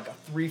row with like a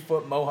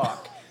 3-foot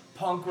mohawk.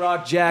 Punk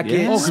rock jackets,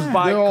 Yeah. Oh, 'cause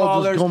spike they're all just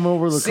collars, going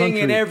over the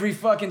singing country. every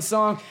fucking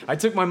song. I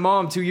took my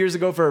mom 2 years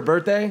ago for her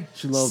birthday.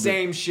 She loved it.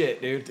 Same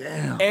shit, dude.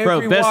 Damn. Every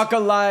Bro, best- walk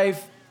of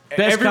life.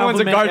 best Everyone's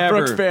a compliment Garth ever.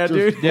 Brooks fan,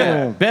 dude.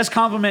 Yeah, Boom. best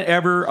compliment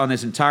ever on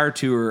this entire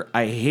tour.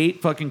 I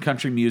hate fucking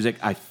country music.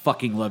 I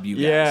fucking love you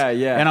guys. Yeah,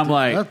 yeah. And I'm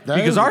like, that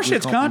because is a our good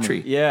shit's compliment.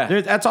 country.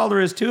 Yeah. That's all there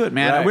is to it,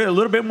 man. Right. We're a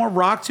little bit more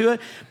rock to it,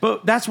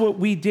 but that's what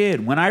we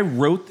did. When I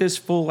wrote this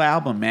full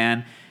album,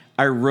 man,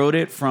 I wrote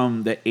it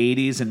from the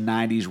 80s and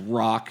 90s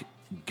rock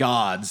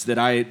gods that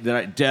I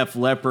Def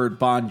Leppard,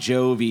 Bon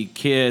Jovi,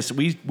 Kiss.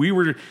 We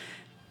were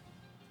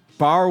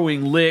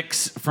borrowing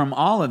licks from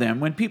all of them.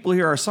 When people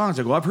hear our songs,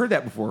 they go, I've heard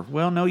that before.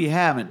 Well, no, you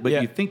haven't, but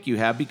Yeah. you think you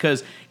have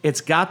because it's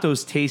got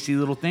those tasty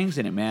little things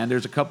in it, man.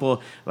 There's a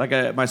couple,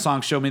 like my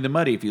song Show Me the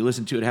Muddy. If you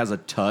listen to it, it has a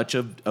touch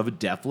of a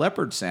Def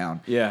Leppard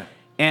sound. Yeah.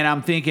 And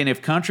I'm thinking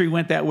if country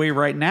went that way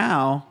right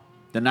now,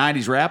 the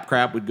 90s rap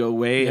crap would go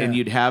away and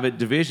you'd have it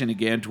division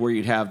again to where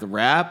you'd have the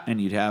rap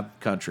and you'd have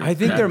country. I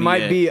think That'd there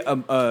might it. be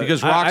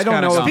Because I rock's don't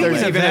kinda know if gone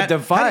there's away. even a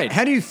divide.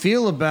 How do you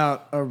feel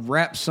about a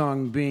rap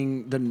song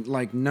being the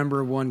like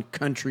number 1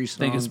 country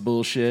song? I think it's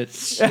bullshit.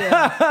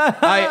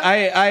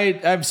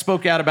 I've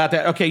spoke out about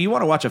that. Okay, you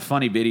want to watch a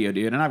funny video,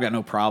 dude, and I've got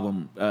no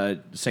problem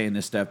saying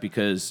this stuff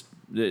because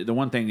the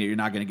one thing that you're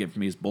not going to get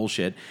from me is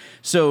bullshit.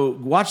 So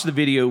watch the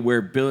video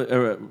where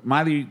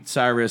Miley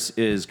Cyrus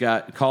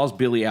calls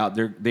Billie out.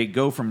 They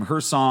go from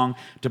her song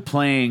to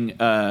playing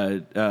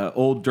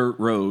Old Dirt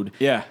Road.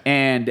 Yeah.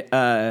 And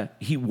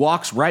he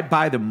walks right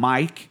by the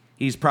mic.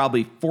 He's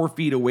probably 4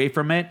 feet away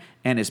from it,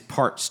 and his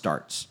part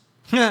starts.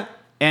 and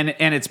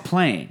it's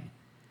playing.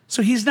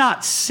 So he's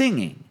not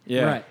singing.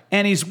 Yeah. Right.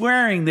 And he's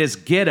wearing this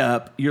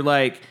getup. You're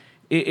like,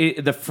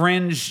 the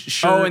fringe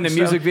shirt. Oh, in the and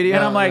music stuff. video?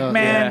 And I'm like, Yeah,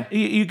 man,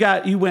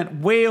 you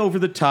went way over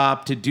the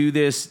top to do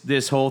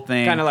this whole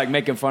thing. Kind of like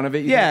making fun of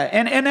it. Yeah,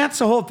 and that's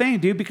the whole thing,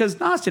 dude. Because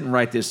Nas didn't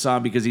write this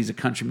song because he's a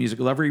country music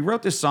lover. He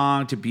wrote this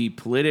song to be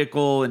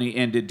political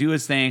and to do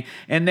his thing.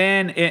 And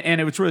then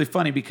it was really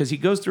funny because he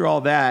goes through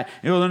all that.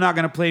 They're not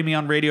going to play me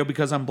on radio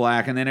because I'm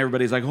black. And then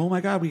everybody's like, oh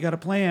my god, we got to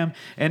play him.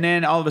 And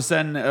then all of a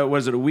sudden,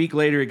 was it a week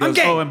later? He goes,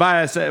 gay. oh, and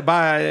by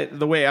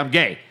the way, I'm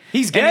gay.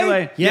 He's And gay? you're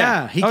like,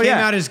 Yeah, he Oh, came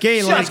out as gay.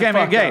 Shut Like, came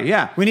out gay.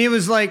 Yeah. when he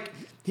was like,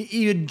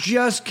 he had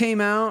just came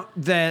out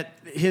that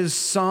his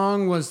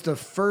song was the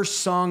first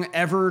song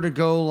ever to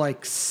go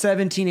like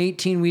 17,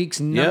 18 weeks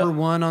number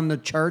one on the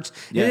charts.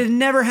 Yeah. It had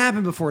never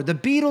happened before. The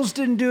Beatles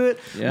didn't do it.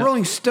 Yeah.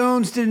 Rolling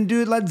Stones didn't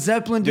do it. Led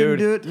Zeppelin didn't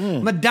do Dude.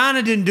 it.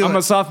 Madonna didn't do I'm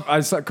it.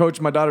 I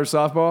coach my daughter's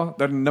softball.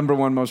 They're the number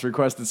one most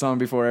requested song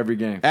before every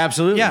game.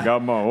 Absolutely. Yeah.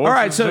 Got my All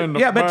right, horses so in the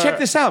yeah, but check back.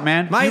 this out,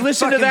 man. My you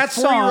listen to fucking that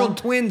 4-year-old song.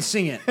 twin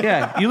sing it.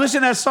 Yeah, you listen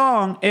to that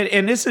song,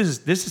 and this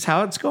is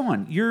how it's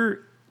going.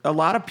 A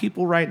lot of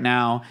people right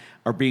now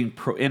are being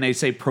and they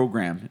say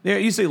programmed. They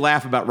usually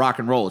laugh about rock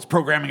and roll. It's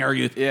programming our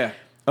youth. Yeah.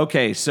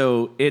 Okay,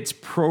 so it's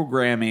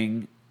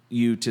programming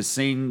you to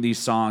sing these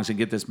songs and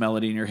get this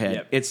melody in your head.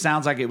 Yep. It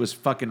sounds like it was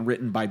fucking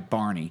written by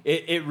Barney.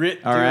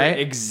 All right.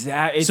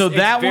 Exactly. So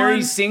that it's very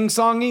one-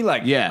 sing-songy.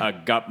 Like, Yeah. I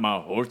got my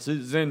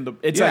horses in the.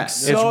 It's Yeah, like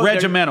so it's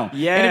regimental.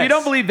 Yeah. And if you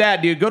don't believe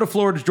that, dude, go to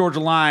Florida Georgia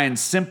Line.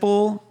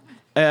 Simple.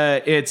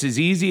 It's as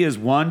easy as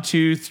 1,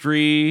 2,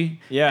 3,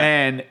 Yeah.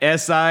 and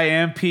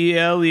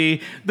SIMPLE.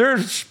 They're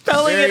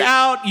spelling it Very-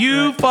 out.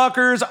 You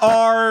fuckers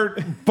are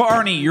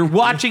Barney. You're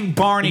watching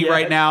Barney Yeah.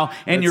 right now,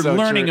 and That's you're so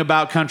learning true.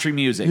 about country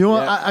music. You know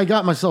what? Yeah. I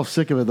got myself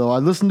sick of it though. I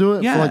listened to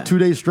it Yeah. for like 2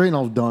 days straight and I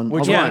was done.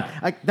 Which I was one?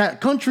 like,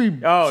 that country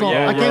Oh, song,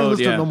 yeah, I can't Road,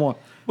 listen to yeah. it no more.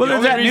 Well, The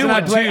there's only that new reason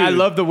one I too. I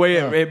love the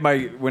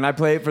way when I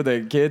play it for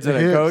the kids and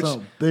I hits, coach.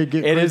 they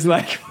get It is crazy.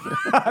 like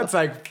it's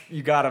like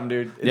you got them,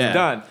 dude. It's Yeah.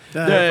 done.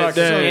 That- They're the,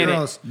 fucking so in it.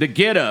 gross. the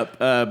Get Up,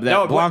 that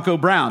No, Blanco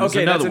Brown. is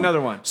Okay, that's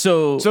another one.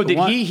 So did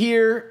one- he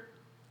hear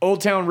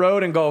Old Town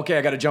Road and go, okay,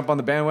 I got to jump on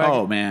the bandwagon?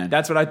 Oh, man.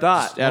 That's what I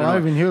thought. I don't I know.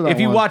 didn't even hear that If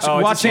you one. watch Oh,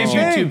 it's watch the his same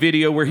YouTube thing.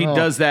 video where he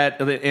does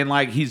that, and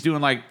like he's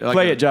doing like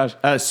Play it, Josh.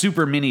 a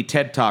super mini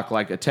TED Talk,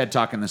 like a TED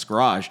Talk in this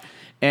garage.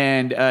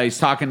 And he's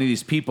talking to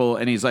these people,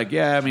 and he's like,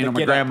 "Yeah, I mean, The I'm a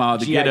Get grandma, Up,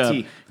 the Get Up,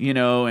 GIT. you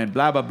know, and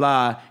blah blah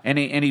blah." And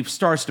he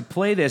starts to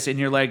play this, and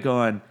you're like,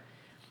 going,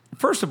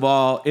 first of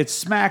all, it's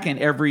smacking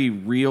every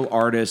real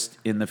artist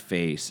in the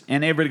face,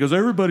 and everybody goes,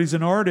 "Everybody's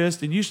an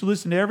artist, and you should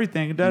listen to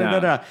everything." And da da da No.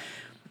 da.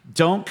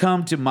 Don't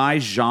come to my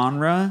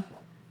genre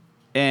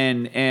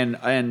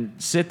and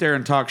sit there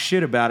and talk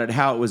shit about it,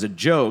 how it was a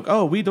joke.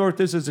 Oh, we thought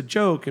this as a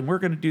joke, and we're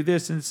going to do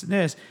this and this and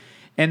this,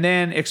 and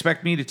then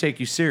expect me to take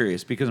you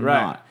serious because I'm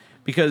Right. not.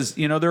 Because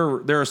there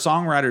are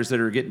songwriters that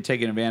are getting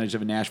taken advantage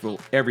of in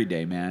Nashville every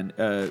day, man.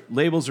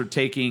 Labels are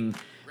taking,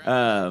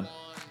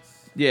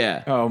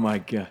 yeah. Oh my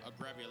god.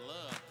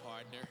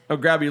 Oh,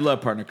 grab your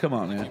love partner. Come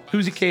on, man.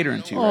 Who's he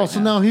catering to? Oh, right so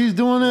now he's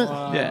doing it?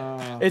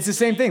 Yeah. It's the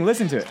same thing.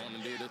 Listen to it.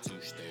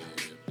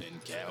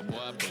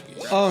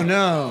 Oh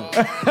no!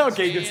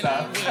 Okay, good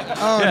stuff.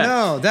 Oh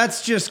no!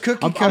 That's just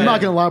cookie I'm cutter.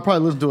 not gonna lie, I'll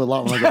probably listen to it a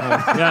lot when I get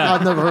home.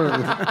 I've never heard of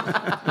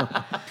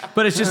it.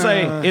 But it's just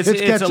like it's a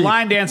catchy.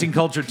 line dancing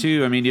culture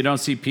too. I mean, you don't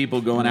see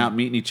people going out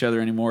meeting each other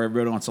anymore.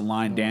 Everybody wants a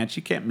line dance.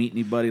 You can't meet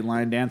anybody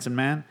line dancing,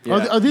 man.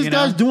 Are these You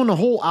guys know? doing the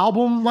whole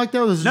album like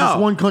that? Or is it just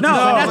one country No,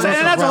 song? and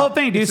that's the whole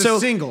thing, dude. It's a so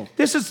single.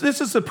 This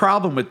is the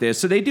problem with this.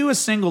 So they do a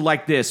single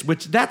like this,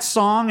 which that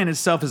song in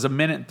itself is 1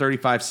 minute and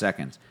 35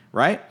 seconds,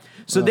 right?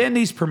 So then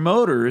these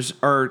promoters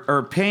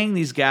are paying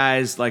these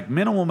guys like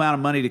minimal amount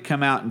of money to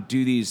come out and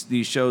do these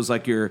shows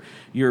like your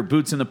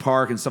Boots in the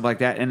Park and stuff like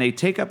that, and they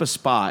take up a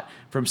spot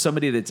from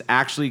somebody that's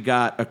actually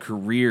got a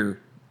career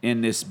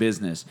in this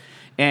business.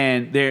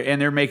 And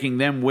they're making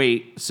them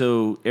wait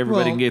so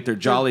everybody Well, can get their there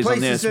are jollies on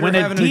places this. that When are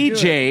a having to do it.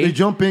 DJ They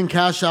jump in,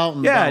 cash out,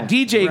 and yeah, bounce.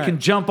 DJ Right. can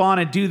jump on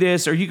and do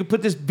this, or you can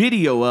put this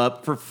video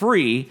up for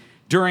free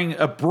during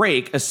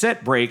a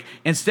set break,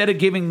 instead of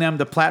giving them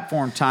the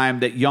platform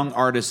time that young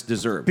artists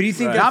deserve. But do you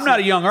think Now, that's- I'm not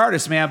a young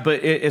artist, man,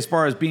 but as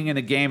far as being in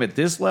the game at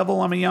this level,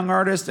 I'm a young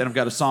artist, and I've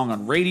got a song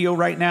on radio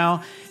right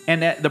now.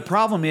 And the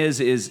problem is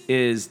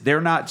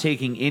they're not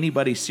taking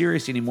anybody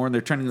serious anymore, and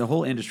they're turning the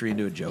whole industry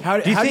into a joke. How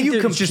Do you how think do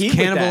you that it's just compete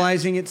with that?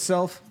 cannibalizing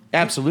itself?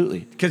 Absolutely.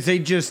 Because they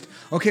just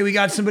we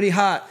got somebody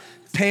hot,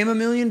 pay him $1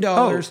 million.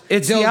 Oh,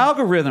 it's the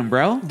algorithm,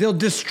 bro. They'll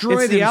destroy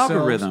It's the themselves.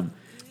 algorithm.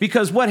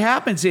 Because what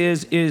happens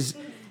is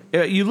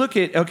you look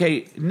at,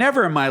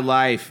 never in my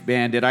life,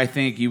 man, did I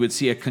think you would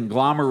see a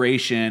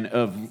conglomeration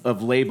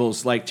of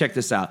labels like, check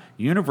this out,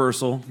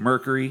 Universal,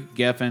 Mercury,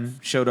 Geffen,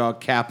 Show Dog,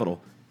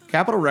 Capitol.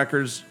 Capitol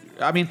Records,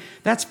 I mean,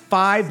 that's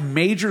 5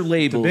 major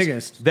labels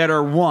biggest. that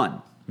are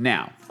one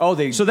now. Oh,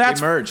 they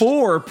that's merged.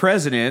 4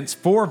 presidents,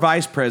 4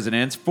 vice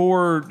presidents,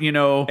 4,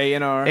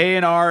 A&R.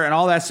 A&R and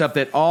all that stuff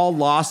that all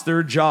lost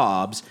their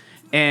jobs.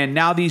 And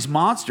now these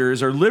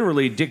monsters are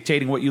literally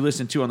dictating what you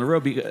listen to on the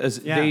road because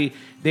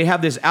they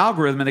have this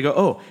algorithm and they go,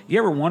 oh, you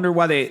ever wonder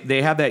why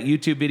they have that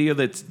YouTube video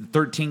that's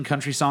 13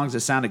 country songs that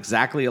sound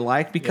exactly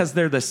alike? Because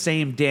they're the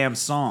same damn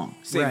song.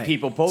 Same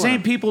people pulling.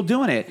 Same people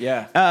doing it.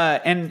 Yeah.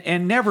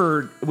 And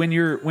never when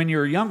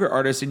you're a younger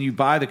artist and you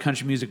buy the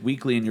Country Music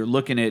Weekly and you're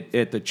looking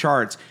at the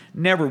charts,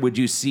 never would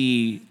you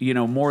see,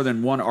 more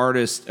than one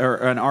artist or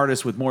an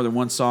artist with more than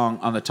one song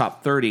on the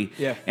top 30.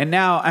 Yeah. And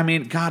now, I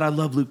mean, God, I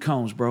love Luke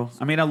Combs, bro.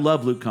 I mean, I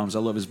love Luke Combs. I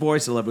love his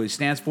voice. I love what he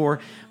stands for.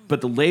 But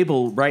the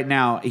label right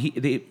now,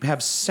 they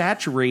have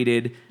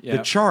saturated the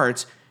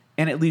charts,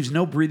 and it leaves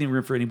no breathing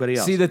room for anybody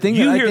else. See, the thing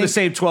you that I hear the think-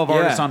 same 12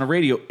 artists on the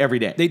radio every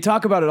day. They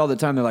talk about it all the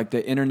time. They're like,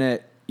 the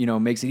internet,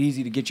 makes it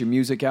easy to get your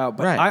music out.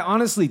 But Right. I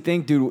honestly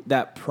think, dude,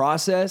 that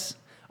process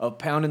of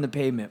pounding the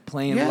pavement,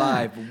 playing Yeah.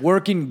 live,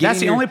 working, That's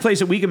the getting only place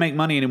that we can make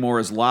money anymore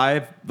is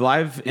live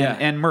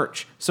and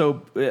merch.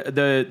 So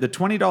the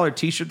 $20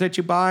 T-shirt that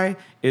you buy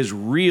is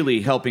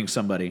really helping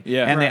somebody.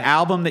 Yeah. And Right. the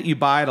album that you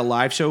buy at a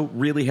live show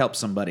really helps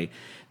somebody.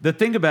 The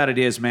thing about it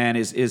is, man,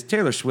 is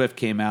Taylor Swift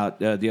came out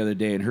the other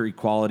day and her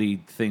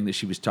equality thing that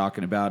she was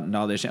talking about and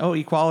all this. Oh,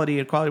 equality.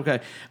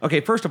 Okay,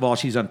 first of all,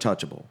 she's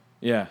untouchable.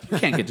 Yeah. You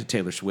can't get to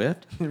Taylor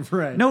Swift.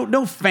 Right.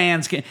 No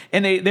fans can.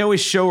 And they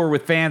always show her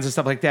with fans and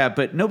stuff like that,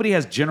 but nobody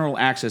has general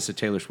access to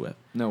Taylor Swift.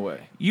 No way.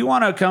 You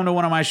want to come to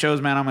one of my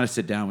shows, man, I'm going to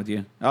sit down with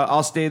you.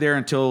 I'll stay there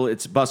until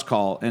it's bus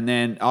call, and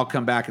then I'll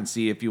come back and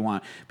see if you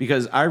want.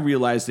 Because I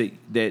realize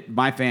that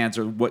my fans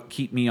are what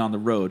keep me on the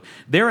road.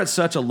 They're at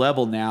such a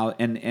level now,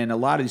 and a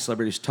lot of these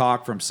celebrities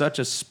talk from such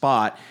a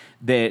spot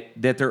that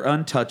they're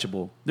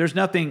untouchable. There's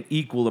nothing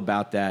equal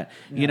about that.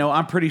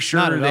 I'm pretty sure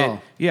Not at that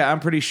all.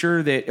 I'm pretty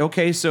sure that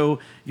okay, so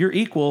you're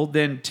equal,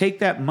 then take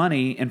that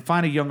money and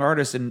find a young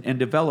artist and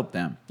develop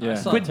them. Yeah. I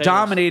saw Quit Taylor's-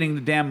 dominating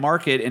the damn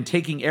market and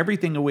taking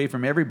everything away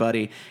from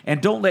everybody,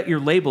 and don't let your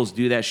labels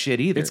do that shit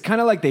either. It's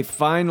kind of like they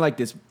find like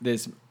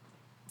this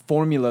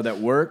formula that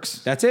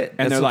works. That's it. And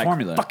That's they're the like,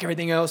 formula. fuck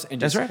everything else. And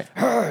That's just,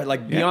 right.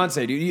 like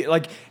Beyonce,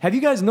 dude. Have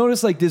you guys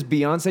noticed like this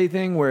Beyonce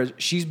thing where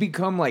she's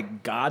become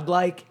like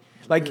godlike?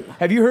 Like,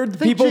 have you heard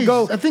people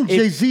go? I think it-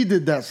 Jay-Z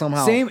did that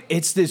somehow. Same.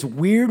 It's this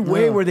weird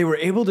way Yeah. where they were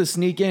able to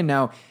sneak in.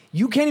 Now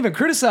you can't even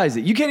criticize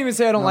it. You can't even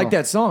say I don't like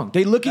that song.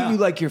 They look at you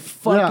like you're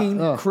fucking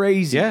Yeah.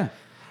 crazy. Yeah.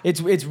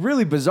 It's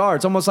really bizarre.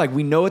 It's almost like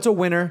we know it's a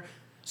winner,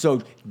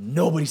 so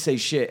nobody say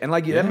shit. And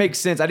like that makes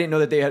sense. I didn't know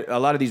that they had a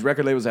lot of these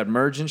record labels had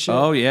merged and shit.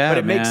 Oh, yeah, but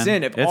it makes man.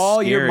 sense if It's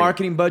all your scary.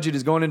 marketing budget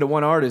is going into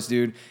one artist,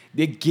 dude.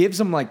 It gives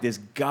them like this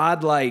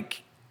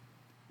godlike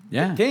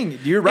thing.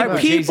 You're right. And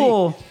With Jay-Z.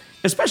 people,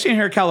 especially in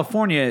here in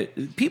California,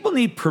 people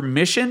need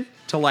permission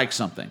to like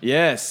something.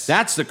 Yes.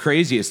 That's the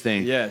craziest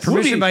thing. Yes.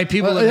 Permission by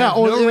people that have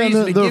or no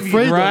reason to they're give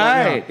afraid you. to like,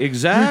 Right, yeah.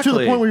 exactly. You're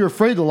to the point where you're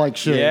afraid to like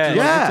shit. Yeah. You're like,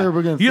 what's Yeah.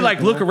 everybody gonna You think,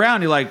 like look man?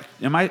 around, you're like,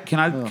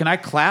 can I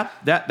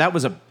clap? That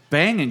was a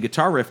banging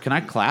guitar riff. Can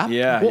I clap?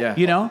 Yeah, yeah.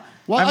 You know?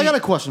 Well, I mean, got a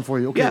question for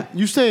you. Okay, Yeah.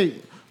 you say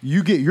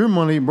you get your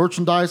money,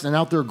 merchandise, and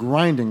out there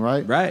grinding,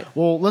 right? Right.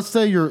 Well, let's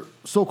say your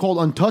so-called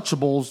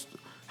untouchables.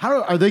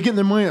 How are they getting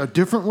their money a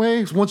different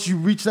way once you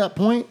reach that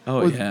point?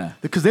 Oh, yeah.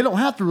 Because they don't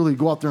have to really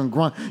go out there and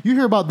grind. You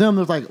hear about them.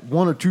 There's like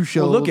one or two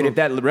shows. Well, look at or- if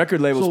that record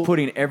label's So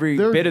putting every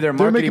they're- bit of their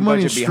they're marketing making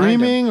money budget in behind them.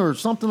 streaming or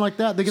something like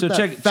that. They get So that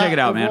check fat it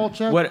out, man. overall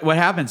check. What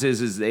happens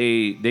is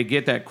they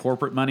get that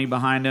corporate money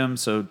behind them.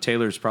 So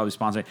Taylor's probably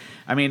sponsoring.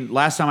 I mean,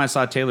 last time I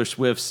saw Taylor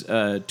Swift's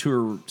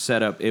tour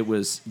setup, there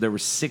were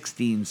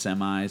 16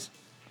 semis.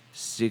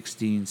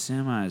 16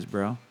 semis,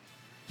 bro.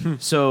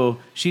 So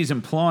she's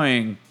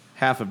employing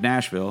half of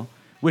Nashville,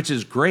 which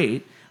is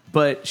great,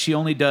 but she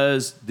only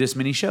does this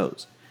many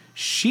shows.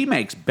 She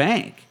makes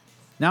bank.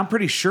 Now, I'm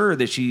pretty sure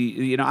that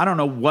she, I don't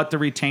know what the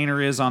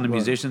retainer is on the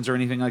musicians or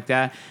anything like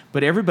that,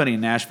 but everybody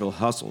in Nashville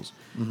hustles.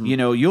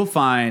 You'll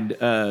find,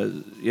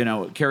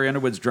 Carrie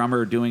Underwood's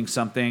drummer doing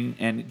something,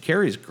 and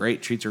Carrie's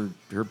great, treats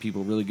her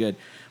people really good.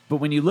 But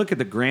when you look at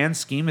the grand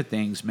scheme of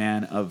things,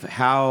 man, of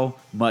how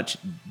much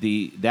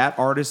that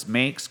artist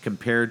makes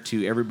compared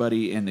to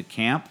everybody in the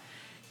camp,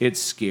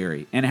 it's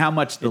scary. And how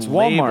much It's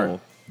Walmart.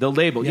 the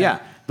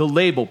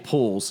label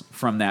pulls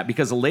from that,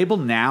 because the label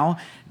now,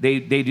 they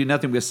do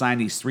nothing but sign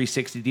these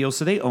 360 deals,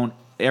 so they own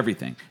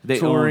everything. They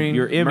Touring, own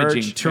your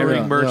imaging, merch, touring,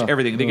 everything. merch, Yeah,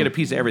 everything. They yeah. get a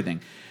piece of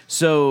everything.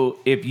 So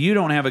if you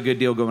don't have a good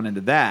deal going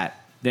into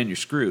that, then you're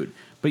screwed.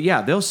 But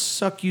yeah, they'll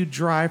suck you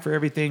dry for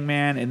everything,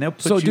 man, and they'll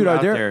put So, you dude,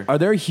 out there. are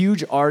there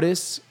huge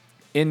artists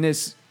in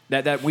this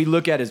that we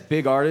look at as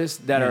big artists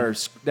that are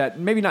that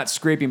maybe not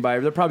scraping by?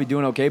 They're probably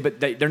doing okay, but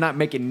they're not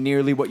making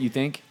nearly what you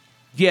think.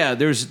 Yeah,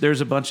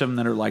 there's a bunch of them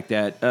that are like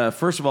that.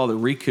 First of all, the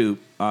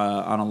recoup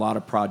on a lot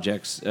of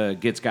projects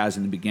gets guys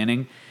in the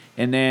beginning,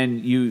 and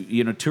then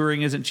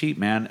touring isn't cheap,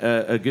 man.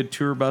 A good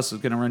tour bus is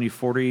going to run you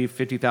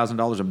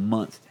 $50,000 a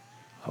month.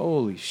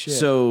 Holy shit!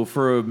 So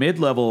for a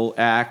mid-level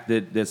act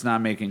that's not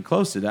making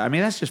close to that, I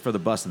mean, that's just for the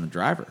bus and the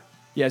driver.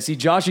 yeah, see,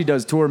 Joshy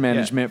does tour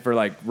management for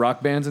like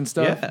rock bands and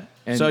stuff. Yeah.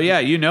 And So yeah,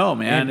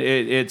 man, and-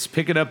 it's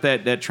picking up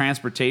that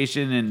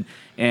transportation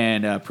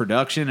and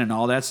production and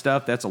all that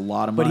stuff. That's a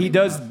lot of money.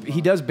 But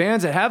he does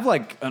bands that have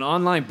like an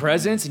online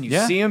presence, and you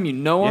Yeah. see them, you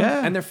know them,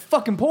 Yeah. and they're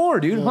fucking poor,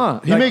 dude, huh?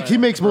 He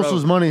makes most of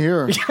his money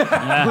here.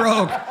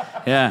 Broke.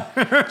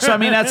 Yeah. So I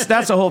mean, that's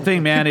the whole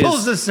thing, man.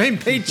 Pulls the same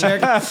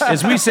paycheck.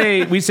 As we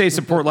say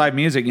support live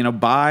music. You know,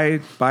 buy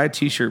a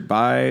T-shirt,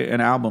 buy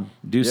an album,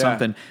 do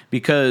something.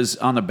 Because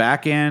on the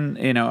back end,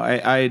 you know,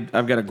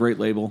 I've got a great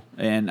label,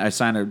 and I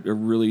signed a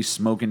really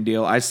smoking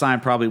deal. I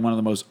signed probably one of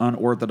the most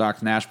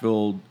unorthodox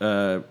Nashville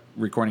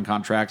recording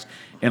contracts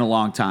in a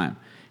long time.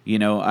 You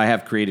know, I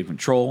have creative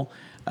control.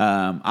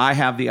 I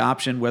have the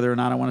option whether or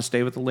not I want to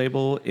stay with the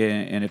label,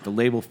 and if the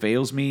label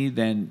fails me,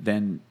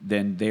 then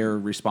they're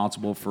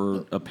responsible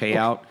for a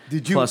payout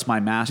plus my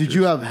masters. Did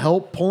you have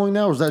help pulling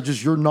that, or was that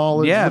just your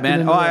knowledge? Yeah,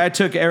 man. Oh,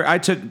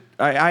 that?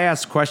 I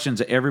asked questions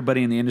to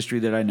everybody in the industry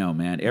that I know,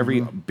 man.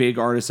 Every big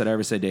artist that I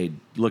ever said, hey,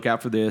 look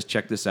out for this,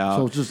 check this out.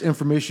 So it's just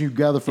information you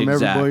gather from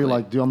everybody,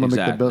 like, dude, I'm going to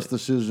make the best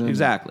decision.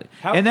 Exactly.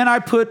 And then I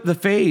put the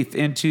faith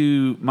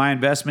into my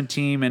investment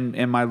team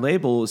and my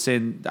label,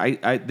 saying,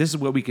 this is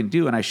what we can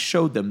do, and I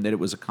showed them that it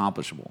was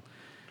accomplishable.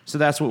 So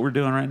that's what we're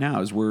doing right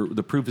now, is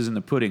the proof is in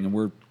the pudding, and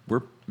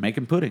we're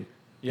making pudding.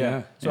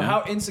 Yeah. So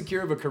how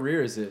insecure of a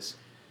career is this?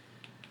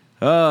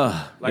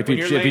 If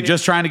you're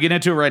just trying to get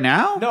into it right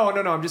now? No.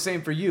 I'm just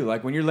saying for you.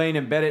 Like when you're laying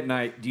in bed at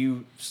night, do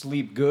you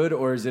sleep good,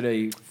 or is it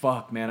a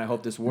fuck, man? I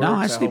hope this works. No,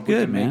 I sleep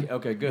good, man.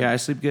 Okay, good. Yeah, I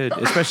sleep good,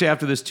 especially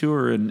after this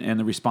tour and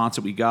the response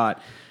that we got.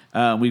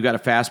 We've got a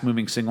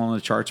fast-moving single on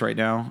the charts right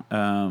now.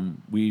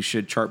 We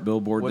should chart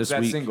Billboard What's this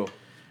week. What's that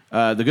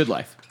single? The Good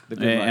Life.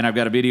 And I've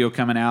got a video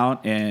coming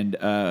out, and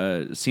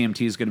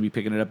CMT is going to be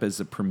picking it up as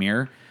a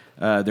premiere.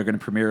 They're going to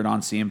premiere it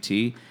on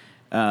CMT.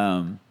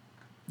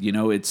 You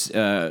know, it's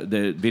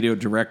the video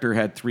director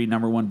had 3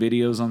 #1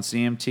 videos on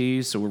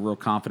CMT, so we're real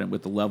confident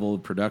with the level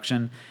of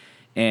production,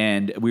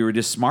 and we were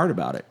just smart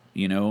about it.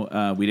 You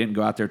know, we didn't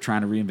go out there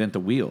trying to reinvent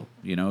the wheel.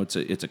 You know, it's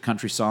a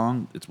country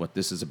song. It's what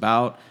this is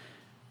about.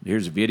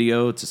 Here's a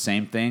video. It's the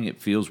same thing. It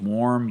feels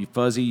warm, you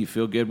fuzzy, you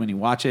feel good when you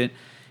watch it.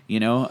 You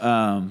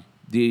know,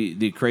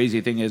 the crazy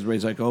thing is,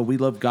 everybody's like, oh, we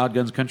love God,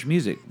 Guns, Country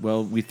music.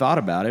 Well, we thought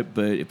about it,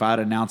 but if I'd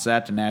announced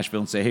that to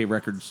Nashville and say, hey,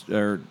 records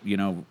or, you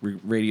know,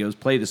 radios,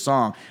 play the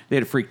song, they'd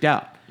have freaked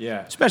out. Yeah.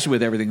 Especially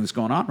with everything that's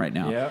going on right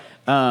now.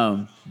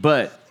 Yeah.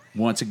 But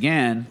once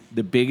again,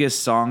 the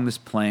biggest song that's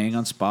playing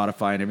on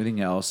Spotify and everything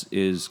else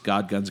is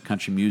God, Guns,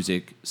 Country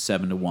music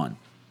 7-1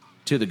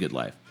 to The Good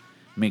Life.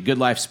 I mean, Good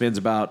Life spins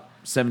about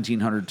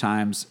 1,700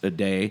 times a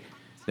day.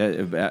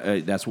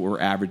 That's what we're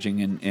averaging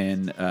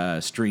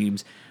in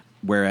streams.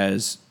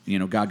 Whereas, you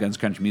know, God, Guns,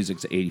 Country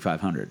music's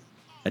 8,500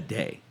 a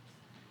day.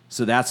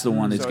 So that's the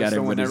one that's got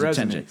everybody's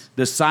attention.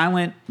 The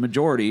silent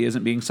majority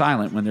isn't being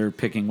silent when they're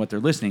picking what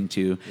they're listening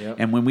to. Yep.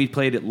 And when we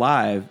played it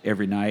live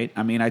every night,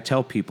 I mean, I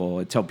tell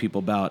people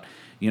about,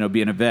 you know,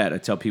 being a vet. I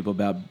tell people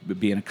about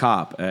being a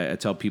cop. I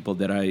tell people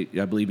that I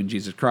believe in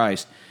Jesus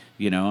Christ,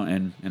 you know,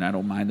 and I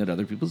don't mind that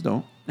other people's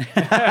don't.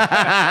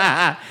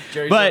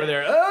 Jerry's over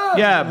there. Oh!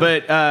 Yeah,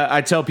 but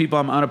I tell people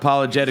I'm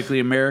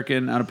unapologetically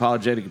American,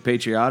 unapologetically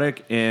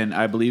patriotic, and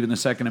I believe in the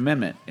Second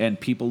Amendment. And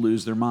people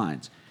lose their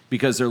minds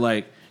because they're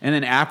like, and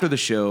then after the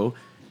show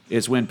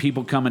is when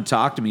people come and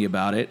talk to me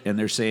about it, and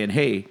they're saying,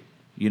 hey,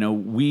 you know,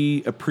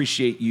 we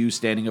appreciate you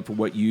standing up for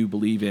what you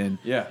believe in,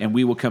 and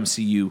we will come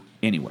see you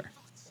anywhere.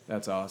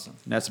 That's awesome.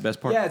 That's the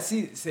best part. Yeah,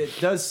 it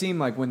does seem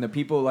like when the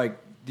people like.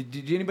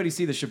 Did anybody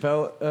see the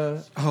Chappelle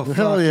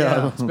hell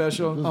yeah.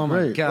 special? Oh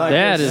my God. Like,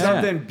 That there's is-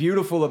 something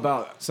beautiful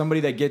about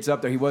somebody that gets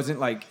up there. He wasn't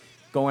like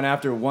going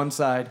after one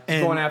side,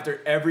 And- going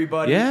after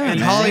everybody. Yeah, and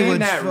man.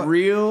 Hollywood's saying that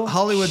real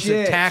Hollywood's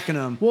shit. attacking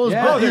him. Well,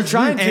 Yeah. bro, Oh, they're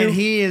trying to. And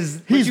he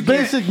is. His you can't-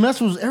 basic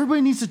message was everybody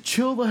needs to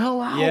chill the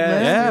hell out, Yeah.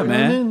 man. Yeah, You know what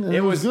I man. mean? And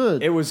It was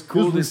good. It was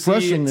cool to see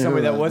refreshing to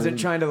somebody hear that wasn't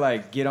dude. trying to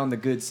like get on the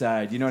good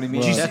side. You know what I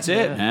mean? Right. That's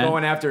it, man.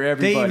 Going after They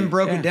everybody. even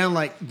broke it down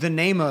like the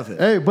name of it.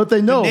 Hey, but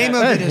they know. The name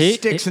of hey, it is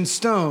Sticks and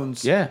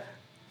Stones. Yeah.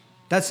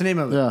 That's the name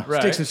of it. Yeah.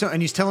 Right. Sticks and Stones.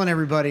 And he's telling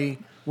everybody,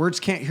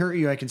 words can't hurt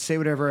you. I can say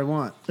whatever I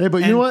want. Hey, but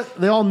you And- know what?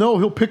 They all know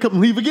he'll pick up and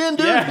leave again,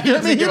 dude. Yeah, You know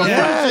what I mean? he doesn't give a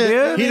Yeah. fuck,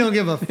 Yeah. He don't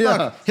give a fuck.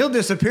 Yeah. He'll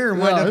disappear and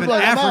wind Yeah, up he's in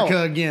like, I'm Africa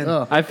out. again.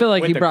 Yeah. I feel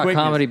like With he the brought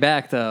quickness. comedy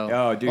back, though.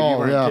 Oh, dude, Oh, you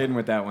weren't yeah. kidding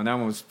with that one. That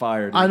one was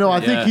fired. I know. I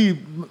Yeah. think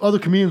other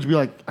comedians be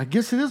like, I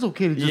guess it is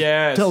okay to just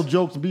Yes. tell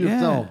jokes and be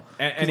yourself.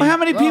 And Well, how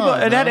many people? Oh,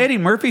 that no. Eddie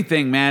Murphy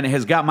thing, man,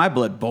 has got my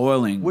blood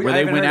boiling. Where I they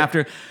haven't went heard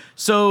after.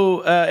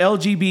 So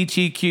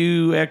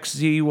LGBTQ,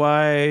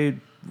 XZY,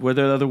 were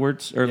there other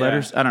words or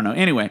letters? I don't know.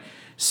 Anyway,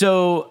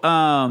 so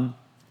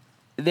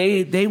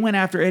they went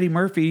after Eddie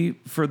Murphy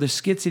for the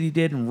skits that he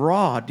did in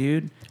Raw,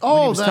 dude. When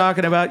Oh, he was that-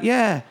 talking about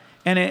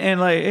and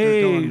like,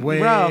 hey, going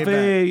way Ralph, back.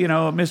 hey, you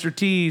know, Mr.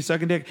 T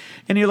sucking dick,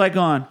 and you're like,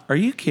 going, are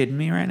you kidding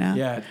me right now?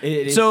 Yeah,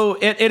 it is So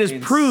it is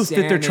proof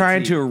that they're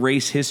trying insanity. to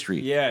erase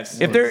history.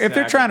 Yes, if they're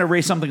exactly. trying to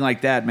erase something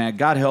like that, man,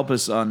 God help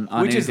us on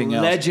which is anything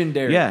else.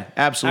 legendary. Yeah,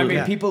 absolutely.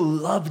 I mean, people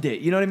loved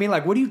it. You know what I mean?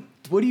 Like, what are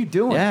you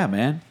doing? Yeah,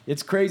 man.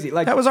 It's crazy.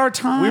 Like That was our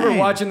time. We were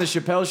watching the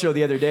Chappelle show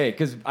the other day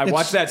because I It's-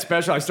 watched that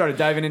special. I started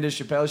diving into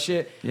Chappelle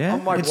shit. Yeah.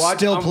 I'm like It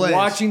still I'm plays.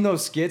 watching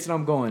those skits and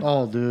I'm going,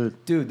 Oh,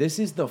 dude. dude, this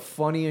is the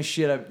funniest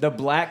shit. The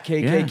black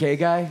KKK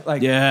guy,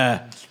 like,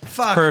 Yeah.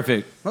 Fuck.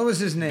 Perfect. What was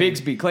his name?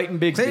 Bigsby, Clayton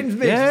Bigsby. Clayton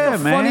Bigsby. Yeah,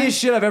 the man. funniest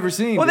shit I've ever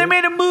seen. Well, they dude.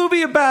 made a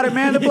movie about it,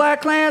 man. The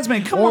Black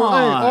Klansman. Come Or,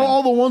 on. hey,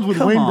 all the ones with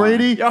Come Wayne on.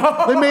 Brady.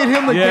 They made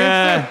him the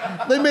Yeah.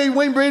 gangster. They made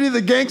Wayne Brady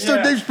the gangster.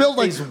 Yeah. Dave Chappelle's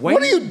like, Is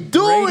what are you Wayne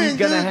doing, Brady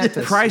gonna dude? have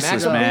to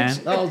Priceless, smack a man.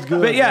 bitch? That was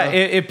good. But yeah, bro.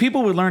 if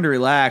people would learn to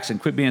relax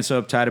and quit being so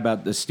uptight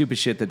about the stupid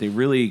shit that they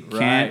really can't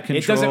Right. control.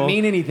 It doesn't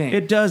mean anything.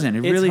 It doesn't.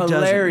 It It's really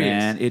hilarious.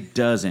 doesn't, man. It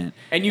doesn't.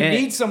 And you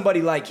need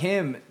somebody like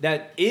him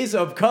that is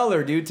of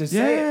color, dude, to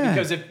say Yeah. it.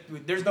 Because if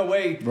there's no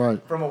way Right.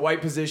 from a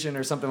white position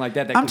or something like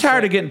that. I'm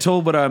tired of getting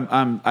told what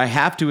I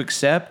have to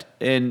accept,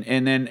 and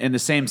then in the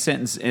same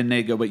sentence, and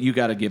they go, "But you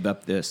got to give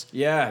up this."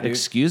 Yeah, dude.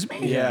 Excuse me.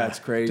 Yeah, it's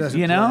crazy. Doesn't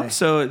You know, play.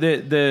 so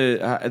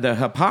the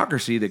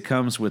hypocrisy that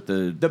comes with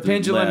the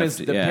Pendulum left, is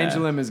yeah.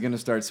 pendulum is going to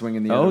start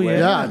swinging the Oh, other way.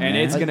 yeah, and man.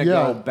 it's going to Yeah.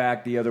 go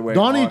back the other way.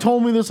 Donnie hard.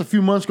 told me this a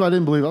few months ago. I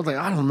didn't believe it. I was like,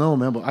 I don't know,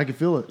 man, but I can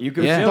feel it. You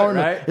can Yeah. feel it,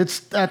 Starting to- right?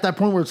 It's at that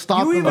point where it's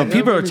stopping. even- But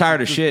people are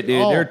tired of shit, dude.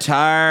 They're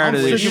tired I'm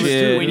of this sick of it,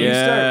 shit. too. When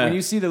yeah.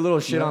 you see the little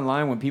shit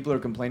online when people are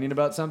complaining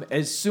about something,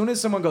 as soon as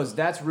someone goes,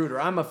 "That's rude,"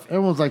 or "I'm a,"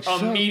 Everyone's like,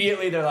 shut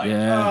immediately they're like,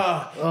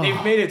 Yeah.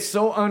 They've made it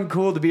so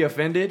uncool to be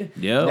offended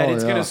Yep. that Oh,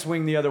 it's yeah. gonna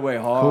swing the other way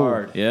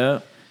hard. Yeah.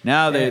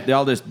 Now they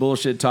all this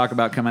bullshit talk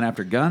about coming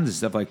after guns and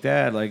stuff like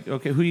that. Like,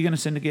 okay, who are you going to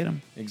send to get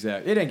them?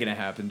 Exactly. It ain't gonna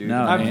happen, dude.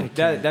 No, man.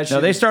 that No,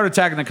 shit they is- start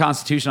attacking the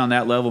Constitution on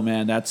that level,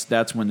 man.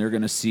 That's when they're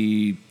going to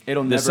see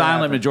It'll the never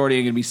silent happen. majority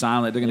ain't going to be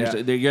silent. They're going to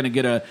Yeah. they're going to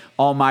get a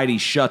almighty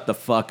shut the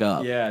fuck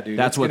up. Yeah, dude,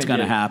 That's it's what's gonna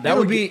going to get-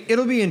 happen.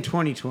 It'll be in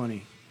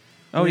 2020.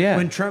 Oh yeah.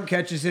 When Trump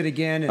catches it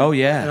again. And, Oh,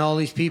 yeah. And all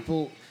these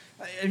people.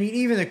 I mean,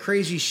 even the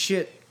crazy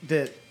shit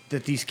that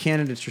these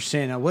candidates are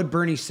saying. Now, what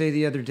Bernie say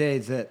the other day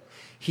that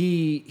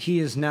he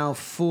is now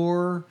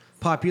for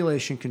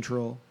population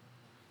control.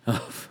 Oh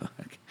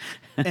fuck.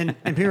 And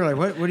people are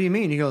like, what do you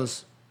mean? He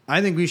goes,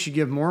 I think we should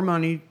give more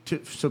money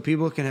so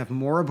people can have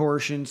more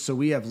abortions, so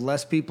we have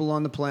less people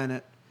on the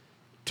planet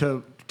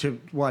to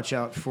watch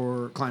out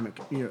for climate,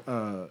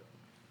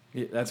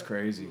 Yeah, that's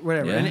crazy.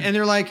 whatever. Yeah. And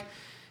they're like,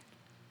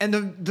 and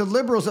the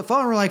liberals that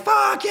follow are like,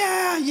 fuck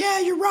yeah,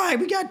 you're right.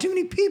 We got too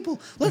many people.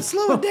 Let's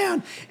slow it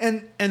down.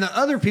 And the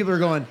other people are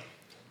going,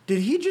 did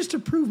he just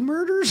approve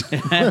murders?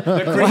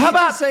 Well, how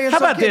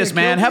about this,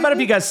 man? How about if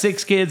you got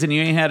 6 kids and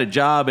you ain't had a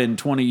job in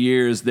 20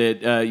 years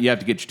that you have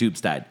to get your tubes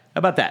tied? How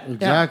about that?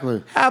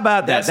 Exactly. How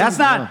about that?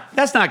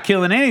 That's not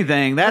killing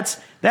anything. That's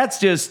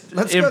just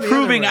Let's go the other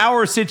improving way.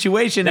 our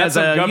situation That's as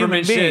some a human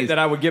government being. shit that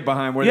I would get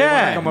behind. Where Yeah, they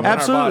want to come up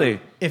absolutely. in our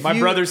body. If My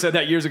you- brother said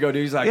that years ago,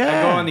 dude. He's like, I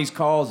Yeah. go on these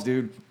calls,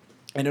 dude,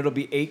 and it'll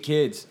be 8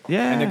 kids.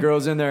 Yeah. And the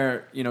girl's in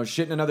there,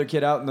 shitting another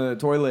kid out in the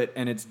toilet,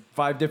 and it's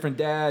 5 different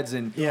dads,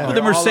 and Yeah. With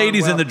the they're all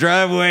Mercedes in unwell. the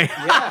driveway.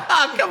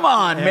 Yeah. Come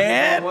on,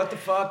 man. What the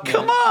fuck, man?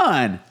 Come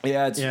on.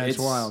 Yeah, it's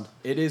wild.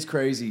 It is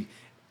crazy.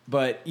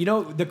 But,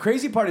 the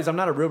crazy part is I'm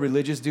not a real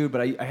religious dude,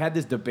 but I had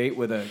this debate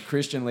with a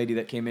Christian lady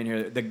that came in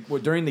here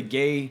during the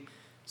gay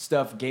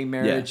stuff, gay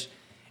marriage.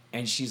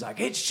 And she's like,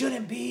 it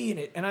shouldn't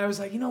be. And I was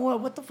like, you know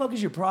what the fuck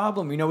is your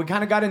problem? We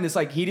kind of got in this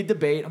heated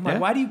debate. I'm like, Yeah.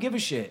 why do you give a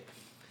shit?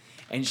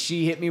 And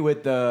she hit me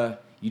with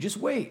you just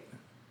wait.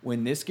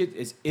 When this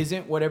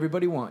isn't what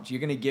everybody wants, you're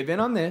going to give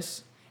in on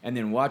this and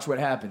then watch what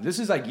happens. This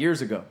is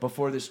years ago,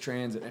 before this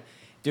trans.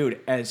 Dude,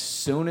 as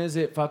soon as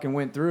it fucking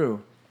went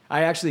through,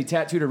 I actually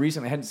tattooed her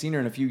recently. I hadn't seen her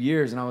in a few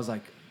years. And I was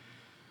like,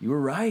 you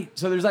were right.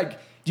 So there's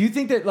do you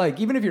think that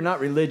even if you're not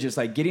religious,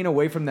 getting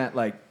away from that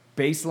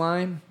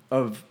baseline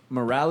of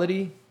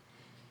morality,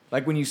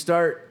 when you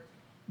start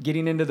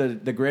getting into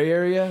the gray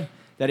area,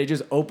 that it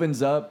just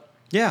opens up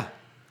Yeah.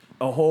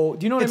 a whole.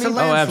 Do you know what It's I a mean?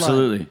 landslide.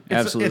 absolutely. It's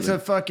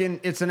Absolutely.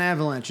 it's an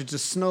avalanche. It's a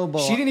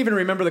snowball. She didn't even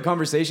remember the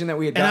conversation that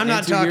we had. And I'm gotten not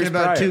into talking years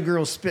about prior. 2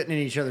 girls spitting in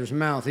each other's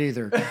mouth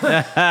either.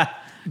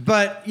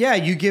 But yeah,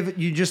 you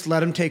just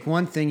let them take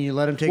one thing, you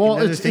let them take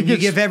another it thing.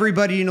 gets, you give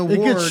everybody an award.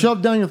 It gets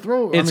shoved down your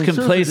throat. It's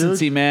seriously,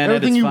 complacency, dude. man, at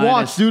Everything its you watch,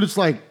 finest. dude, it's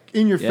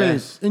in your Yeah.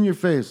 face, in your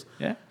face.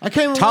 Yeah. I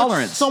can't even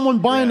Tolerance. watch someone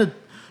buying a.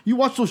 You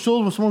watch those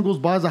shows when someone goes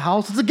buys a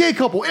house. It's a gay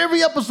couple.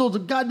 Every episode's a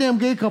goddamn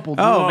gay couple.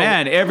 Dude. Oh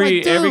man,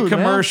 every Dude,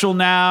 commercial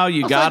now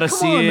you I was gotta like, come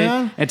see on, it.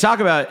 man. And talk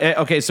about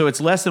okay, so it's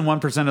less than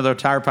 1% of the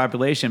entire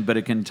population, but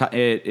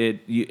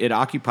it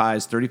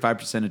occupies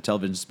 35% of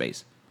television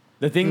space.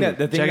 The thing Check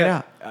it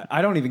out.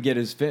 I don't even get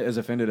as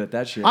offended at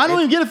that shit. I don't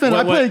even get offended.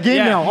 I play a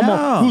game now. I'm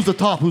No. who's the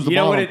top, who's the You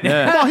know bottom. what it-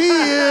 Well, he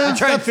is. I'm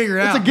trying to figure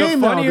it It's out. a game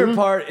the now, funnier dude.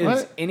 part is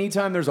Right?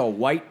 anytime there's a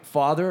white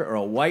father or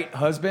a white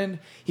husband,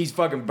 he's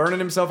fucking burning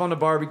himself on the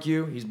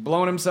barbecue. He's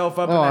blowing himself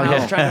up Oh, in the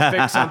house yeah. trying to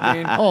fix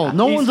something. Oh,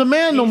 no one's a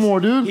man no more,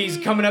 dude. He's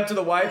coming up to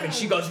the wife and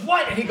she goes,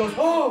 "What?" And he goes,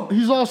 "Oh."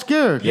 He's all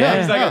scared. Yeah.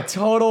 He's like a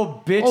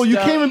total bitch. Oh, you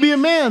can't even be a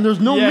man. There's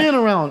no Yeah. men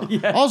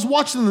around. I was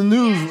watching the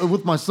news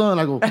with my son.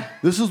 I go,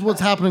 this is what's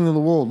happening in the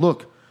world.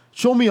 Look,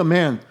 show me a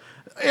man.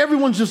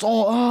 Everyone's just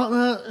all,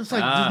 it's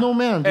like, there's no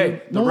man, dude.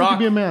 Hey, no one can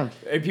be a man.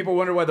 Hey, people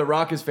wonder why The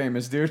Rock is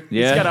famous, dude.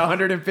 Yeah. He's got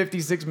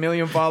 156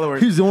 million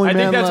followers. He's the only I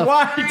man think that's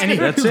left. why. And dude.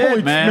 That's He's the only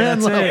it, man. man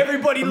That's left. it.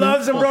 Everybody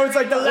loves him, bro. It's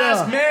like the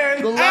last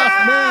man. The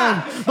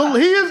last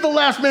man. He is the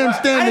last man I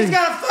standing. just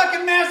got a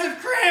fucking massive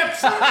cramp.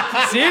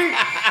 son. See?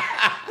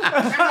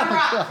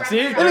 See?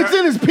 And it's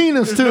in his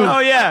penis too. Oh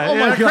yeah, Oh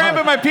my cramp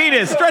in god. my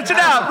penis. Stretch it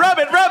out. Rub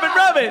it.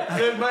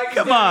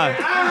 Come on.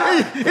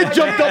 It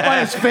jumped up by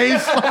his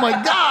face. Oh my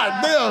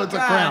god, damn, it's a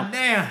cramp.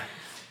 Damn.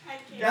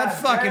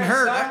 That fucking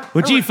hurt.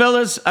 Well, gee,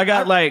 fellas, I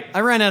got I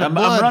ran out of I'm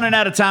blood. running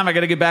out of time. I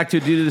got to get back to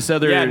it due to this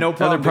other No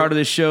problem, other part dude. of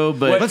this show.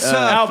 But Let's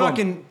Album.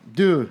 fucking.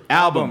 Dude.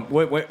 album.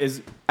 What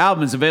is?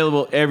 Album is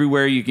available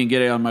everywhere. You can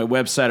get it on my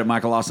website at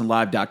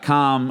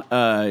michaelaustinlive.com.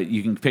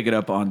 You can pick it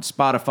up on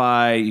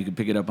Spotify. You can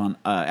pick it up on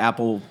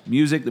Apple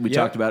Music that we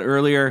talked about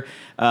earlier.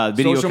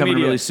 Video Social coming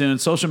media. really soon.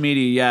 Social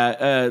media,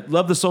 yeah.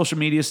 Love the social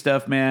media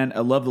stuff, man. I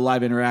love the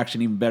live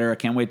interaction even better. I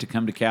can't wait to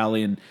come to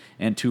Cali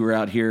and tour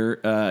out here.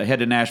 Head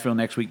to Nashville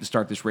next week to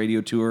start this radio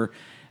tour.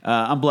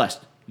 I'm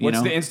blessed.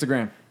 What's the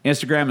Instagram?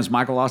 Instagram is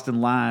Michael Austin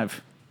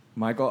Live.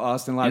 Michael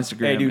Austin Live. Instagram,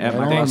 Hey, dude, at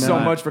Michael thanks so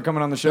Austin. much for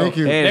coming on the show. Thank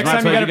you. Hey, it's Next my time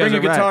you pleasure. got to bring You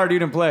your guys are guitar, rad.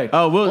 dude, and play.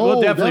 Oh,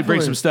 we'll definitely bring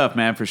definitely. some stuff,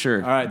 man, for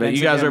sure. All right, but thanks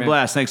you guys again, are man.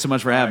 blessed. Thanks so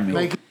much for having me.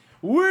 Thank you.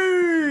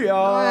 We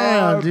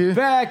are dude.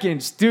 back in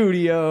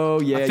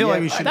studio. Yeah, I feel yeah.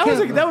 like we should-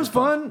 That was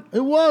fun.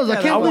 It was. I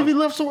I can't want- believe he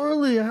left so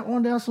early. I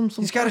wanted to ask him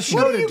some. He's got a show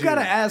What to do you do. got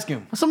to ask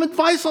him? some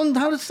advice on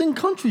how to sing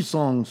country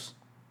songs.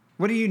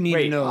 What do you need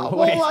Wait, to know?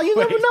 Well, you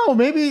never know.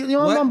 Maybe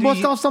What I'm do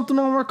bust you- out something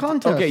on our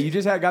contest. Okay, you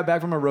just got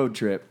back from a road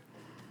trip.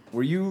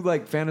 Were you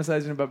like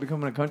fantasizing about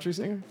becoming a country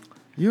singer?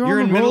 You're You're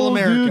on in the middle road,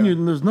 America. dude.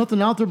 And there's nothing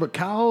out there but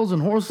cows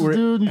and horses,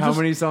 dude. You How just-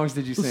 many songs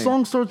did you The sing?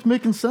 song starts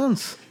making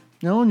sense.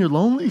 You know, and you're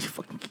lonely. You're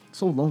fucking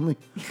so lonely.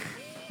 You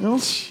know?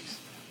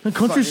 And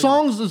country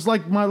songs is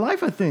like my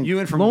life, I think. You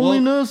went from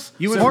loneliness,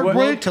 You went from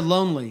heartbreak. woke to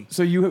lonely.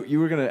 So you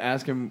were gonna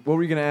ask him. What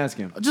were you gonna ask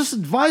him? Just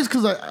advice,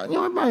 because I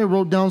might have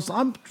wrote down.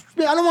 I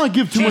don't want to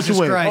give too Jesus much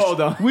away. Christ. Hold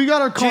on. We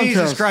got our contest.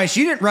 Jesus Christ,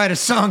 you didn't write a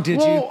song, did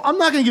you? Well, I'm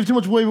not going to give too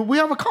much away, but we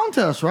have a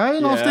contest, right?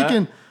 And I was Yeah.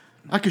 thinking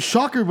I could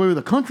shock everybody with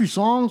a country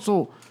song,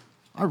 so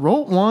I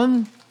wrote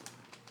one.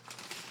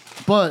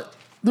 But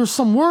there's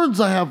some words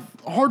I have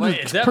hard Wait,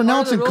 is to that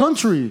pronounce part in of the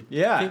rules? country.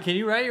 Yeah. Can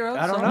you write your own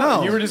I don't song? know.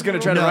 No. You were just gonna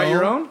try to write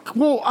your own.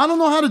 Well, I don't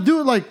know how to do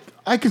it. Like,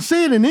 I can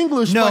say it in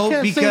English, No, but I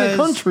can't say it in because-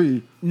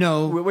 country.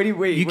 No.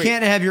 Wait, You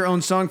can't have your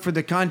own song for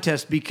the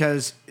contest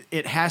because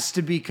it has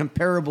to be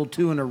comparable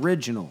to an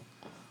original.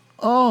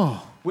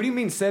 Oh. What do you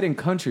mean said in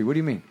country? What do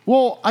you mean?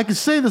 Well, I could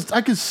say this.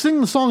 I could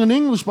sing the song in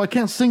English, but I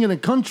can't sing it in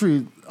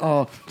country.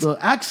 The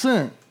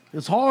accent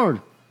is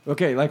hard.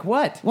 Okay, like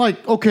what?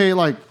 Like, okay,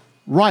 like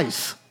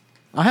rice.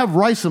 I have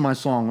rice in my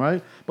song,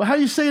 right? But how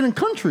do you say it in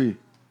country?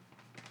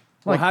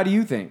 Well, how do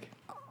you think?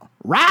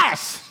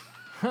 Rice.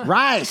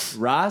 Rice.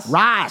 Ross?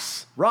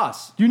 Rice.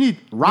 Ross. You need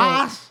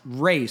rice.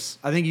 Race.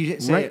 I think you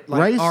say Ra- it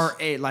like race?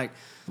 R-A, like.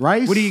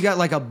 Rice. What do you got,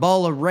 like a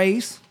ball of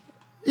race?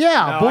 Yeah, No,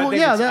 I bull,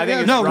 think yeah, it's- I that, think yeah.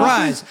 it's No, Ross.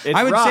 rise. It's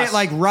I would say Ross. it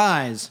like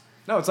rise.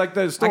 No, it's like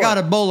the I store. got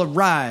a bowl of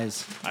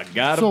rise. I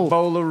got So- a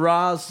bowl of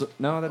rice.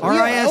 No, that's R- Yeah,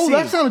 R-I-S-E. oh,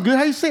 that sounded good.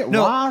 How you say it?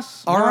 No,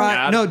 Rice.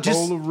 R-I- no, a just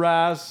bowl of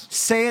rice.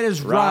 say it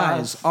as Rise.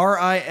 rise. I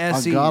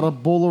R-I-S-E. got a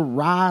bowl of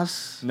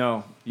rice.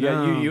 No,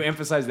 yeah, No. you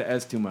emphasize the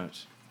S too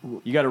much.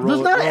 You got to roll.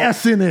 There's not an roll.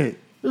 S in it.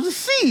 There's a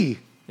C.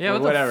 Yeah,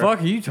 what Whatever. the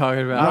fuck are you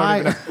talking about?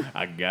 Right.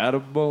 I got a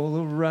bowl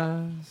of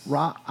rice.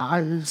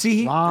 Rice.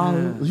 See?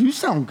 Rice. You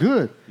sound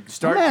good.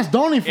 Start- I'm gonna ask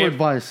Donnie for if-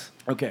 advice.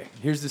 Okay,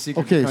 here's the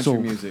secret Okay, to country so-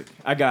 music.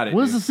 I got it.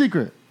 What is dude. the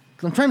secret?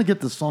 'Cause I'm trying to get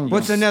this song.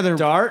 What's down. another?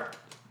 Start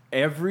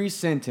every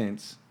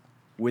sentence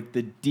with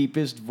the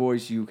deepest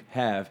voice you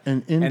have,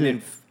 And end then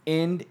it-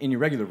 end in your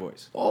regular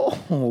voice. Oh,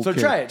 okay. So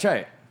try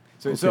it.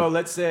 So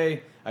let's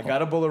say I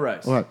got a bowl of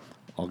rice. All right.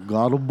 I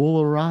got a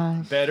bowl of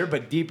rice. Better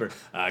but deeper.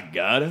 I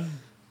got a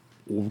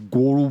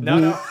Go to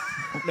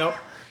no.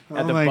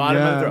 At the my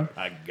bottom of the God. throat.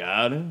 I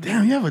got it.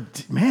 Damn, you have a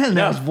man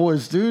ass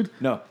voice, dude.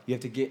 No, you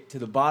have to get to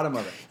the bottom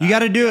of it. You got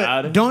to do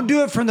got it. it. Don't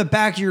do it from the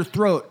back of your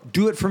throat.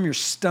 Do it from your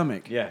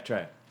stomach. Yeah, try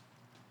it.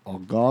 I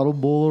got a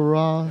bowl of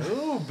rice.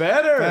 Ooh,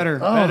 better. Better.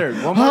 Better.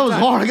 One That more was time.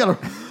 hard. I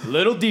got A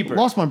little deeper.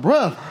 lost my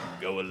breath.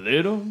 Go a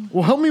little.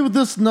 Well, help me with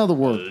this another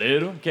word.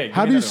 Little. Okay. give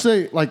How me do you another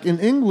say, like in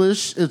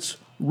English, it's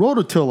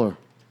rototiller. one.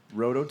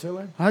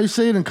 Rototiller? How you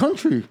say it in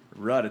country?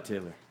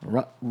 Rototiller.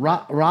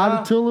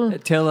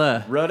 Rototiller?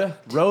 Tilla. Rota?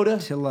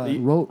 Tilla.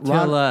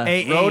 Tilla.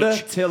 A-H.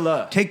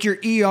 Rototilla. Take your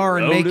ER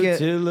and make it.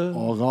 Rototilla.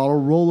 I got a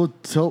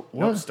roller-tiller.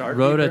 No, What? start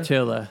deeper.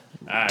 Rototilla.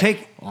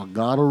 Take. I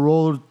got a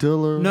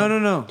roller-tiller. No.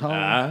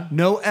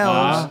 No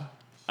L's.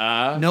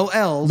 No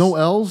L's. No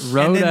L's?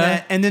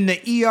 Rhoda. And then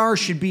the ER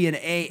should be an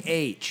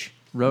AH.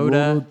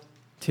 Rhoda.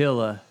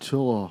 Tilla.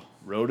 Tiller.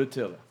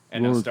 Rototilla.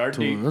 And now start Rototiller.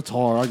 deep. That's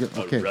hard. I get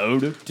okay.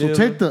 Rototilla. So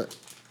take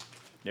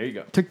There you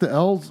go. the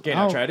L's. Okay,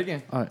 now out. try it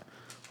again. All right.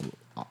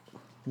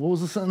 What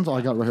was the sentence? Oh,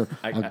 I got it right here.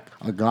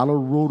 I- I got a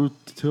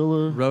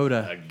rototiller.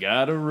 Rhoda. I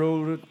got a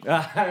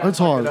rototilla. That's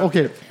hard.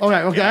 Okay. All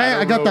right. Okay.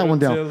 I got that one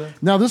down. Rototilla.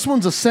 Now this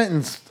one's a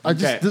sentence.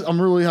 Okay. I'm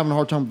really having a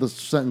hard time with this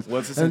sentence.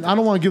 What's the And sentence? I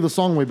don't want to give the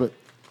song away, but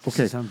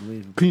okay. is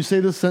unbelievable. Can you say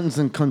this sentence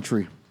in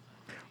country?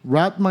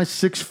 Wrap my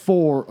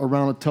 6'4"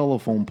 around a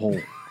telephone pole.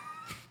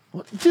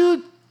 What?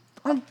 Dude,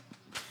 I'm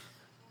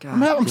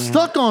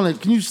stuck on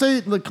it. Can you say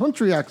it in the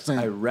country accent?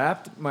 I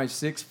wrapped my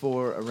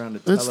 6'4" around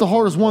a It's the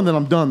hardest one that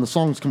I'm done. The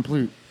song's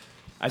complete.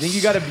 I think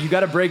you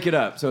gotta break it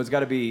up. So it's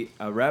gotta be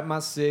I wrap my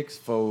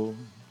 6'4"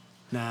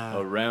 Nah.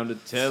 around a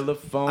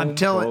telephone. I'm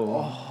telling-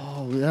 pole.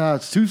 Oh, yeah,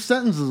 it's 2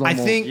 sentences almost. I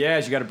think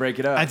Yes, you gotta break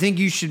it up. I think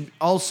you should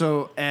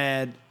also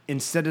add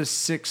instead of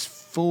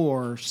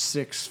 6'4",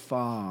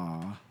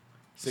 6'5".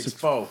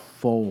 6'4".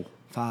 Four.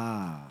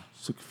 5.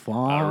 6, I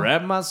 5.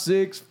 wrap my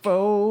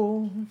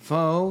 6'4"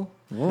 Faux.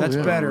 That's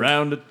yeah. better.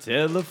 around a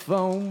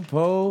telephone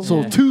pole.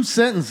 So 2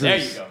 sentences. There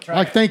you go. Try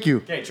Like, it. thank you.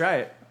 Okay, try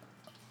it.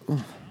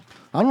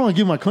 I don't want to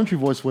give my country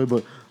voice away,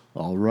 but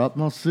I'll wrap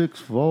my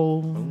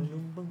 6'4".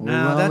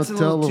 No, that's a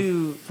little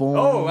too-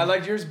 Oh, I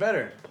liked yours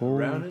better.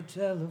 Around a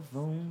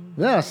telephone.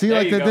 Yeah, see, There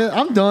like you they go. did.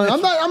 I'm done.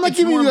 I'm not it's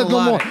giving you more guys no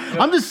more. melodic.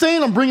 I'm just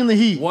saying I'm bringing the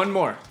heat. One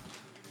more.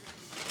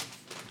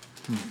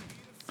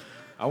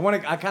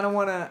 I kind of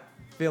want to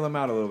feel him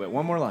out a little bit.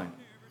 One more line.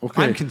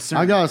 Okay, I'm concerned.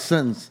 I got a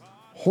sentence.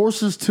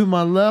 Horses to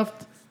my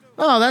left.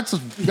 Oh, that's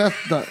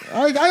the.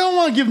 I don't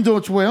want to give them too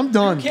much away. I'm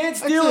done. You can't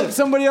That's steal it.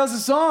 somebody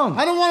else's song.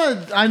 I don't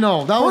want to. I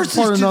know that was Horses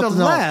part of to the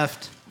nothing else.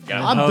 left.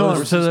 I'm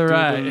Hose done. to the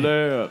right.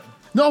 Left.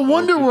 No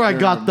wonder where I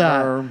got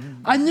that.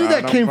 I knew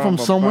that came from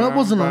somewhere. It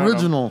wasn't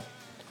original.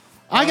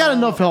 I got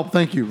enough help,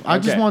 thank you. I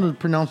just Okay. wanted to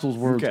pronounce those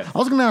words. Okay. I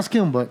was gonna ask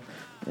him, but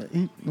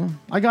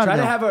I got Try it.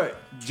 to now. have a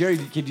Jerry.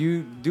 Could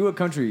you do a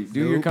country?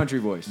 Do your country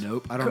voice.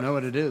 Nope. I don't know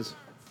what it is.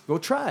 Go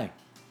try.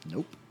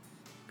 Nope.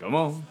 Come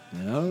on.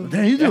 No.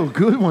 Damn, you do a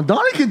good one.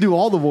 Donnie can do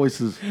all the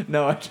voices.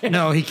 No, I can't.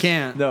 No, he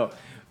can't. No.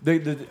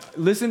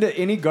 Listen to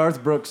any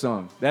Garth Brooks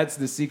song. That's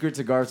the secret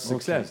to Garth's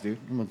success, dude.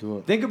 I'm gonna do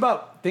it.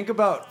 Think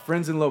about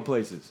Friends in Low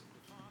Places.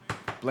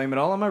 Blame it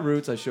all on my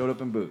roots. I showed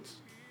up in boots.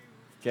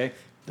 Okay.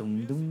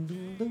 Dum, dum,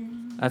 dum,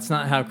 dum. That's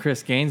not how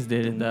Chris Gaines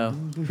did it, though.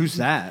 Who's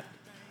that?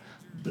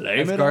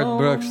 Blame That's it Garth all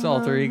Brooks' on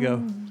alter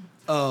ego.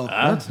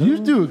 Oh, You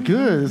do it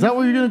good. Is that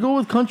what you're gonna go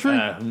with country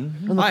Hmm?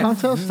 in the I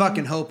contest?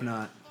 fucking hope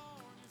not.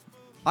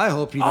 I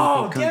hope you don't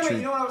Oh, go damn country. it.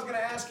 You know what I was going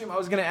to ask him? I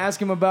was going to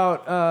ask him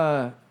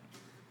about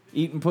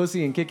eating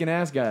pussy and kicking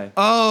ass guy.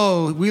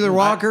 Oh, Wheeler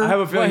Walker. I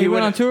have a feeling What, he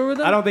went would- on tour with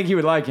him? I don't think he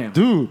would like him.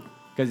 Dude,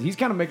 Because he's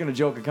kind of making a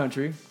joke of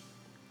country.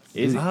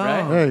 Is he? Oh.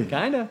 Right? Hey.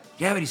 Kind of.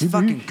 yeah, but he's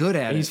fucking good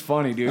at He's it.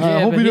 funny, dude.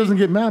 I hope but he he- doesn't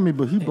get mad at me,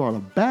 but he brought a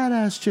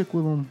badass chick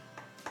with him.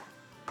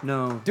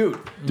 No. Dude,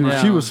 Dude,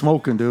 No. she was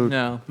smoking, dude.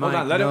 No. hold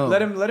on. Mike, no.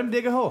 Let him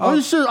dig a hole. Oh,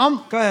 you should.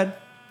 Go ahead.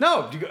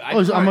 No. I'm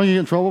gonna get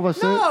in trouble if I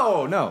say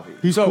it. No.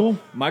 He's so, cool?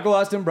 Michael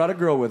Austin brought a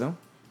girl with him.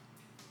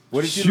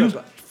 What did she She was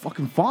look like?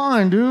 fucking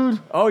fine, dude.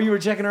 Oh, you were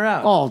checking her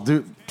out. Oh,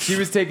 dude. She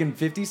was taking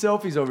 50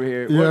 selfies over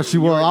here. Yeah, What- she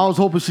you was. were- I was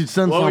hoping she'd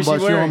send What some, was she but she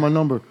don't have wearing? my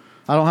number.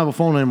 I don't have a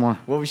phone anymore.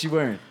 What was she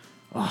wearing?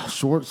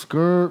 Short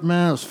skirt,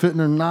 man. It was fitting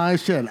her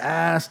nice. She had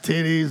ass,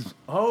 titties.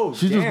 Oh,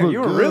 She just damn. looked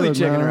You were really good,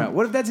 checking her man. out.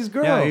 What if that's his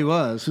girl? Yeah, he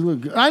was. She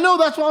looked good. I know,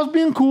 that's why I was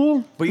being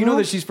cool. But you know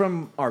that she's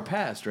from our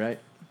past, right?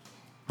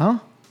 Huh?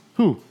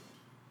 Who?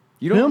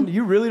 You don't. Him?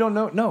 You really don't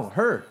know? No,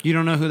 her. You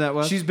don't know who that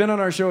was? She's been on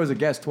our show as a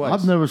guest twice.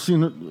 I've never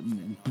seen her.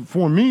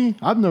 Before me,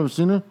 I've never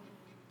seen her.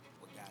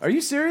 Are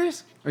you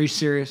serious? Are you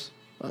serious?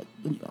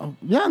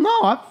 Yeah,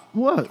 no.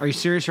 What? Are you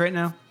serious right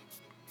now?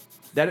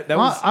 That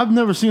was. I've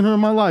never seen her in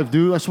my life,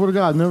 dude. I swear to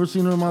God, I've never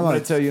seen her in my I'm gonna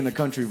life. tell you in the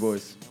country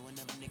voice.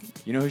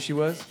 You know who she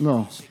was?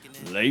 No.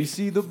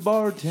 Lacey the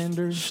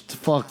bartender.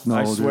 Fuck no,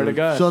 I swear dude. to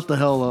God. Shut the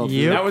hell up.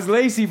 dude. That was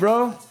Lacey,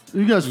 bro.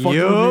 You guys fucking with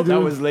me, dude.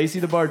 That was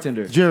Lacey the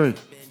bartender. Jerry.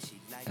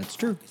 That's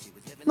true.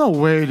 No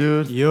way,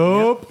 dude.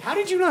 Yup. How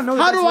did you not know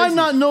that? How that's do I Lacey?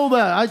 not know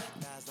that?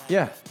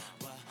 Yeah.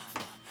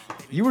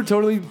 You were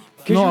totally.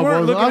 Because No, you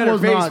weren't looking at her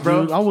was face, not,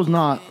 bro. dude. I was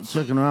not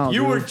checking her out.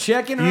 You dude. were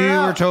checking her You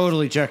out. were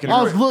totally checking I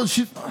her. was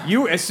look.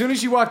 You as soon as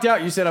she walked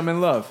out, you said, "I'm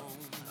in love."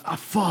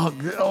 Fuck.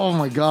 Oh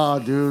my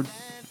God, dude.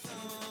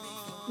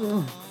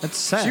 That's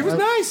sad. She was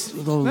nice.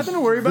 Nothing to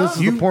worry about. This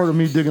is the part of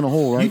me digging a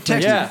hole, right?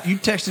 Yeah. You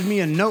texted me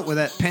a note with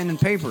that pen and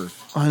paper.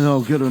 I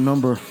know. Get her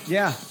number.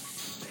 Yeah.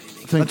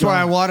 Thank That's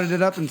why I God. wadded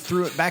it up and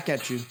threw it back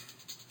at you.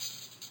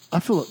 I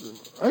feel.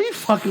 Are you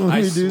fucking with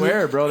I me, dude?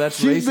 swear, bro, that's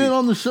She's Lacey. been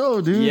on the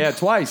show, dude. Yeah,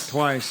 twice.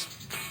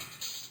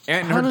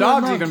 And How her did I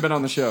dog's not- even been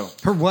on the show.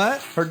 Her what?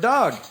 Her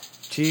dog.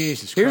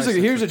 Jesus Here's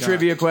Christ. a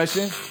trivia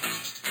question.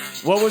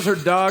 What was her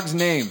dog's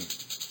name?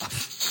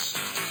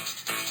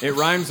 It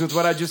rhymes with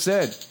what I just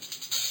said.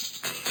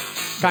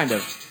 Kind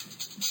of.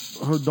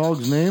 Her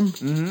dog's name.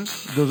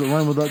 Mm-hmm. Does it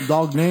rhyme with that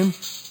dog name?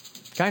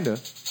 Kind of.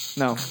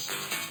 No.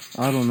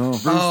 I don't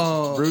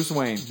know. Bruce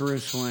Wayne.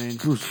 Bruce Wayne.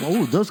 Bruce.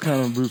 Oh, it does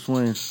kind of Bruce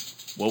Wayne.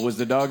 What was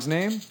the dog's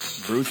name?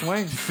 Bruce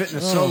Wayne. Fitting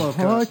a solo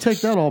Well, I cut.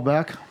 take that all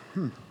back.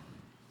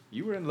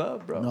 You were in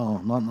love, bro.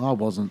 No, I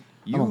wasn't.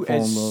 I You, don't fall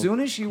as in love. soon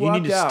as she You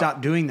walked need to out,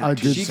 stop doing that. I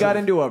did. she so. got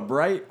into a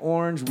bright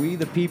orange We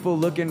the People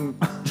looking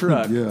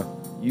truck. Yeah.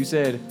 You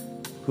said,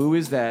 "Who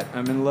is that?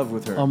 I'm in love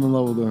with her." I'm in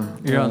love with her.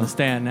 You're on the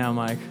stand now,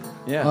 Mike.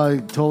 yeah. I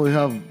totally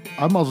have.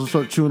 I might as well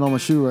start chewing on my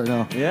shoe right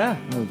now. yeah.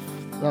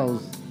 That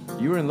was.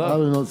 You were in I love.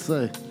 don't even know what to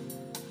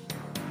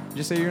say.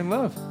 Just say you're in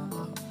love.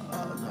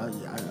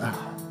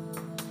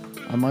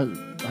 I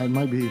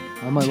might be.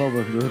 I might love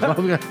her. Dude.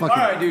 All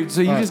right, dude.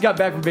 So you All right. just got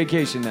back from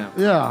vacation now.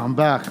 Yeah, I'm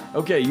back.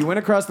 Okay, you went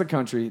across the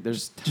country.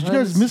 There's Did you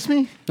guys miss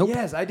me? Nope.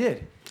 Yes, I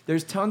did.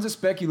 There's tons of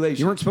speculation.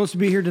 You weren't supposed to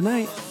be here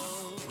tonight.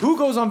 Who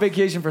goes on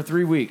vacation for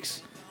 3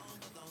 weeks?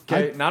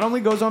 Okay, I- not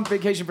only goes on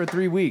vacation for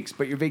 3 weeks,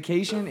 but your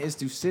vacation is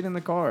to sit in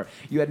the car.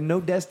 You had no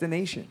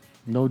destination.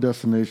 No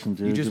destination,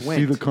 dude. just see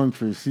went. the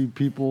country, see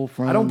people,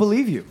 friends. I don't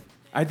believe you.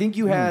 I think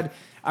you had.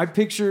 I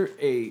picture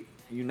a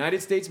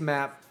United States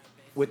map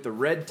with the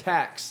red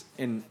tacks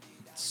in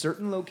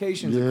certain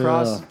locations Yeah.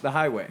 across the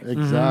highway,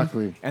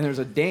 Exactly. and there's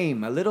a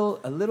dame, a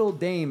little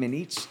dame in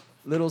each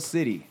little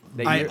city.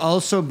 That I you're-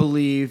 also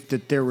believe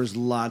that there was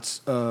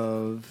lots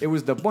of it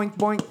was the boink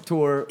boink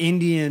tour.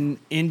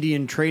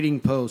 Indian trading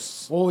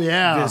posts. Oh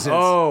yeah. Visits.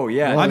 Oh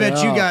yeah, I bet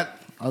you yeah. got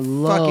I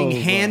love fucking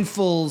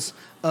handfuls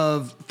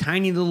of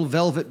tiny little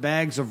velvet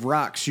bags of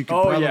rocks you could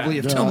Oh, probably yeah.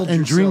 have Yeah, tumbled and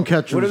yourself. dream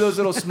catchers. what are those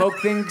little smoke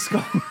things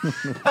called?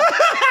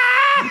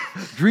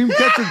 dream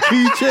catcher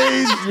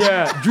keychains?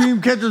 Yeah.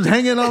 Dream catchers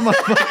hanging on my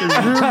fucking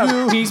rear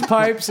view. Peace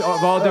pipes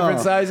of all different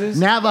sizes.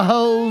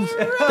 Navajos,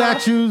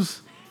 statues.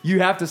 You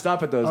have to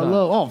stop at those. I huh?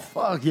 love. Oh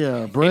fuck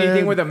yeah, bread.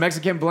 Anything with a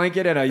Mexican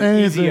blanket and a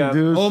anything, easy.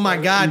 dude. Oh my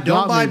God! You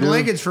Don't got buy me, dude.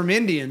 blankets from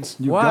Indians.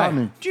 You Why? got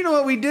me. Do you know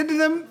what we did to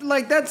them?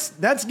 Like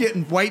that's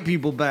getting white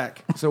people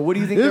back. So what do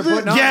you think Is they're it?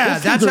 putting on? Yeah,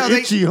 These that's things how are they.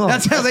 itchy, huh?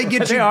 That's how they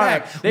get They you are.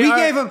 back. They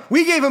are.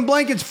 We gave them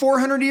blankets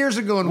 400 years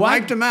ago and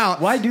wiped them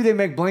out. Why do they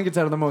make blankets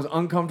out of the most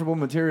uncomfortable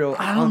material?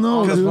 I don't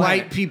know, Because dude.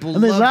 white people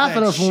And they love laugh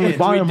that at us when we shit.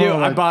 buy We them. do. I'm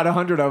I like, bought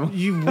 100 of them.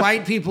 You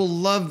white people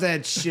love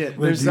that shit.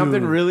 There's do.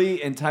 something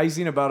really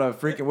enticing about a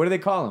freaking. What do they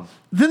call them?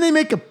 Then they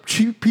make a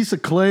cheap piece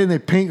of clay and they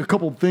paint a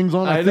couple of things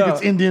on it. I think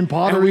it's Indian And we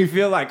pottery.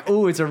 feel like,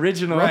 ooh, it's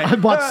original. Right. I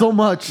bought so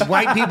much.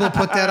 White people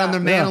put that on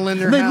their mantle in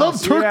their And they house.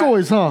 love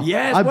turquoise, huh?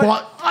 Yes, I what-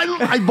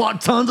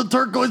 bought tons of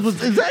turquoise. Is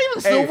that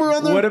even Hey, silver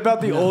on there? what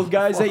about the old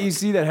guys that you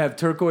see that have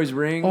turquoise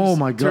rings? Oh,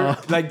 my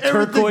God. like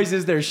Everything- turquoise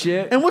is their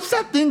shit. And what's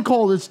that thing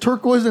called? It's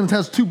turquoise and it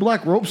has two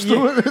black ropes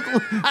through it.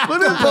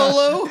 What is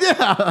polo?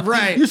 Yeah,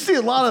 Right. You see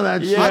a lot of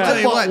that shit. Yeah. I'll tell I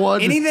you bought what.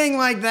 one. Anything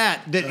like that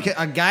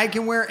a guy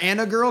can wear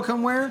and a girl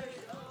can wear,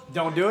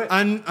 Don't do it.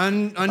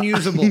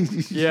 unusable.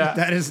 Yeah.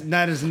 that is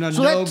no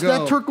So go.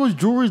 that turquoise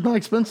jewelry is not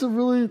expensive,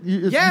 really.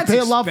 You Yeah, it's pay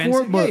a lot for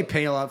expensive. it, but Yeah, you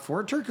pay a lot for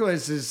it.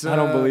 Turquoise is. I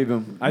don't believe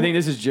him. I think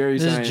this is Jerry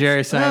This science. is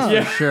Jerry Science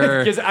Yeah. for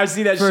sure. Because I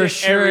see that For shit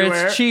sure,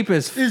 everywhere. it's cheap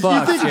as you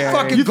fuck. think Jerry.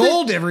 fucking You think-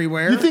 gold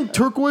everywhere. you think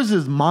turquoise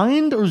is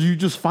mined, or do you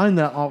just find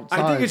that outside?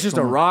 I think it's just a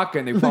somewhere? rock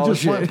and they They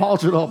polish just it.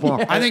 polish it up.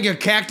 Huh? I think a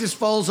cactus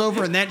falls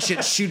over and that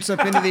shit shoots up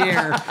into the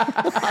air.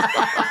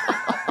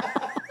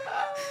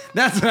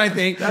 That's what I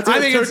think. I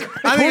think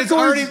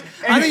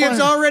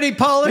it's already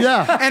polished.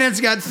 Yeah. And it's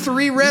got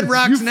 3 red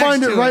rocks You next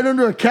find to it right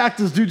under a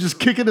cactus, dude. Just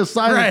kick it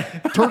aside.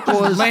 Right.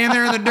 Turquoise. laying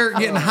there in the dirt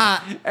getting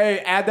hot. Hey,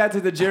 add that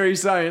to the Jerry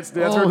science.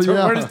 That's Oh, where,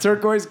 yeah. where does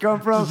turquoise come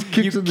from? Just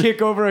kicks You in the-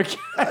 kick over a It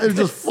cactus.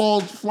 just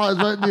flies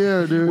right in the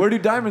air, dude. Where do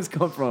diamonds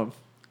come from?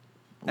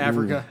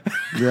 Africa.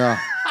 Yeah.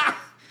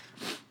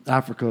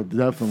 Africa,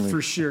 definitely.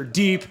 For sure.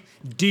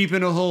 Deep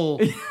in a hole.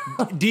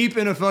 Deep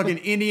in a fucking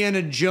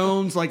Indiana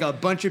Jones, like a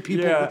bunch of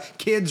people, Yeah.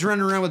 kids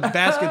running around with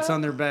baskets on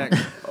their back.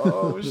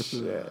 Oh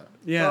shit.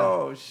 Yeah.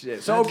 Oh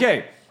shit. So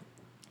okay.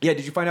 Yeah.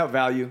 Did you find out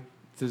value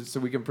so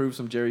we can prove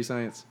some Jerry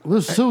science?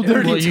 We're so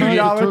different.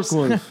 $32.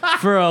 Turquoise.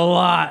 For a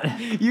lot.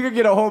 You could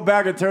get a whole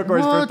bag of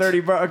turquoise What? for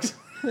 $30.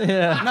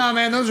 Yeah. No,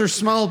 man, those are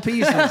small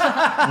pieces.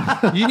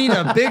 You need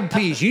a big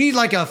piece. You need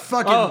like a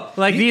fucking. Oh,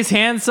 like these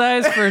hand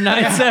size for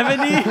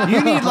 $9.70?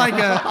 You need like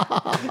a.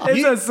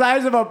 It's the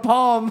size of a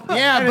palm.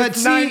 Yeah, and but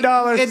it's see,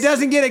 $9. it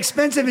doesn't get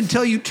expensive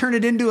until you turn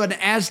it into an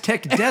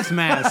Aztec death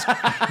mask.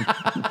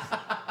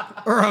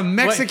 Or a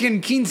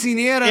Mexican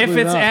quinceañera. If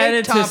it's head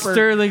added to topper.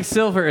 sterling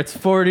silver, it's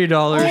 $40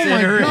 Oh in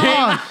my a ring.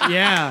 gosh.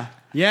 Yeah.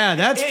 Yeah,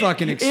 that's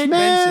fucking It,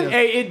 expensive.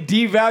 hey, it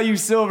devalues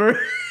silver.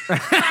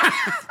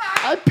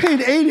 I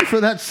paid 80 for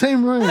that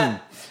same ring.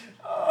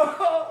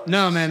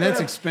 No, man,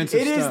 that's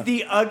expensive It is stuff.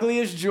 the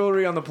ugliest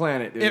jewelry on the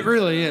planet, dude. It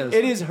really is.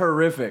 It is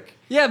horrific.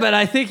 Yeah, but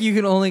I think you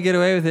can only get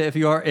away with it if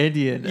you are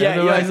Indian. Yeah,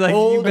 Otherwise, yeah, like,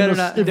 old- you better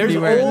not There's be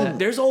wearing old, that.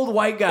 there's old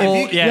white guys.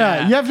 Old-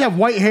 Yeah. you have to have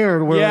white hair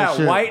to wear that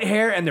shit. white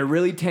hair and they're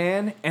really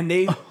tan and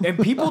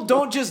people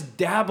don't just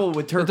dabble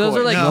with turquoise. But those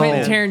are like No.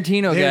 Quentin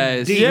Tarantino They're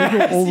guys. deep. They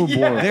Yes, go overboard.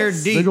 yes. They're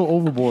They deep. go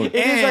overboard. It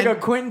is like And- a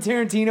Quentin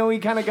Tarantino-y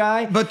kind of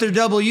guy. But they're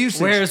double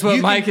usage. Where's what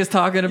You Mike can, is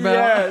talking about?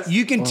 Yes.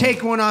 You can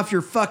take one off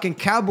your fucking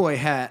cowboy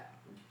hat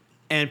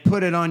and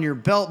put it on your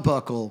belt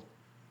buckle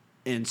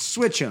and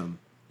switch them.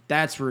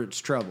 That's where it's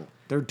trouble.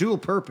 They're dual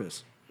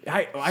purpose.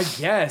 I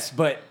guess,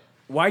 but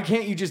why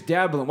can't you just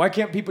dabble in? Why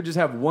can't people just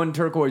have one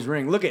turquoise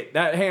ring? Look at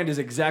that hand is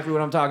exactly what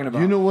I'm talking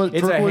about. You know what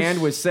It's turquoise- a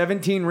hand with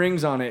 17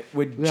 rings on it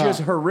with Yeah.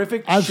 just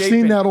horrific I've shaping.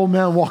 seen that old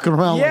man walking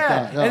around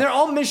Yeah, like that. and they're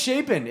all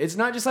misshapen. It's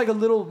not just like a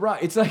little rock.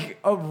 It's like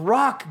a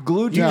rock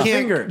glued to Yeah. your Can't-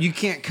 finger. You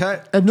can't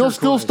cut. and they'll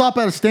still turquoise. stop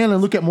at a stand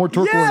and look at more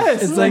turquoise.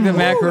 Yes! It's like the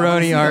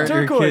macaroni Oh, art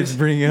your turquoise. kids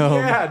bring home.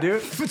 Yeah,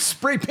 dude.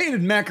 Spray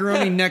painted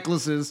macaroni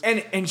necklaces.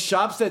 And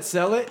shops that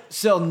sell it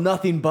sell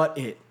nothing but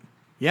it.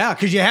 Yeah,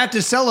 because you have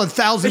to sell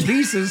 1,000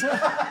 pieces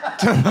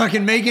to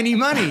fucking make any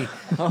money.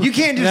 You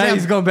can't just Now have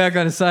he's going back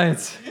on his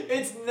science.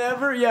 It's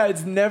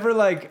It's never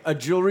like a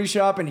jewelry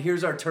shop and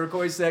here's our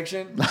turquoise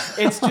section.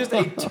 It's just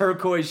a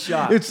turquoise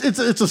shop. It's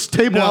a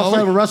table No.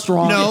 outside of a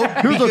restaurant. No,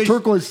 Here's a because-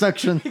 turquoise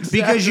section.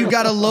 Because you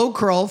got to low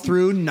crawl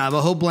through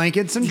Navajo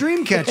blankets and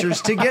dream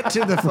catchers to get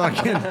to the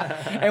fucking.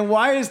 And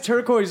why is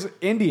turquoise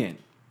Indian?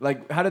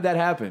 Like, how did that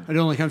happen? It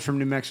only comes from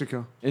New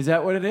Mexico. Is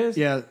that what it is?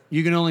 Yeah,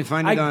 you can only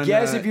find it on. I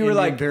guess if you were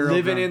Indian like burial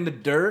living ground. in the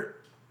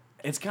dirt,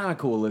 it's kind of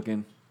cool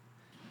looking.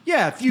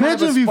 Yeah, if you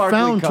Imagine a if you sparkly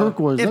found color.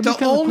 turquoise. if That'd be the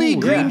kinda only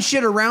cool. green Yeah.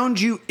 shit around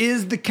you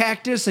is the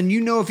cactus, and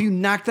you know if you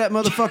knock that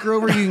motherfucker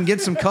over, you can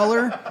get some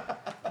color.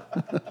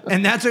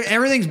 And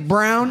everything's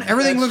brown.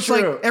 Everything That's looks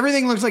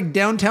true. looks like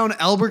downtown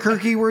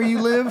Albuquerque where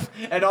you live.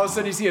 And all of a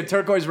sudden you see a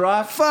turquoise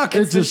rock. Fuck,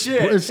 It it's the just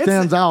shit. it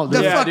stands out. The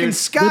dude. Yeah, fucking dude. They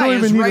sky don't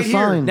is even need right a here.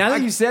 sign. Now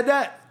that you said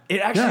that, it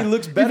actually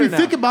looks better If you now.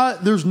 think about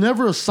it, there's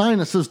never a sign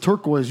that says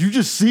turquoise. You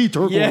just see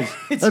turquoise. Yeah,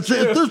 it's That's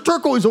it. true. There's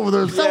turquoise over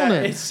there selling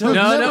it. it's so- There's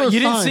No, never no, a you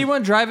didn't sign. see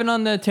one driving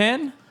on the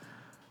 10?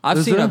 I've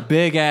Is seen there? a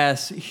big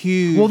ass,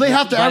 huge. Well, they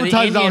have to by the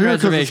advertise it out Indian here because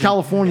it's reservation.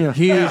 California.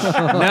 Huge.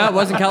 No, it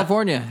wasn't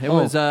California. It Oh.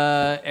 was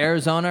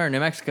Arizona or New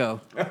Mexico.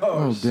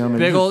 Oh, damn it.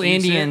 Big You old just-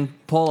 Indian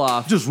pull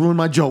off. Just ruined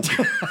my joke.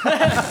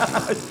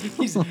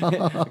 He's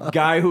a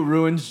guy who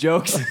ruins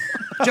jokes.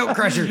 Joke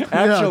crusher.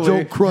 Actually,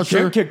 joke crusher.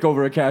 you can't kick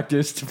over a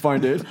cactus to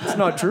find it. It's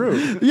not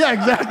true. Yeah,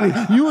 exactly.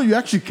 You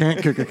actually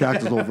can't kick a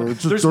cactus over. It's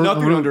just There's dirt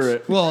nothing roots. under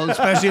it. Well,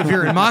 especially if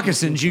you're in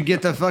moccasins, you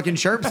get the fucking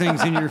sharp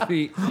things in your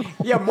feet.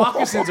 Yeah,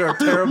 moccasins are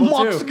terrible too.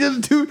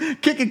 Moxicans,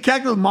 dude. Kick a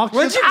cactus with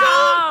moccasins. What'd you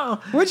call?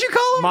 What'd you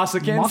call them?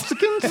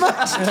 Moccasins.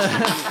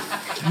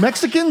 Moxicans?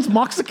 Mexicans?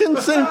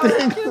 Moxicans? Same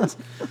thing.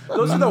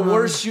 Those are the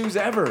worst shoes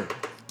ever.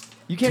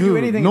 You can't do Dude,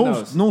 anything no, in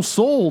those. no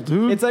soul,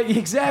 dude. It's like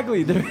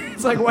exactly.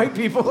 It's like white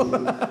people.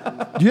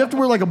 Do you have to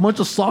wear like a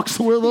bunch of socks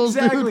to wear those,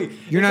 Exactly. dude?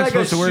 You're It's not like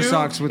supposed a to wear shoe.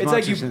 socks with It's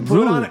like you moccasins.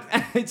 put on.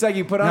 It's like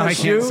you put on No, a I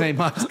shoe, can't say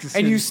moccasins.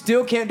 and you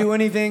still can't do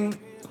anything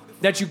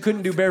that you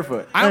couldn't do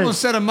barefoot. I almost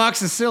said a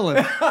moxicillin.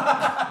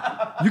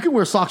 You can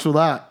wear socks with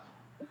that.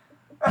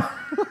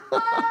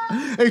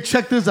 Hey,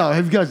 check this out.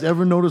 Have you guys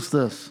ever noticed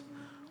this?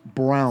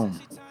 Brown.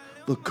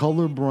 The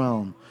color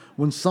brown.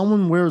 When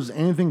someone wears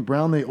anything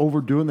brown, they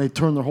overdo it and they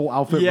turn their whole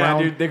outfit Yeah,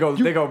 brown. dude.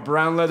 They go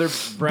brown leather,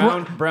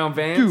 brown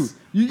Vans,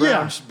 Dude,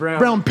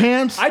 brown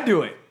pants. I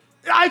do it.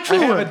 I do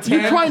have it. a You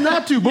tan. try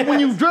not to, but when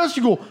you dress,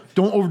 you go,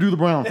 don't overdo the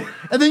brown.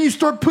 And then you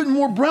start putting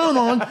more brown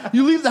on.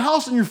 You leave the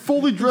house and you're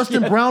fully dressed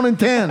in brown and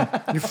tan.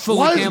 You're fully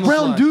Why does brown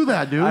camouflaged. do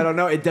that, dude? I don't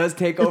know. It does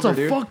take It's over, a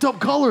dude. fucked up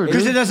color,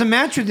 Because it dude. doesn't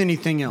match with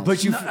anything else.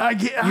 But you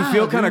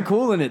feel kind of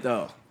cool in it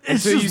though.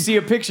 It's Until you just- see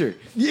a picture.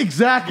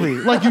 Exactly.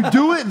 Like you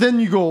do it, then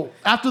you go,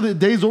 after the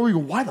day's over, you go,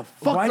 why the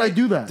fuck Why did I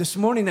do that? This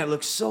morning that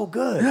looks so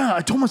good. Yeah, I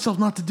told myself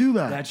not to do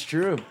that. That's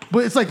true.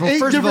 But it's like 8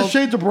 first of different all-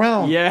 shades of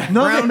brown. Yeah.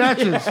 None of it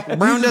matches.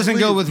 brown Just doesn't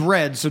go leave. with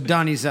red, so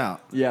Donnie's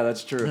out. Yeah,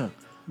 that's true.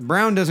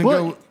 Brown doesn't But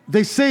go.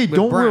 they say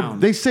don't wear. brown.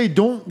 They say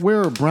don't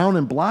wear brown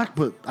and black,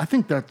 but I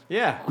think that's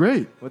Yeah.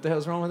 great. What the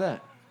hell's wrong with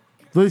that?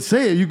 They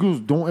say it. You go,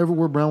 don't ever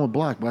wear brown with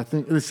black, but I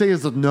think they say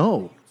it's a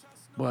no.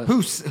 But Who?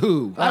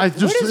 I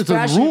just Where does it's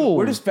fashion, a rule.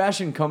 Where does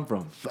fashion come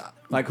from?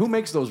 Like, who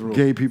makes those rules?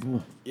 Gay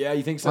people? Yeah,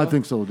 you think so? I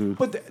think so, dude.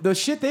 But the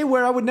shit they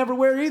wear, I would never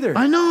wear either.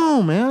 I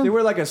know, man. They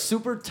wear like a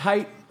super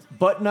tight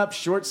button-up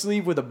short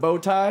sleeve with a bow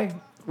tie,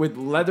 with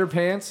leather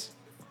pants,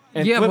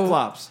 and Yeah, but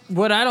flip-flops.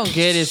 What I don't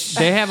get is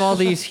they have all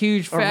these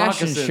huge Or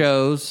fashion moccasins.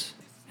 shows,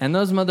 and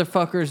those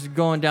motherfuckers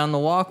going down the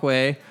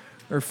walkway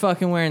are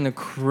fucking wearing the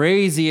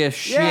craziest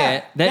shit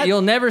Yeah, that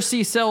you'll never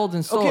see sold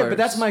in stores. Okay, but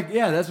that's what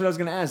I was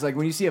gonna ask. Like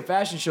when you see a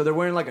fashion show, they're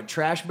wearing like a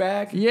trash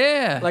bag,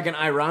 Yeah. like an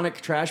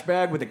ironic trash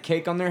bag with a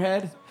cake on their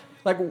head.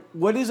 Like,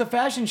 what is a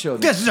fashion show?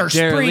 then? This is our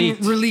They're spring elite.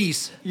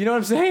 release. You know what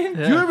I'm saying?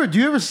 Do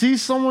you ever see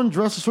someone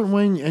dress a certain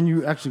way and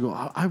you actually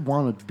go, I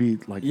want to be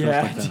like Yeah,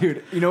 dressed like that.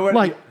 dude. You know what?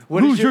 Like,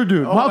 what is who's your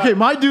dude? Oh, Okay,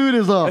 my dude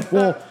is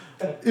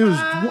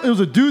it was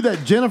a dude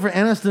that Jennifer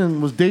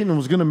Aniston was dating and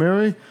was gonna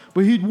marry,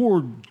 but he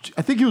wore,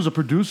 I think he was a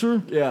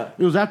producer. Yeah.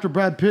 It was after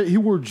Brad Pitt. He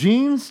wore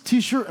jeans,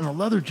 t-shirt, and a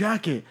leather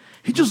jacket.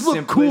 He just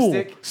looked cool,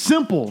 Simplistic?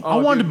 simple. I Oh,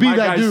 wanted dude, to be my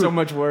that guy's dude. so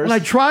much worse. And I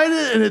tried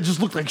it, and it just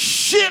looked like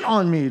shit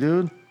on me,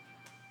 dude.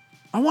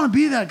 I want to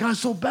be that guy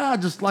so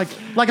bad, just like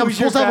I'm Who's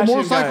your supposed to have a fashion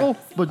motorcycle, guy?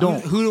 but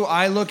don't. Who do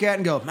I look at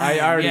and go? I "Man,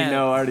 already yeah."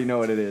 know. I already know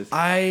what it is.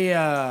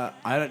 I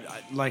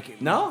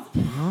like No?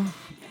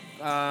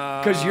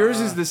 Because yours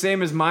is the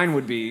same as mine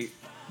would be.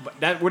 But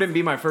that wouldn't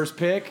be my first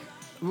pick.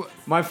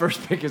 My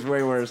first pick is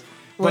way worse.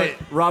 But Wait.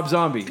 Rob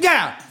Zombie.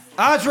 Yeah,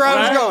 that's where I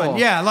was Right? going.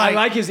 Yeah, I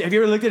like his. Have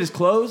you ever looked at his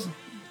clothes?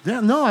 Yeah,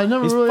 no, I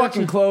never His really. fucking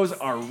actually- clothes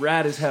are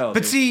rad as hell.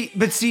 But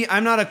dude. see,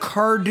 I'm not a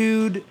car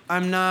dude.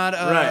 I'm not.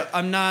 Right.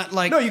 I'm not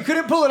like. No, you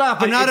couldn't pull it off.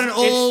 But I'm not an it's-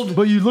 old.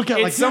 But you look at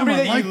It's like somebody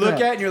damn, that I you like look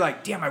that. at and you're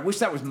like, damn, I wish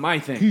that was my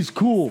thing. He's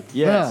cool.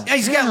 Yes. Yeah,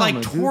 he's got Damn like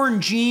it, dude.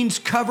 torn jeans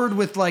covered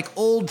with like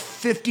old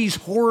 50s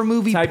horror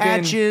movie Type in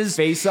patches.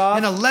 Face Off,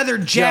 and a leather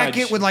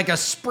jacket Judge. with like a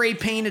spray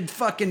painted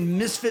fucking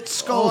Misfit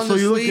skull Oh, on so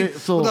the you look sleeve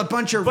at- so- with a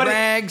bunch of But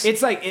rags.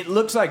 it's like it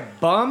looks like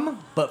bum,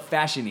 but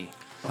fashiony.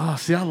 Oh,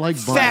 see, I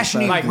like bum.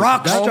 fashioning Like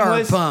rock star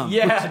homeless? bum.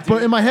 Yeah.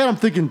 But in my head, I'm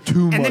thinking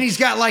too much. And then he's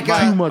got like too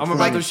a much. I'm for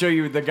about me. to show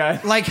you the guy.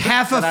 like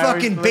half a that I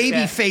always fucking look baby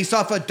at. face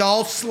off a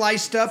doll,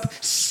 sliced up,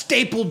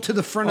 stapled to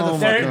the front of Oh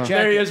the my fucking God.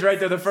 jacket. There he is right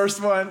there, the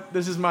first one.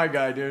 This is my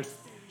guy, dude.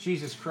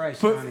 Jesus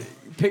Christ, Put,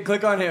 Johnny.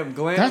 click on him.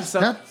 Glenn,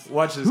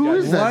 watch this who guy.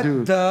 is that What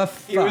dude? the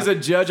fuck? He was a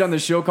judge on the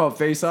show called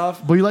Face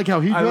Off. But you like how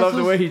he I dresses? love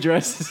the way he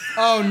dresses.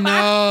 Oh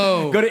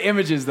no. Go to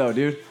images though,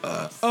 dude.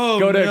 Oh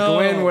Go to no.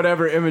 Glenn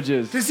whatever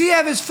images. Does he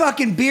have his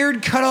fucking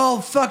beard cut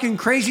all fucking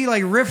crazy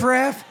like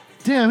riffraff?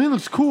 Damn, he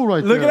looks cool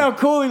right Look there. at how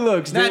cool he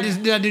looks, dude.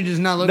 That dude does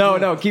not look No,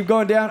 good. no, keep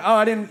going down. Oh,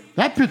 I didn't.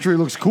 That picture he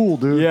looks cool,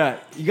 dude. Yeah,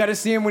 you got to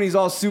see him when he's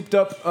all souped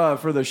up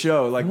for the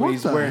show, like when What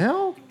he's the wearing.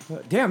 hell?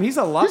 Damn, he's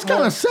a lot. He's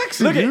kinda more-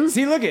 sexy, Look dude. it.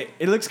 See, look it.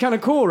 It looks kind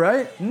of cool,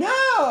 right?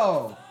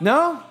 No.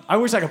 No, I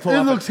wish I could pull It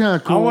off. looks kinda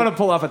cool. I want to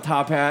pull off a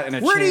top hat and a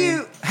Where do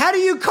chain. how do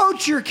you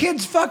coach your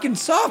kid's fucking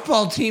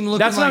softball team looking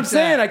That's what like I'm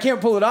saying. that? I can't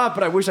pull it off,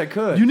 but I wish I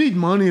could. You need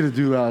money to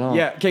do that, huh?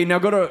 Yeah. Okay, now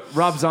go to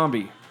Rob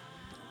Zombie.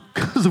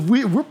 Because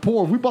we're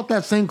poor. We bought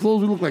that same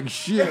clothes. We look like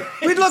shit.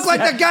 We'd look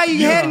like the guy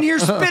you had in here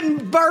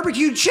spitting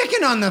barbecue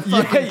chicken on the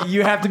fucking. Yeah,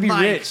 you have to be mic.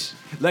 rich.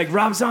 Like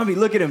Rob Zombie,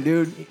 look at him,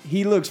 dude.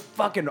 He looks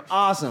fucking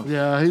awesome.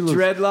 Yeah, he looks-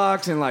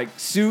 dreadlocks and like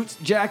suits,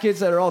 jackets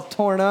that are all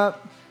torn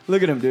up.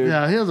 Look at him, dude.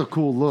 Yeah, he has a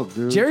cool look,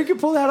 dude. Jerry could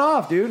pull that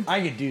off, dude.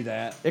 I could do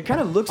that. It kind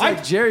of looks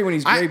like Jerry when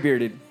he's gray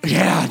bearded.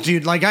 Yeah,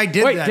 dude. Like I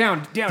did Wait, that.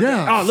 down.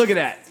 Yeah. Oh, look at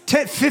that.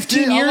 15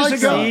 See, I years like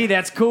ago. that. See,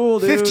 that's cool,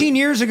 dude. 15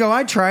 years ago,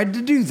 I tried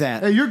to do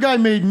that. Hey, your guy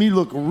made me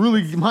look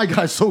really. My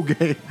guy's so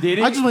gay. Did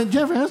he? I just went,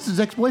 Jennifer Aniston's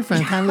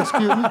ex-boyfriend kind of looks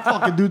cute. This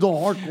fucking dude's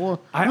all hardcore.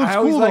 I Looks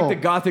always cool, like though. the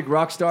gothic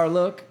rock star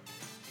look.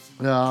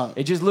 Yeah.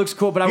 It just looks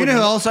cool, but I You know wouldn't-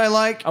 who else I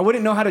like? I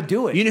wouldn't know how to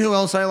do it. You know who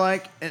else I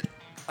like?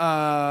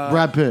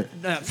 Brad Pitt.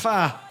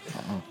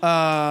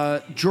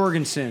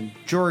 Jorgensen.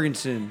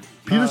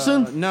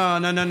 Peterson? No.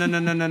 The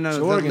lead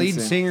Jorgensen.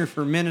 singer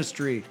for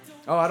Ministry.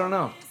 Oh, I don't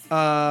know.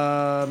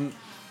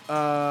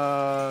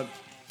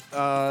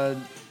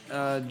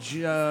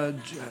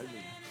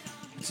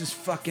 What's his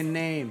fucking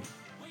name?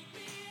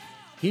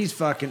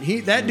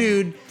 That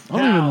dude. I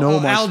don't even know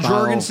my Al style.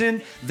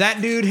 Jorgensen.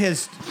 That dude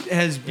has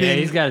Yeah, been.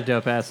 he's got a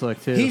dope ass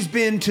look too. He's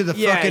been to the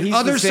Yeah, fucking he's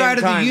other the same side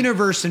of the kind.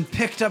 universe and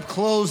picked up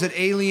clothes at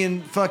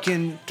Alien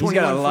fucking 21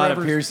 He's got a lot of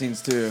Forevers.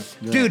 piercings too.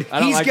 Dude, I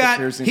don't he's like the got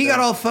piercings, he got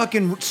though. all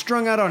fucking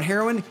strung out on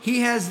heroin. He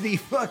has the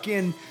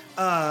fucking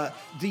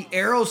the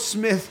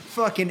Aerosmith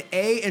fucking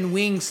A and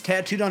wings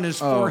tattooed on his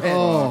forehead.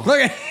 Oh. Look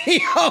at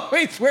he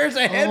always wears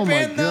a Oh my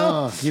headband though.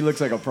 god. He looks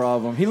like a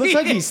problem. He looks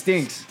like he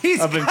stinks He's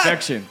of got-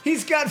 infection.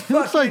 He's got He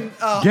looks fucking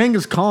like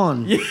Genghis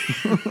Khan. Dude,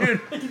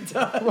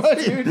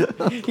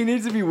 he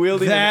needs to be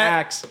wielding an That-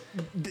 axe.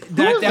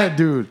 Who is that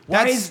dude?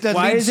 Why That's is, the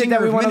why lead is it singer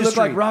that we of want to look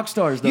Ministry. like rock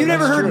stars? Though? You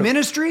never That's heard true.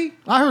 Ministry?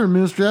 I heard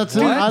Ministry. That's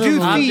it. I Do don't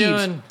know.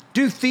 Thieves.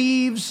 Do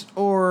Thieves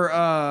or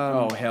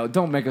Oh hell!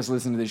 Don't make us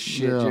listen to this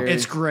shit, Yeah. Jerry.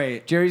 it's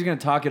great. Jerry's gonna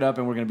talk it up,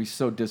 and we're gonna be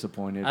so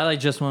disappointed. I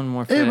like just one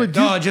more. Hey, fit. but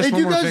No, you, just hey,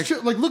 one you more guys,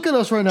 pic. like, look at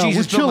us right now.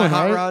 Jesus We're built my chilling,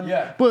 hot right? rod.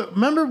 Yeah. But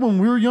remember when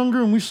we were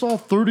younger and we saw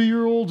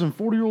 30-year-olds and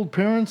 40-year-old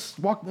parents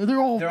walk?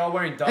 They're all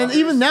wearing And Dockers.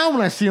 even now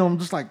when I see them, I'm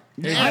just like,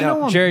 yeah, I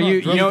know. I'm Jerry, not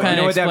you dressed know- like kind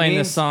know of what that explained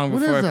means? this song What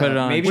before is I put that? it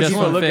on. Maybe just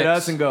people one look at fix.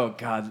 us and go,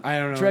 "God, I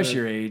don't know Tress what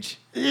your age."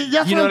 That's You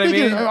what know I'm what I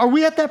thinking. mean? Are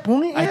we at that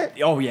point yet?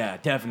 Oh yeah,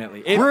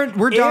 definitely. If-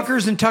 We're if-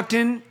 Dockers and tucked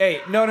in.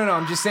 Hey, no.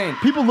 I'm just saying.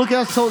 People look at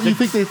us, so you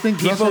think they think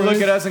People dress our look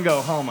age? at us and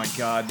go, "Oh my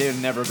God, they'll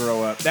never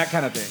grow up." That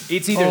kind of thing.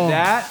 It's either Oh.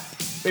 that.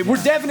 We're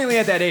definitely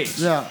at that age.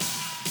 Yeah.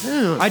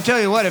 Dude. I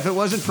tell you what, if it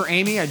wasn't for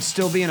Amy, I'd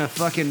still be in a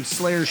fucking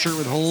Slayer shirt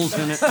with holes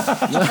in it.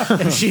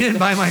 If she didn't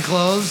buy my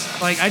clothes,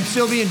 like I'd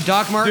still be in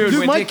Doc Martens. Dude, Dude,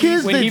 when my Dickie-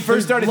 kids, when they- he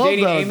first they started love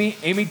dating that.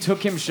 Amy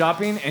took him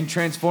shopping and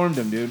transformed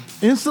him, dude.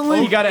 Instantly?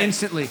 He got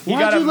Instantly. He Why'd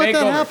got a you let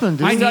that makeover. happen,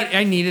 dude?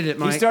 I needed it,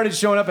 Mike. He started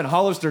showing up in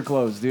Hollister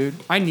clothes, dude.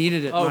 I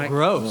needed it, Oh, Mike.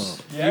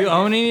 gross. Yeah, you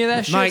own any of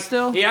that shit Mike,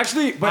 still? He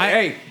actually, but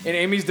hey, in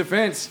Amy's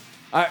defense,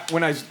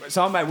 when I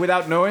saw him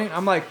without knowing,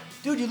 I'm like,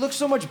 dude, you look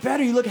so much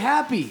better. You look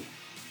happy.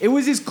 It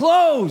was his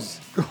clothes.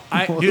 Dude,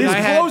 His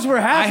clothes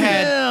were happy.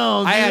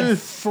 Damn, I had dude.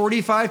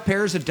 45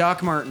 pairs of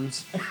Doc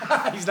Martens.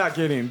 He's not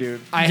kidding, dude.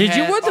 Did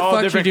you? What the all fuck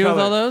you different do with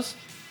all colors. those?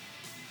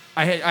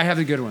 I have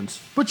the good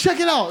ones. But check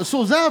it out.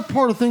 So is that a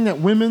part of the thing that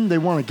women, they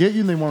want to get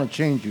you and they want to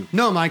change you?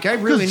 No, Mike, I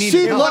really Because need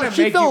she, it. wanna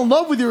she make fell you- in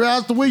love with your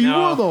ass the way you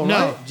were, though, no.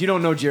 right? You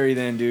don't know Jerry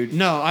then, dude.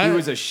 No, he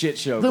was a shit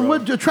show, Then bro.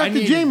 what attracted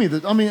need- Jamie?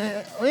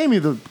 Amy,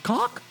 the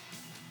cock?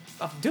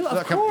 Dude,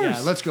 of course. Yeah,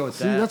 let's go with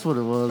See, that. that's what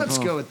it was. Let's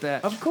huh? go with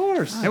that. Of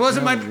course. It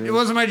wasn't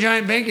my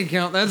giant bank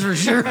account, that's for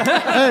sure.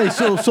 Hey,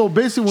 so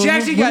basically, She when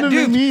actually got women meet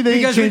duped me, they ain't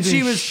because when changing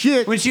she was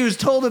shit. when she was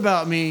told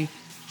about me,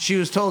 she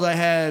was told I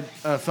had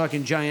a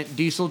fucking giant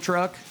diesel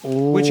truck,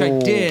 which I Oh.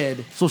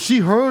 did. So she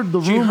heard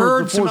the She rumors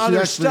heard before some she other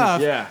actually,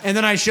 stuff, Yeah. and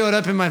then I showed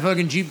up in my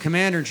fucking Jeep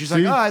Commander, and she's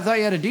like, See? "Oh, I thought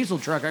you had a diesel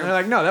truck." And they're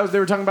like, no, they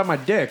were talking about my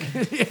dick.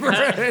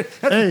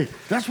 Hey,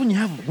 that's when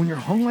you're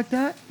hung like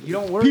that. You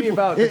don't worry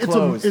about the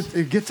clothes.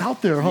 It gets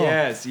out there, huh?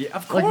 Yes, yeah,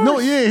 of course. Like no,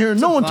 you ain't hear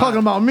no one talking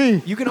about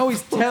me. You can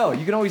always tell.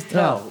 You can always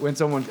tell when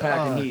someone's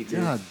packing heat, dude.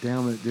 God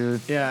damn it,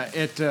 dude.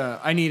 Yeah,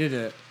 I needed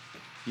it.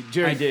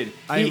 Jerry did.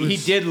 He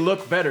did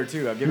look better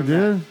too. I'll give You him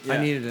did? that. Yeah. I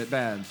needed it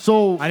bad.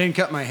 So I didn't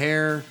cut my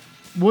hair.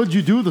 what'd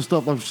you do with the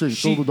stuff? Like shit, you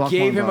She told the Doc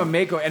gave him a Martens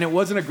makeover, and it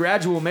wasn't a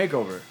gradual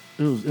makeover. out.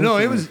 It was No,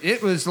 instant.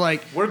 it was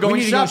like We're going we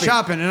need to shopping. go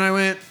shopping, and I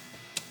went.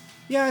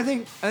 Yeah, I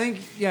think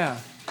yeah,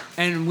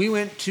 and we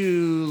went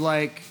to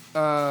like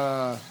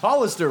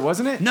Hollister,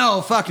 wasn't it?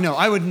 no, fuck no,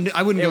 I wouldn't it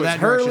go was that direction.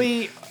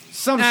 Hurley.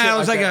 Some Nah, shit it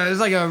was like that.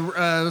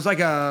 a it was like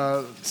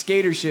a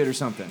skater shit or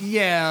something.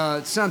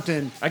 yeah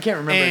something. I can't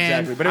remember And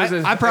exactly, but it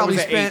was I probably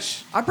it was a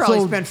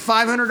H. spent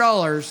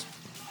 $500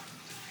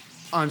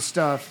 on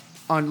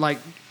stuff on like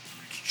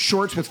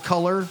shorts with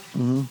color.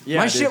 Yeah,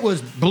 My dude. shit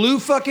was blue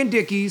fucking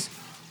Dickies,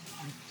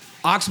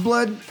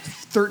 Oxblood,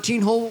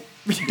 13-hole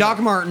Doc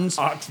Martens,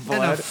 and a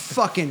Oxblood.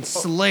 fucking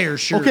Slayer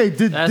shirt. Okay,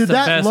 did That's the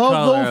that best love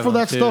color though of for them,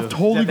 that too. stuff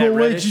totally Is that go that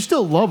away? reddish? You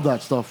still love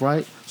that stuff,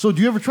 right? So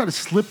do you ever try to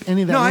slip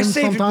any of that No, I in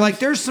saved sometimes? like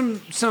there's some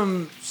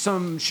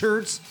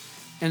shirts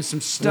and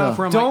some stuff Yeah.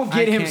 where I'm Don't like, I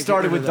get him can't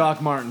started rid with of that.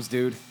 Doc Martens,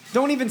 dude.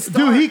 Don't even start.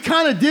 Dude, he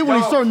kind of did when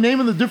he Don't. started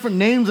naming the different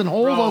names and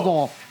holes. I was Bro.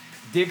 all,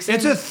 Dixon.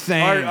 It's a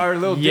thing. Our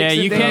little Yeah,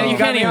 Dixon you thing can't. You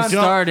got can't me even on.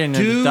 start in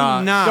Do a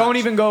doc. not. Don't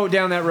even go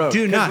down that road.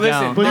 Do 'Cause not.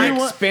 listen. But you They're know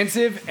what?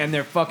 expensive and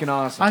they're fucking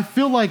awesome. I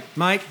feel like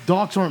Mike,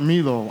 docs aren't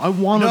me though. I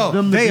wanted No,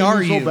 them to they be are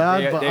me so you.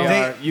 bad, they, but they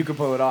I, are. You can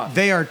pull it off.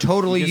 they are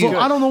totally You you. so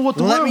I don't know what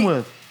to Let wear me- them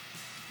with.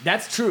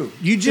 That's true.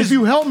 You just If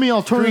you help me,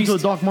 I'll turn into a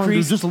Creased- Doc Marten dude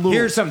creased- just a little.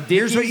 here's some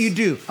here's what Dickies. you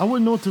do. I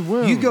wouldn't know what to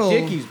wear. You go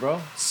Dickies, bro.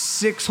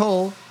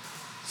 6-hole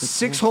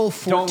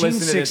 1460s. Don't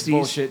listen to this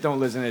bullshit. Don't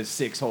listen to this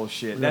 6-hole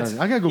shit. That's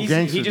I gotta go he's-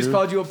 gangster, He just dude.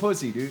 called you a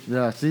pussy, dude.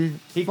 Yeah, see,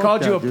 He Fuck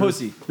called you that, a dude.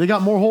 pussy. They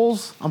got more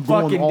holes. I'm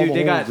going Fucking all dude, the they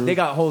holes, got dude. they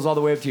got holes all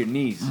the way up to your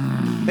knees.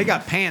 They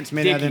got pants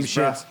made out of them Dickies,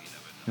 bro. shits.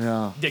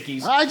 Yeah.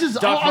 Dickies. I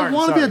Doc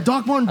want to be a sorry.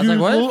 Doc Marten I was dude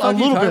like, what the a fuck are you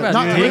little talking bit,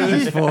 about? not Dude?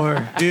 crazy.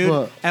 For? Dude,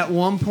 But- at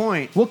one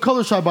point, What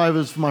color should I buy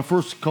as my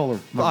first color?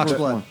 My first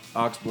Oxblood. one.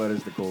 Oxblood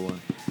is the cool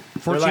one.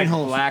 14 They're like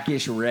holes.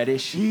 blackish,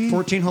 reddish.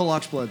 14-hole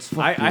Oxbloods.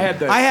 I had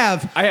the. I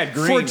have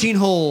green.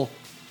 14-hole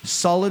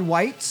solid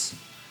whites.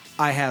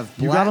 I have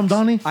blacks. You got 'em,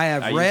 Donnie? I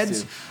have I used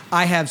reds. to.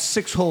 I have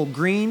 6-hole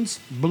greens,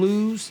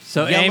 blues.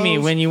 So Amy,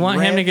 yellows, when you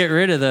want him to reds. get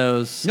rid of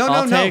those, no,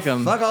 I'll no, take no,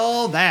 them. fuck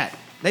all that.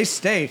 They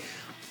stay.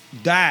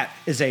 That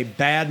is a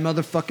bad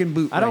motherfucking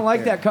boot. I don't right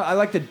like there. that. I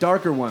like the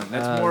darker one.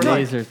 That's more.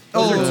 these Like, are-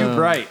 those Oh. are too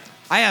bright.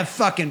 I have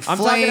fucking I'm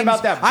flames. talking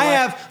about that I black-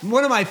 have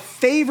one of my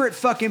favorite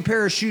fucking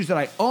pair of shoes that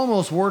I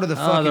almost wore to the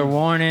fucking Oh, they're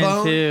worn in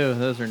bone. too.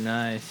 Those are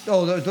nice.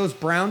 Oh, those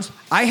browns.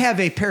 I have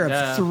a pair of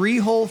Yeah.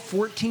 3-hole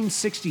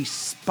 1460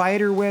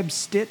 spider web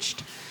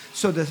stitched.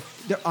 So the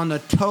on the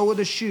toe of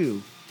the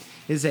shoe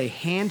is a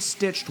hand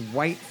stitched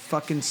white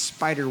fucking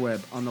spider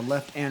web on the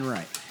left and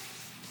right.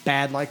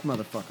 Bad like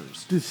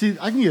motherfuckers. Dude, see,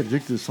 I can get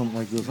addicted to something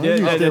like this. I Yeah, need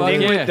to the, stay fuck away.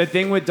 thing yeah. with, the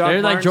thing with Doc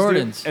They're like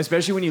Martens, dude, Jordans.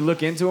 especially when you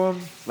look into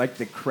them, like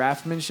the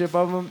craftsmanship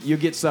of them, you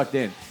get sucked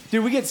in.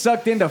 Dude, we get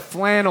sucked into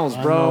flannels,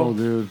 I bro. know,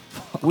 dude.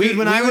 Dude,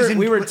 when I was in-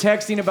 we were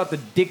texting about the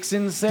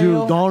Dixon sale.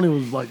 Dude, Donnie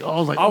was like, I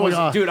was like, I oh my was,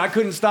 God. dude, I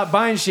couldn't stop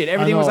buying shit.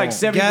 Everything was know. like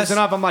 70% Guess-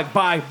 off. I'm like,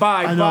 buy.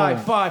 I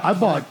know.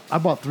 buy. I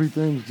bought 3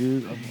 things,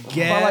 dude.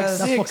 Guess,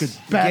 that fucking guess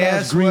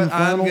badass green what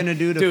flannel. I'm gonna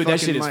do to Dude, that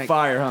fucking shit is Mike.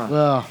 fire, huh?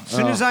 Yeah. As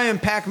soon as I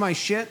unpack my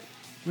shit,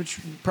 which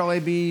would probably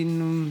be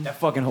That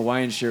fucking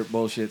Hawaiian shirt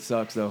bullshit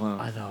sucks, though, huh?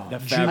 I know.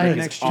 That Hey, fabric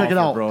next- is check awful, it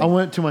out. bro. I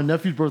went to my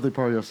nephew's birthday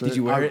party yesterday. Did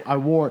you wear it? I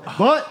wore it,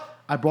 but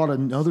I brought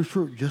another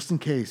shirt just in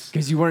case.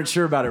 Because you weren't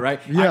sure about it, right?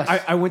 Yes.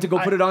 I went to go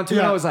put it on too,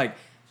 and yeah. I was like,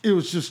 It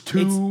was just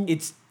too.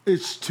 it's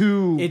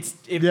too.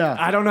 yeah.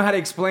 I don't know how to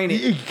explain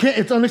it. It can't,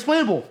 it's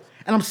unexplainable.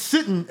 And I'm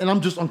sitting and I'm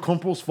just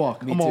uncomfortable as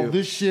fuck. Me I'm all, too.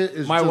 this shit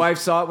is. My just, wife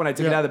saw it when I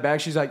took it Yeah. out of the bag.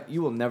 She's like,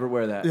 "You will never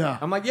wear that." Yeah.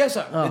 I'm like, "Yes,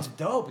 it's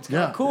dope. It's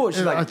kind of Yeah. cool." She's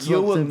Yeah, like, I thought "You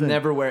the will same thing.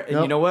 never wear it." And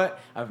Yep. you know what?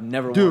 I've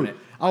never worn Dude, it.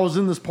 I was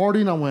in this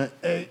party and I went,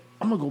 hey,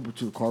 I'm gonna go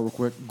to the car real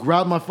quick,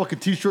 grab my fucking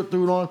t-shirt,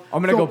 threw it on.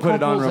 I'm gonna go put it on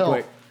comfortable as real hell.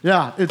 quick.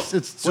 Yeah, it's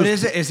What just-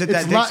 is it? Is it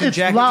it's that Dixon it's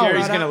jacket loud. you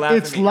Jerry's brought gonna up? laugh at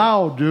It's me.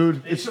 loud,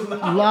 dude. It's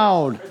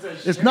loud.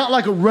 It's not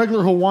like a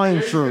regular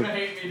Hawaiian shirt.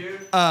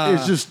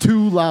 It's just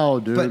too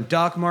loud, dude. But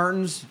Doc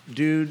Martens,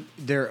 dude,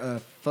 they're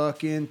a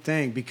fucking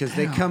thing because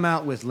they come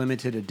out with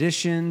limited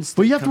editions.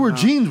 But They you have to come wear out-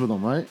 jeans with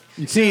them, right?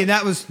 You See,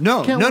 that was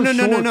no, can't no, wear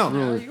no, no, no, shorts, no.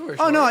 really.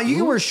 Oh no, you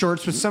can wear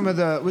shorts with some of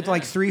the with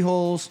like 3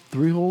 holes,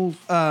 3 holes.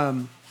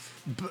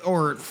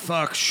 or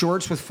fuck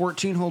shorts with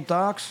 14-hole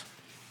Docs.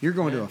 You're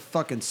going to a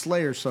fucking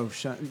Slayer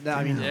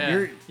I mean,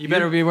 Yeah. You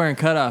better be wearing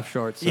cutoff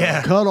shorts. so.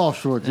 yeah. Cut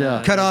off shorts,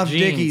 yeah. Cut off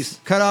Jeans. Dickies.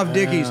 Cut off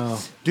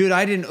Dickies. Dude,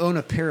 I didn't own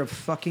a pair of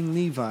fucking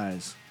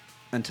Levi's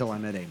until I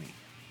met Amy.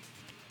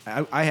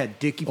 I had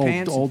Dickie Oh,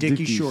 pants, all Dickie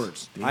Dickies.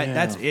 shorts. Damn.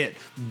 That's it.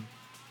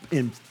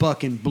 In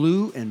fucking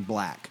blue and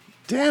black.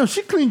 Damn,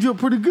 she cleaned you up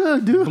pretty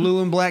good, dude.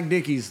 Blue and black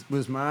Dickies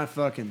was my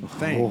fucking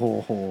thing.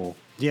 Oh,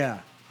 Yeah.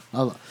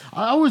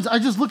 I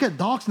just look at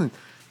Docs and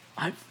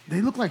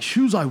they look like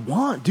shoes I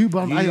want, dude.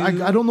 But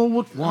I don't know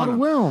how want to 'em.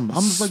 wear them.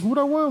 I'm just like, what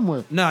do I wear them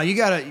with? No, you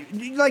gotta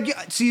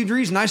see. The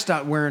reason I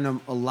stopped wearing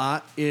them a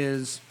lot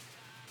is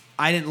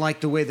I didn't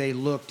like the way they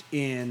looked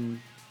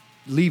in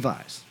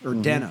Levi's or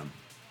denim.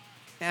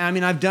 And I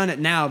mean, I've done it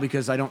now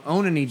because I don't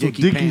own any So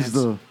Dickie Dickies pants.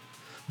 the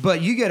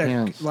But you get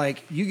Pants.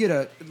 like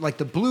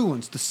the blue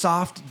ones, the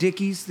soft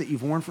Dickies that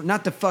you've worn for,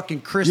 not the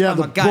fucking crisp. Yeah, I'm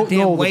the a goddamn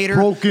the waiter.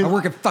 broken- I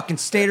work at fucking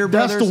Stater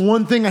That's Brothers. the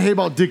one thing I hate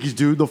about Dickies,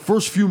 dude. The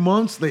first few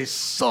months they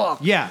suck.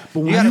 Yeah. but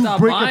You when gotta you Stop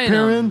break a buying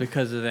pair them in,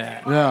 because of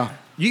that. yeah.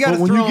 You gotta But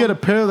when throw you get a 'em-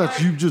 pair that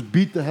you just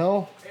beat the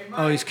hell,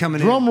 Oh, he's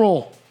coming in. drum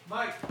roll.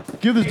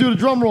 Give this dude a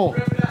drum roll.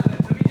 Let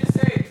me just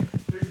say,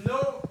 there's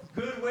no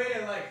good way to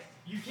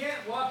you can't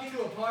walk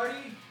into a party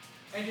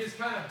and just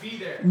kind of be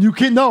there. You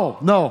can no.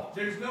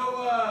 There's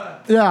no,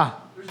 Yeah.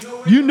 there's no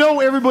way. You know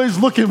everybody's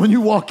looking when you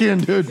walk in,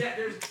 dude.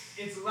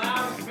 It's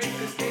loud, it's making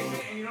a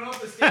statement, and you don't know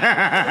if the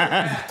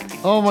statement is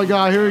Oh my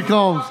God, here he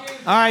comes. All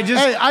right,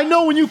 just Hey, I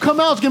know when you come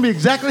out, it's gonna be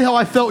exactly how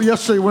I felt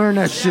yesterday wearing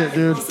that shit,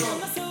 dude.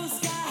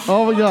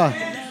 Oh my God.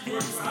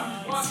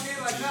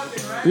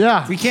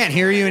 Yeah. we can't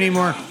hear you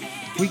anymore.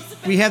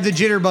 We have the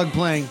jitterbug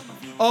playing.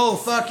 Oh,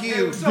 fuck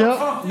you. Yep.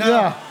 No.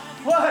 Yeah.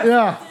 What?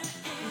 Yeah.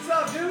 What's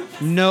up,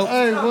 dude? Nope.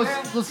 Hey,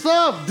 what's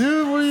up,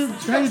 dude?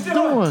 How you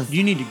doing?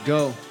 You need to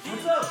go.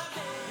 What's up?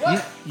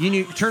 What? You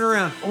need turn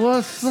around.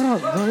 What's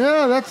up?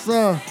 Yeah, that's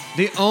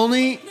The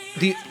only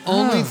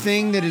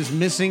thing that is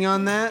missing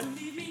on that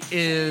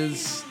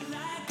is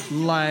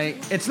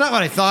it's not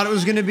what I thought it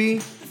was gonna be.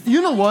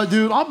 You know what,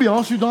 dude? I'll be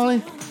honest with you,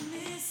 Donnie.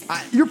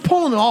 You're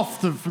pulling it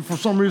off for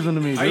some reason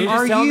to me, Are you dude.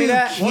 just telling me you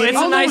that? kidding? It's I a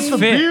don't know, nice it's the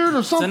fit. beard or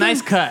It's a something.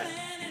 nice cut.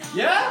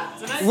 Yeah?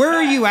 Where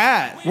are you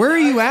at? Where are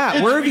you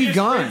at? Where have you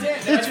gone?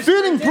 It's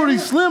fitting pretty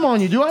slim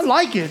on you, dude. I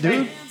like it,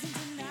 dude.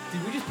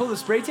 Did we just pull the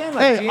spray tan?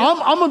 Hey, I'm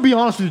gonna be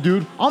honest with you,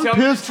 dude. I'm Tell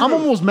me the pissed. I'm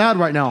truth. almost mad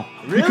right now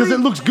because it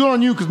looks good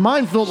on you. Because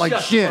mine felt like Shut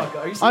the shit. fuck up.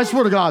 Are you I serious?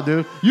 swear to God,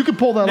 dude. You can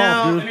pull that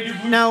off,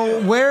 dude. Now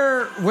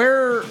where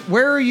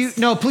are you?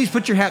 No, please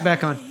put your hat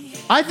back on.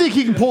 I think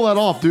he can pull that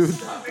off, dude.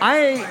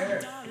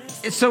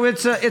 So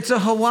it's a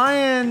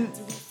Hawaiian.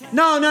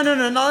 No,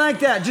 not like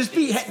that.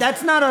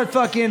 That's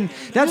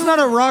not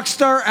a rock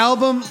star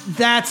album.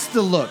 That's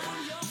the look.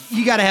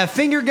 You got to have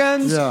finger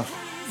guns. Yeah.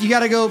 You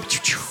got to go.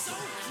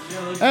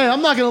 Hey,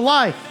 I'm not gonna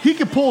lie. He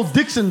could pull a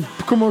Dixon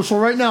commercial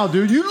right now,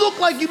 dude. You look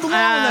like you belong in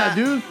that,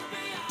 dude.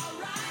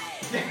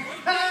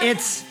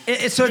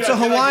 It's a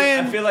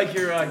Hawaiian. I feel like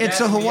you're. It's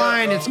a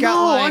Hawaiian. It's got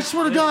No, like. I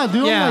swear to God,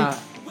 dude. Yeah.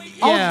 I'm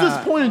like, I was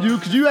disappointed, dude,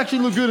 because you actually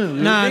look good in it.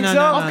 Dude. No, think no, so?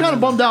 no. I'm kind of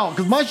bummed out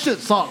because my shit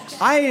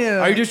sucks. Are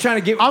you just trying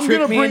to get I'm trick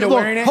gonna me bring. into Look,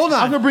 wearing it? Hold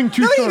on. I'm gonna bring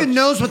two Nobody shirts. even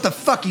knows what the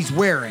fuck he's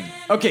wearing.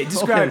 Okay,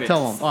 describe Okay, it.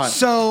 tell him. All right.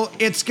 So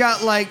it's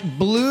got like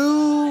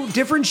blue,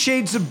 different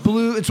shades of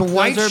blue. It's a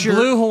white Those are shirt.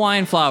 blue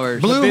Hawaiian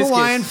flowers. Blue biscuits.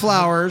 Hawaiian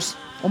flowers.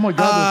 Oh my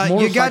God,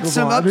 there's You got motorcycles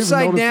some on. I didn't even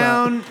upside notice that.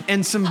 down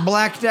and some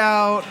blacked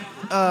out,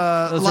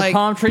 Those like are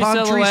palm tree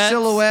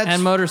silhouettes,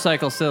 and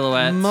motorcycle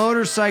silhouettes.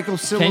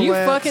 Can you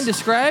fucking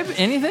describe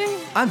anything?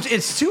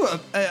 It's too.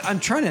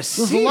 I'm trying to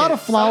see. There's a lot it.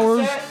 of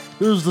flowers.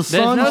 There's the There's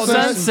sun. no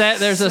sunset.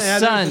 There's a Yeah,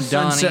 sun, there's a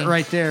sunset Donnie.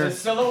 right there.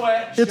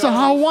 Silhouette. It's a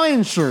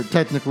Hawaiian shirt,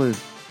 technically.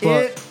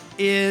 But It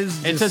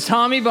is. It's a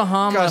Tommy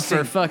Bahama disgusting.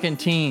 for fucking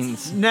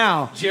teens.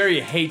 Now Jerry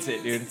hates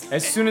it, dude.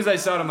 As soon as I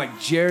saw it, I'm like,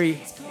 Jerry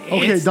hates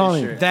Okay, this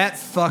Donnie. shirt. that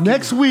fucking.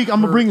 next week,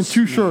 I'm gonna bring in hurts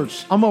two me.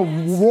 shirts. I'm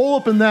gonna roll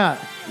up in that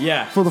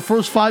Yeah. for the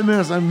first 5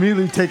 minutes and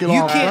immediately take it You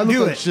off. I can't look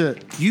do like it.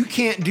 shit. You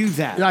can't do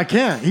that. Yeah, I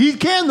can. He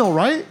can though,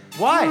 right?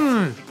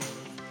 Why?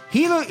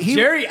 He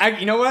Jerry,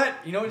 you know what?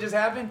 You know what just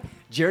happened?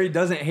 Jerry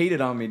doesn't hate it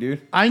on me,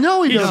 dude. I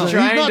know he He's doesn't.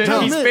 trying not to-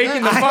 telling he's me.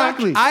 faking the Yeah, funk.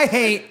 exactly. I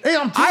hate. Hey,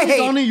 I'm I telling you, hate.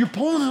 Donnie, you're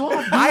pulling it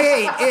off. dude. I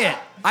hate it.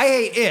 I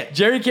hate it.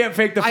 Jerry can't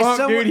fake the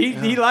funk, dude.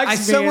 He likes I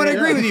being somewhat in it.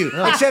 agree with you,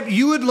 except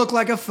you would look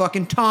like a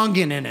fucking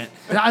Tongan in it.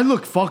 I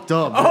look fucked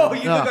up. Dude. Oh,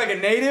 you Yeah. look like a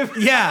native?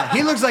 Yeah,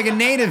 he looks like a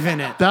native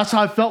in it. That's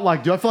how I felt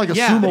like, dude. I felt like a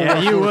Yeah. sumo Yeah,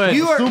 wrestler. you would.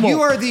 You are Sumo.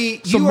 you are the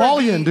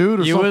Somalian, dude,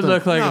 or You something. would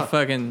look like No, a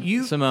fucking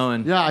you-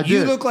 Samoan. Yeah, I did.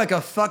 You look like a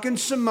fucking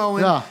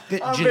Samoan Yeah.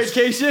 that On just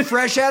vacation?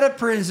 fresh out of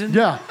prison.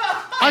 Yeah.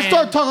 I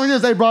started talking like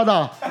this. Hey,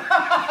 brother.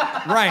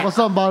 Right. What's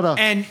up, brother?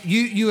 And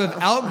you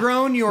have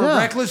outgrown your Yeah.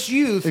 reckless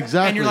youth.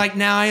 Exactly. And you're like,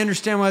 now I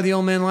understand why the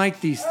old man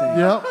liked these things.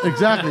 Yep,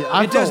 exactly.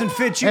 It doesn't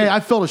fit you. Hey, I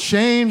felt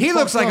ashamed. He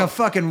looks fucked like a up.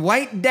 fucking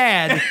white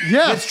dad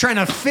Yeah. that's trying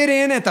to fit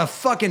in at the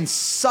fucking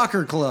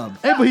soccer club.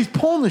 Hey, but he's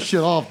pulling this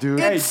shit off, dude.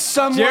 It's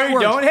somewhat Jerry,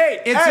 works. don't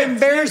hate. It's Hey,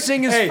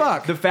 embarrassing as Hey,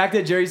 fuck. the fact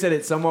that Jerry said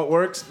it somewhat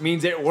works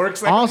means it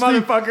works like Honestly,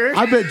 a motherfucker.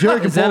 I bet Jerry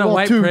can Is that pull a it off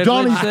white too. privilege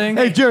Johnny, thing?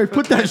 hey Jerry,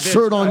 put that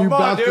shirt on, you Come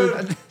on,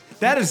 bastard. dude.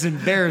 That is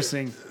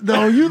embarrassing.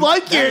 No, you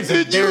like it,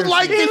 dude. You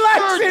like He this likes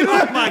shirt, it. dude.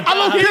 Oh my I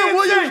don't God. care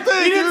what you He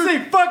think, didn't dude.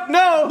 say fuck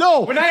no. No.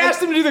 When I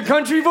asked him to do the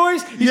country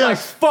voice, he's Yes. like,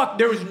 fuck,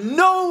 there was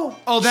no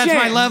Oh, that's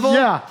my chance. level?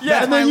 Yeah.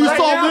 Yeah, And then you right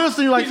saw now, this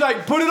and you're like, he's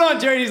like, put it on,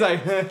 Jerry. He's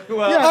like,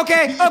 well, Yeah.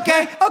 Okay.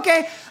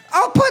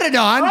 I'll put it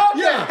on. Oh,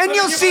 yeah. And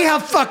you'll see how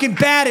fucking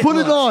bad it put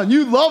looks. it on.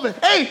 You love it.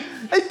 Hey,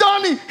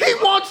 Donnie, he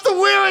wants to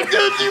wear it,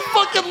 dude. You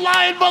fucking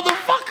lying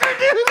motherfucker,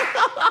 dude.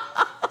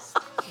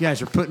 You guys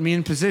are putting me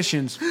in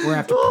positions where I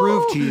have to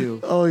prove to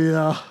you. Oh,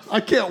 yeah. I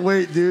can't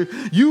wait, dude.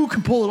 You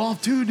can pull it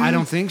off, too, dude. I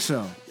don't think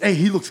so. Hey,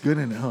 he looks good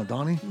in it, huh,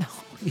 Donnie? No.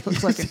 He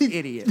looks like an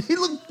idiot. He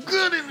looked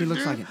good in it, He looks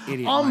dude. like an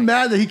idiot, I'm Mike.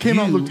 mad that he came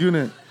out and You- looked good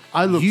in it.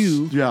 I look,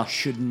 You yeah,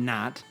 should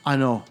not. I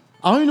know.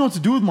 I don't even know what to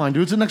do with mine,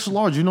 dude. It's an extra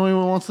large. You know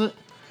anyone wants it?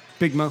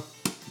 Big Mo.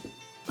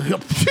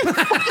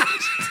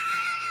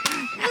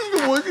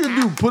 What's he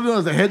gonna do? Put it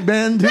as a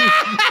headband, dude?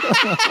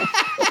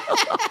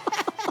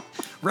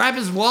 Wrap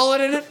his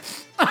wallet in it.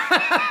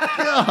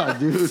 God,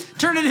 dude.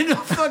 Turn it into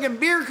a fucking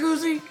beer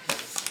koozie.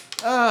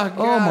 Oh, God.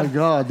 Oh my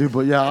God, dude.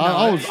 But yeah,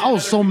 I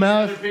was so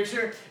mad.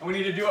 Picture, and we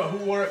need to do a who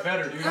wore it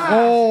better, dude.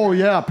 Oh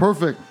yeah,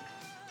 perfect.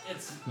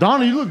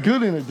 Donnie, you look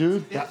good in it,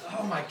 dude.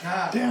 Oh, my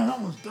God. Damn,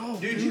 that was dope.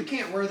 Dude, you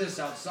can't wear this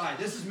outside.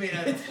 This is made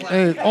out of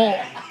plastic.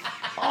 Hey,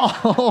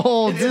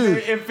 oh, dude.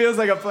 It feels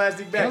like a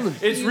plastic bag.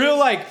 It's real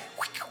like.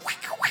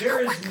 There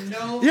is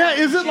no... Yeah,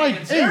 is it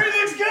like, hey,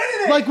 Everything's good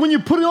in it. like when you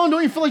put it on,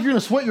 don't you feel like you're gonna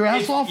sweat your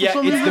ass off for Yeah,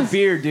 some it's reason? the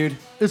beard, dude.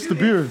 It's the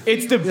beard.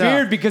 It's the Yeah.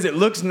 beard because it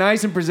looks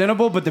nice and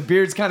presentable, but the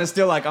beard's kind of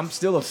still like I'm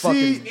still a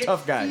fucking See,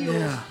 tough guy.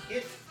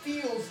 It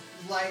feels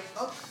like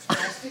a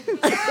plastic...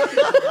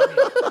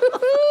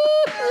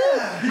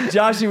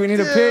 Joshy, we need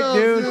a pic,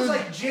 dude. feels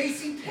like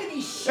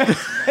JCPenney shit.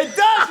 It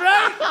does,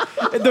 right?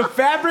 The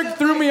fabric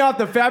threw me off.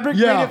 The fabric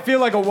Yeah. made it feel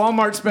like a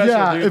Walmart special,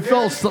 Yeah, dude. it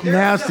felt so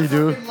nasty,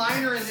 dude. There's a fucking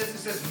liner in this that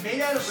says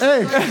made out of...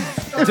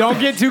 Hey, Don't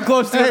get too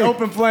close to an Hey.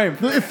 open flame.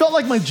 it felt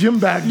like my gym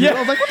bag, dude. Yeah. I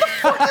was like, what the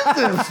fuck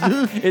is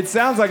this, dude? It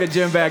sounds like a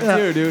gym bag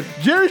too, dude.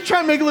 Jerry's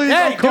trying to make it look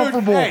Hey,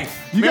 uncomfortable. dude. Hey,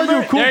 You gotta do a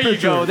remember- cool there picture.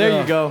 you go. There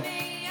Yeah. you go.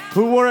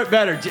 Who wore it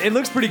better? It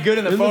looks pretty good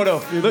in the It photo.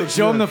 looks- it Look, looks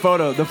show him good. the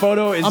photo. The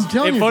photo is I'm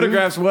telling it you,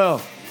 photographs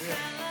well.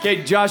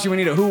 Okay, Josh, we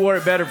need a who wore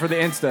it better for the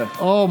Insta.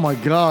 Oh my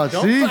God!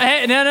 See,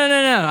 Hey, no.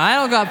 I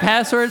don't got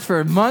passwords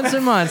for months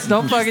and months.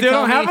 Don't fucking Still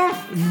tell don't me.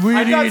 have them? We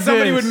I thought need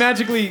somebody this. would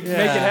magically make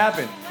it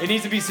happen. It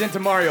needs to be sent to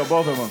Mario,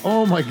 both of them.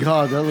 oh my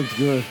God, that looks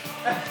good.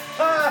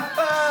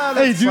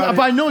 Hey, dude, but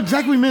I know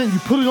exactly what you meant. You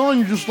put it on,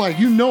 you're just like,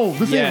 you know,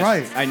 this Yes, ain't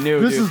right. I knew,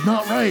 This dude. is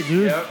not right,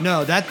 dude. Yep.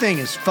 No, that thing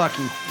is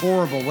fucking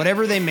horrible.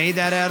 Whatever they made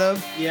that out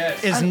of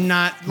Yes. is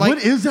not like... What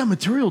is that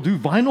material,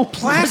 dude? Vinyl?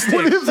 Plastic.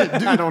 What is it,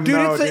 dude? I don't Dude,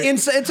 know,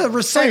 it's a Hey,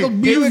 recycled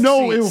you Buick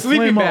know seat. it will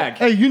Sleeping flame bag. up.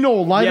 Hey, you know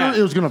a lighter, Yeah.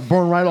 it was gonna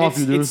burn right off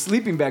you, dude. It's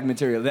sleeping bag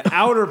material. The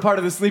outer part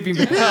of the sleeping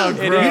bag.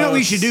 It You know is. what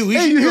we should do? We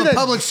Hey, should you do hear a that?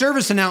 public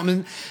service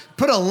announcement.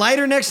 Put a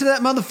lighter next to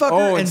that motherfucker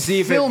Oh, and and see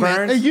if it film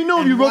burns? Hey, you know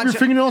if and you rub watch your it.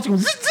 fingernails,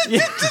 it's made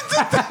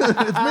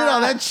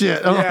out of that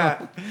shit.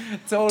 Yeah,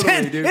 totally,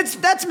 Tent. dude.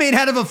 That's made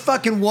out of a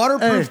fucking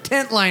waterproof Hey.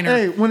 tent liner.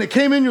 Hey, when it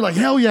came in, you're like,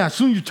 hell yeah. As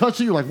soon as you touch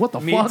it, you're like, what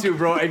the Me fuck? too,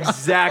 bro.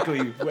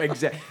 Exactly.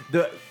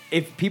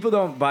 If people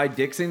don't buy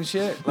Dixon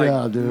shit, like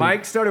Yeah, dude.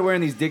 Mike started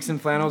wearing these Dixon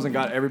flannels and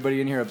got everybody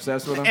in here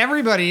obsessed with them.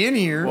 Everybody in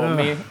here. Well,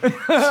 me.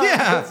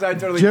 Yeah. So I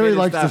totally Jerry get his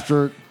likes style. the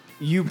shirt.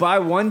 You buy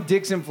one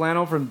Dixon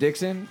flannel from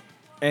Dixon,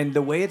 and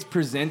the way it's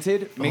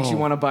presented makes you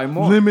want to buy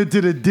more.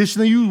 Limited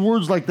edition. They use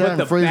words like that But in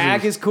the phrases.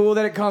 bag is cool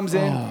that it comes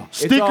in. It's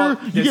Sticker? all-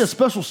 You get a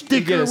special sticker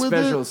You get a with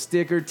special it?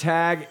 sticker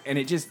tag, and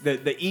it just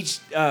the each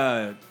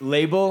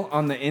label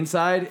on the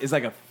inside is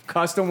like a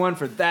custom one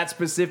for that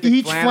specific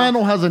Each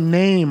flannel has a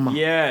name.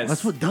 Yes.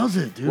 That's what does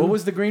it, dude. What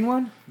was the green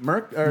one?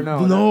 Merc or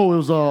no? No, it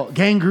was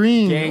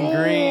gangrene.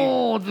 Gangrene.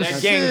 Oh, the that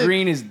shit.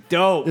 gangrene is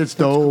dope. It's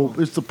dope.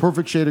 It's the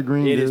perfect shade of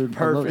green, It dude. is I love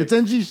perfect. It's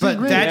NGC But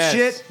green.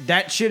 Yes.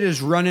 that shit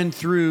is running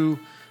through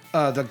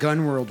the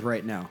gun world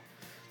right now.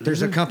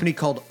 There's a company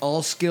called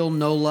All Skill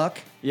No Luck,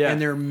 Yeah.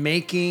 and they're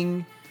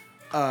making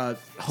Hawaiian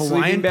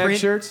Sleeping bag print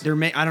shirts? I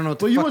don't know what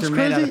the Well, you know fuck they're what's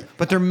made out crazy? of,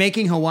 but they're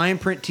making Hawaiian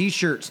print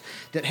T-shirts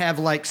that have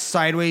like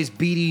sideways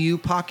BDU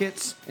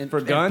pockets and For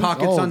and guns?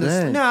 pockets Oh, on this.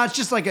 dang. No, it's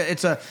just like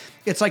it's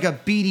like a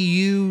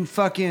BDU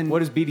fucking.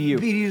 What is BDU?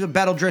 BDU is a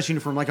battle dress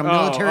uniform, like a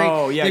military.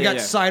 oh, yeah, They yeah, got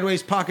yeah.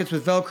 sideways pockets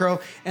with Velcro,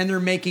 and they're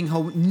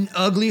making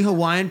ugly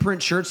Hawaiian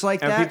print shirts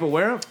like and that. people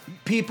wear them.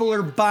 People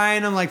are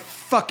buying them like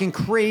fucking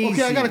crazy.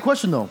 Okay, I got a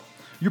question though.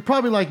 You're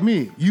probably like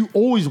me. You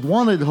always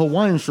wanted a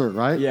Hawaiian shirt,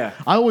 right? Yeah.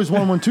 I always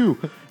wanted one too.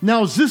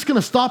 Now, is this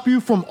gonna stop you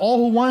from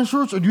all Hawaiian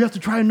shirts, or do you have to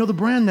try another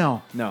brand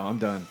now? No, I'm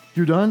done.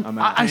 You're done. I'm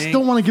out. I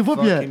still want to give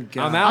up yet. Fucking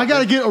God. I'm out. I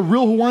gotta get a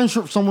real Hawaiian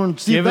shirt from someone and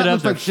see Give if it that up.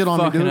 looks like They're shit on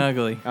me, fucking dude.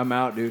 ugly. I'm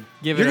out, dude.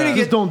 Give You're it gonna up.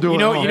 get- Just don't do it.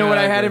 You know what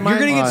I had in mind?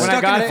 You're gonna get when I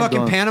stuck got in a it? fucking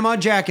Done. Panama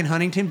Jack in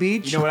Huntington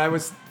Beach. You know what I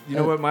was? You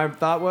know what my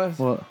thought was?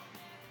 What?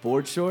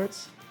 Board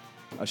shorts,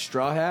 a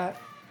straw hat,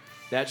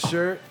 that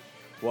shirt,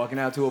 walking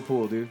out to a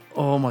pool, dude.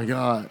 Oh my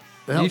god.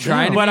 You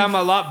trying to But I'm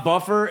a lot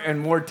buffer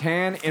and more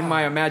tan in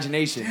my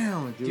imagination.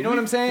 Damn, Do you know what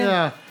I'm saying?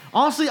 Yeah.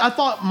 Honestly, I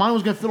thought mine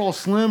was gonna fit all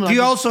slim. and Do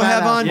you I also just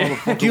have fat-ass on?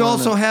 motherfucker Do you wearing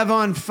also it. have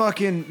on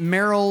fucking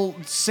Merrill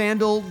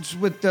sandals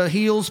with the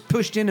heels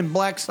pushed in and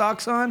black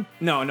socks on?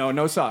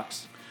 No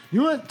socks.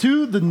 You know what?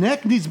 Too, the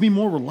neck needs to be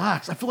more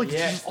relaxed. I feel like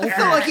Yeah. it's just I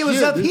felt like it was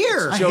shit, up dude.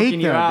 here. I Choking hate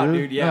you that, out,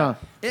 dude. Yeah.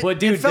 It, But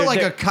dude, it felt like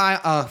they're-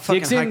 a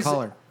fucking Dixon's, high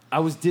collar. I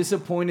was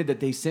disappointed that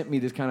they sent me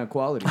this kind of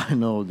quality. I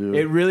know, dude.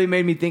 It really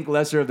made me think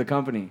lesser of the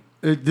company.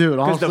 Dude, Because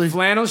honestly. the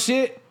flannel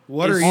shit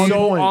What is are you-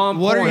 so point. on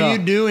What are point.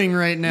 you doing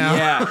right now?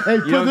 Yeah. Hey,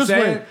 You put know it what this I'm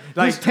way. saying?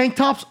 Like, This tank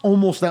top's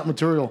almost that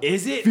material.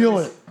 Is it? Feel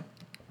it.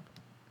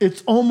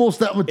 It's almost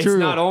that it's material.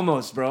 not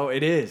almost, bro.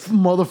 It is.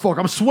 Motherfucker,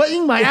 I'm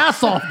sweating my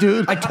ass off,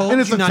 dude. I told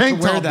and it's you a not to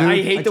tank wear top, that. dude.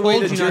 I hate the way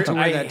told the you not to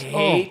wear I that.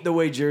 hate the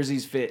way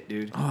jerseys fit,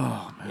 dude.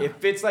 Oh man. It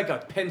fits like a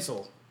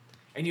pencil.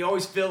 And you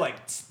always feel like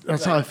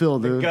That's how I feel,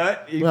 the dude.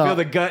 gut. You Yeah. feel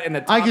the gut and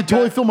the top I can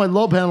totally gut. feel my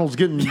love handles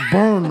getting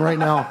burned right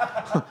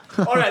now.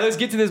 All right, let's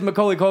get to this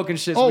Macaulay Culkin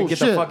shit so we Oh can get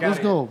shit, the fuck out let's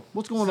of here. go.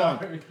 What's going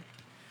on?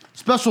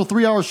 Special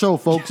 3-hour show,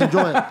 folks.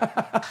 Enjoy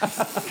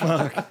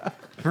it.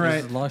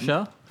 Right. Long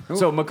show.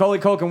 So Macaulay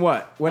Culkin,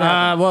 what? What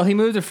happened? Well, he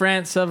moved to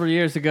France several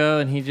years ago,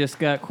 and he just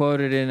got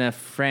quoted in a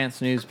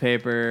France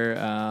newspaper.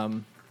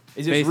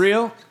 Is this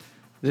real?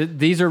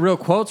 These are real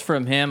quotes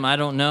from him. I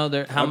don't know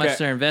how Okay. much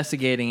they're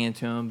investigating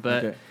into him,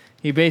 but Okay.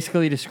 he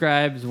basically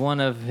describes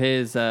one of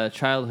his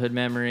childhood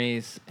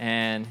memories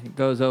and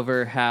goes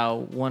over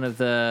how one of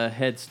the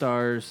head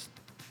stars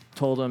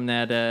told him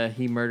that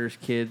he murders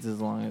kids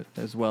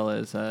as well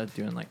as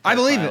doing like I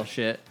believe pedophile it.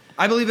 shit.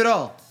 I believe it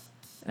all.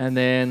 And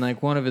then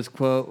like one of his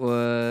quote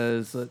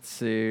was, let's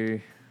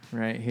see,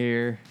 right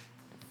here.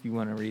 If you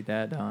want to read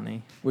that,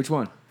 Donnie. Which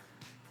one?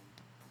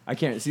 I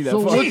can't see that.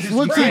 So far. what's he-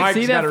 Mike's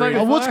See that gotta read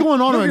fucking it. what's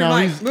going on Move right your now?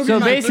 mic, He's move So your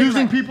mic, move your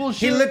accusing mic. people of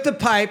He shit? lit the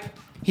pipe.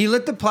 He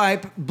lit the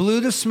pipe, blew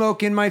the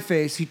smoke in my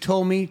face. He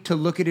told me to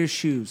look at his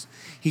shoes.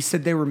 He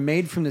said they were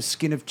made from the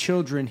skin of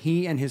children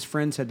he and his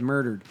friends had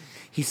murdered.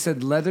 He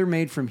said leather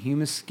made from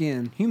human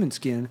skin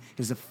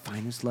is the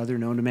finest leather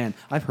known to man.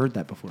 I've heard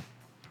that before.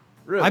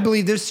 Really? I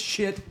believe this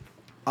shit.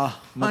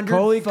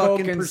 Macaulay 100%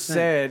 Culkin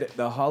said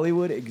the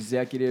Hollywood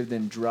executive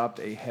then dropped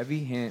a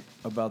heavy hint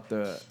about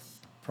the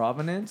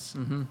provenance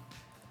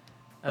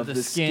of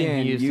the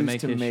skin he used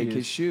to make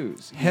his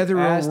shoes. He Heather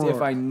asked O'Rourke.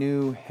 if I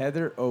knew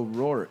Heather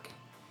O'Rourke.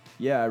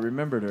 Yeah, I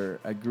remembered her.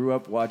 I grew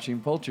up watching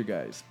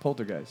Poltergeist.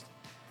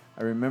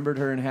 I remembered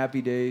her in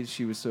Happy Days.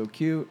 She was so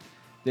cute.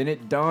 Then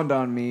it dawned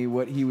on me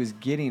what he was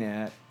getting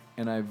at,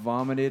 and I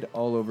vomited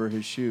all over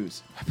his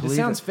shoes. This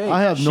sounds fake.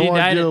 I have She no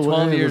died idea at what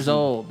 12 any of years this is.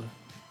 old.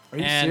 Are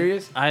you And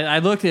serious? I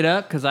looked it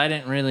up because I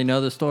didn't really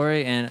know the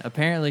story, and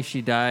apparently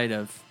she died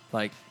of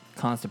like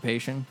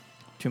constipation,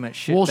 too much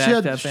shit Well,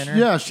 backed up in her.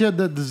 yeah, she had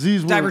that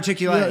disease. where-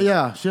 Diverticulitis.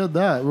 Yeah, she had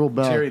that real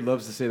bad. Jerry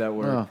loves to say that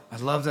word. Yeah.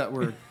 I love that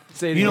word.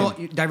 Say it You know,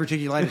 again.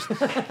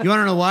 diverticulitis. You want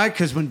to know why?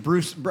 Because when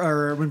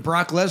when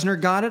Brock Lesnar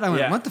got it, I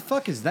went, Yeah. "What the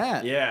fuck is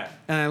that?" Yeah.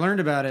 And I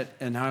learned about it,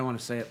 and now I want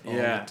to say it all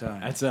the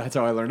time. That's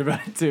how I learned about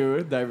it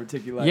too.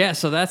 Diverticulitis. Yeah,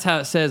 so that's how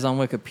it says on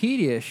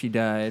Wikipedia she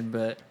died,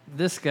 but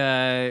this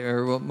guy,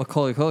 or what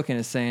Macaulay Culkin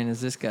is saying,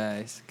 is this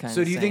guy's kind of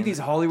So do you think these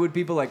Hollywood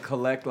people like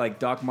collect like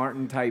Doc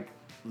Martin type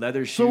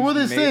leather shoes? So what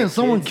are they made saying? of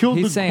Someone kids? killed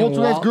He's the saying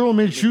poltergeist Walt- girl and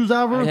made shoes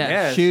out of her? Yeah,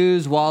 Yes.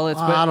 shoes, wallets,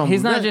 I but don't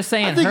he's not that- just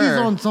saying I think her.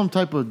 he's on some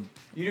type of.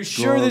 You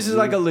sure this is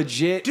like a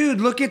legit?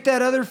 Dude, look at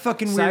that other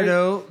fucking Side-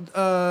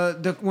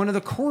 weirdo. One of the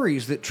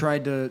Coreys that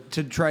tried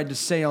to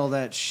say all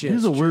that shit.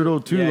 He's a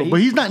weirdo too, Yeah, though. But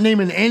he's not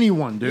naming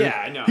anyone, dude.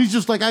 Yeah, I know. He's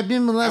just like, I've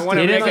been molested.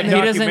 wanna He make doesn't, a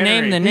he doesn't name the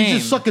documentary. name. He's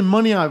just sucking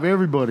money out of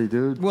everybody,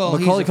 dude. Well,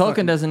 he's Macaulay a Culkin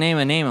fucking- doesn't name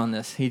a name on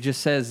this. He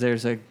just says there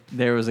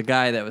was a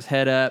guy that was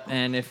head up,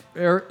 and if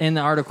in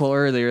the article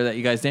earlier that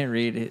you guys didn't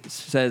read, it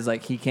says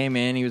like he came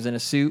in, he was in a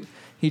suit,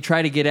 he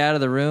tried to get out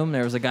of the room.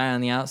 There was a guy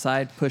on the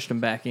outside, pushed him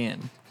back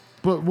in.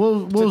 But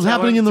what was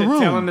happening in the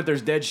room? Tell him that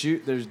there's dead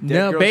There's dead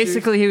No, girl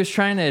basically he was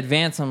trying to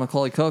advance on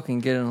Macaulay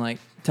Culkin, get him like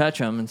touch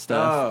him and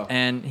stuff, Oh.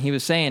 and he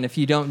was saying if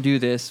you don't do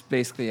this,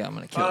 basically I'm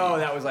gonna kill Oh, you.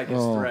 that was like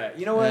his threat.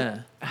 You know what?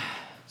 Yeah.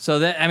 So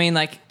that I mean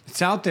like.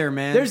 It's out there,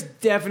 man. There's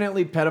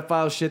definitely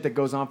pedophile shit that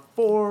goes on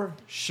for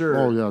sure.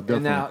 Oh, yeah, And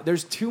definitely. now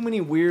there's too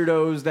many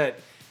weirdos that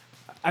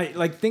I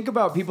like. Think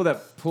about people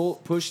that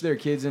push their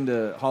kids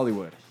into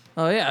Hollywood.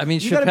 Oh yeah, I mean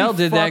You gotta be Chappelle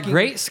did that fucking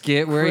great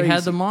skit where he had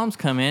crazy. the moms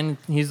come in.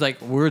 He's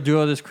like, "We're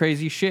doing all this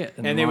crazy shit,"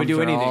 And the they would moms do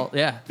are anything. all-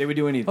 yeah. They would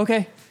do anything.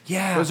 Okay.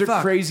 yeah, Those are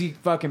fuck. crazy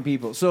fucking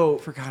people. So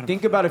Forgot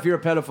think about about if you're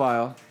a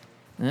pedophile,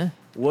 Yeah.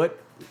 what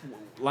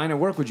line of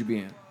work would you be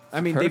in?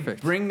 I mean, they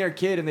Perfect. bring their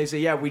kid and they say,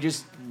 "Yeah,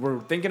 we're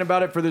thinking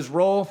about it for this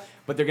role,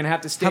 but they're gonna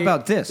have to stay." How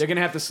about this? They're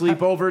gonna have to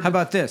sleep over. How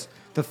about this?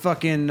 The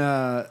fucking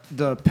the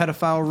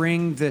pedophile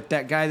ring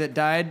that guy that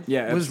died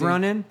Yeah, was Epstein.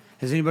 running.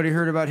 Has anybody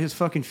heard about his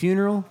fucking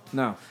funeral?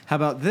 No. How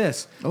about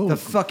this? Oh. The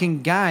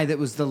fucking guy that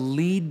was the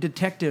lead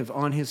detective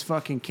on his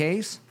fucking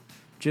case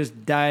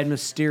just died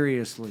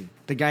mysteriously.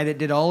 The guy that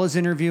did all his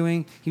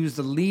interviewing, he was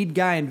the lead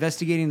guy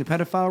investigating the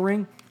pedophile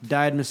ring,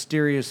 died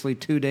mysteriously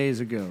 2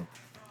 days ago.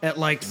 At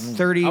like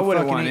 30 I wouldn't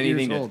fucking want 8 years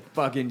anything to old.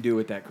 fucking do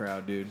with that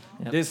crowd, dude.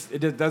 Yep.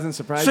 It doesn't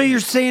surprise So me.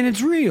 you're saying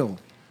it's real?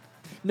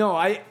 No,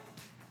 I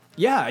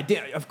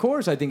did. Of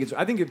course, I think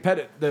the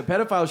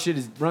pedophile shit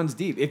runs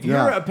deep. If you're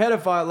Yeah. a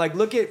pedophile, like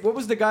look at what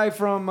was the guy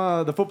from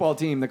the football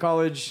team, the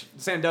college,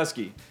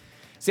 Sandusky.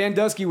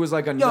 Sandusky was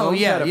like a known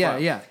yeah,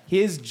 pedophile. yeah.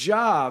 His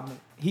job,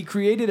 he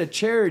created a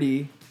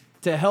charity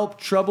to help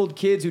troubled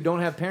kids who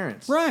don't have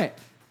parents. Right.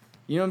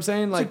 You know what I'm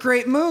saying? It's Like a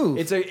great move.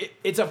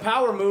 it's a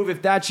power move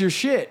if that's your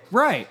shit.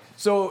 right.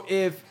 So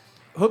if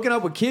hooking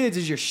up with kids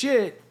is your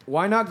shit,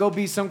 why not go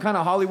be some kind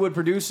of Hollywood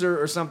producer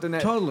or something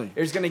that Totally.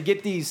 is going to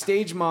get these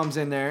stage moms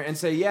in there and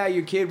say, yeah,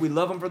 your kid, we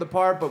love him for the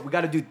part, but we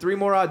got to do 3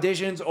 more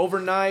auditions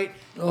overnight.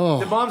 Oh.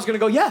 The mom's going to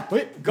go, yeah,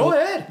 wait, go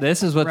ahead.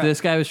 This is what Right. this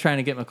guy was trying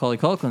to get Macaulay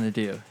Culkin to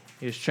do.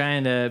 He was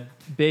trying to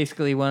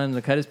basically want him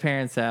to cut his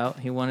parents out.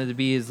 He wanted to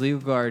be his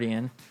legal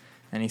guardian,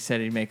 and he said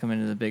he'd make him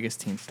into the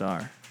biggest teen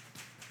star.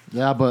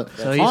 Yeah, but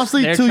So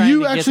honestly, they're till trying you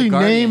to get actually the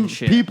Guardian name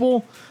shit.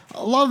 people,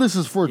 a lot of this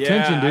is for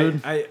attention,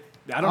 dude.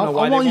 I don't know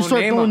why I they want you won't to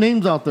start name throwing them.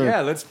 names out there.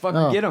 Yeah, let's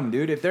fucking get them,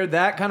 dude. If they're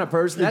that kind of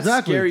person, that's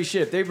Exactly. scary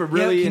shit. They were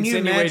really can you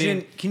insinuating.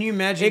 imagine? Can you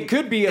imagine? It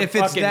could be a if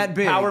it's fucking that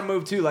big. power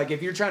move too. Like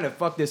if you're trying to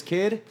fuck this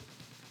kid,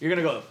 you're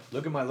gonna go,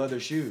 look at my leather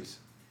shoes.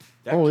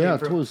 That Oh, came yeah,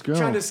 from- totally scare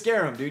trying him. to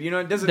scare him, dude. You know,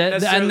 it doesn't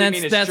necessarily and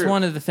mean it's that's true.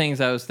 one of the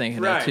things I was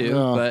thinking Right. of too.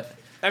 Yeah. But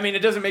I mean, it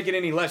doesn't make it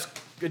any less.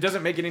 It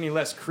doesn't make it any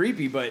less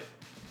creepy, but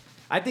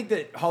I think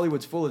that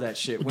Hollywood's full of that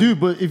shit. When-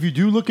 Dude, but if you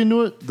do look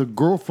into it, the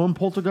girl from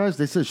Poltergeist,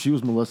 they said she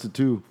was molested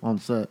too on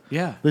set.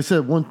 Yeah. They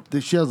said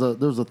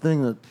there's a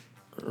thing that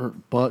her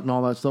butt and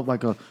all that stuff.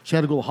 Like she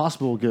had to go to the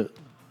hospital to get.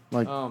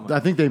 Like I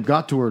think they've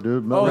got to her,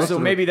 dude. oh, Molested so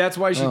her. maybe that's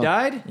why she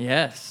died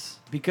yes,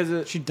 because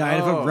of, She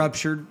died of a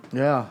ruptured.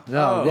 Yeah,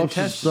 Oh,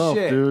 ruptured stuff,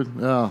 shit. dude.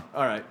 Yeah.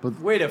 All right,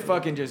 But- way to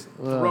fucking just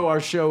throw our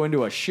show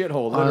into a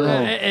shithole. I know.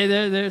 Literally. Hey,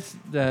 there's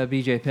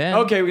BJ Penn.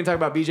 Okay, we can talk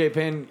about BJ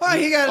Penn. Well,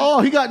 he got. Oh,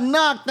 he got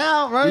knocked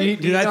out, right? Do you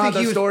Dude, I know think the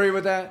he was- story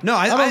with that? No,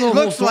 I don't it know.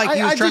 looks the whole like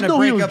he was I trying just to know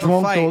break he was up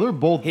drunk, a fight. though. They're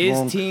both His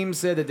drunk. team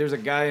said that there's a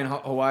guy in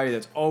Hawaii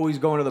that's always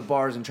going to the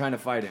bars and trying to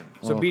fight him.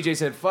 So BJ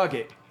said, fuck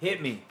it,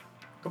 hit me.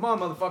 Come on,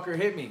 motherfucker,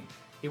 hit me.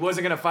 He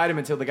wasn't going to fight him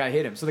until the guy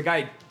hit him. So the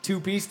guy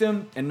two-pieced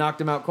him and knocked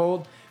him out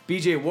cold.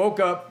 BJ woke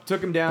up,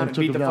 took him down, and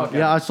Took beat the him down. fuck out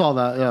Yeah, I of him. saw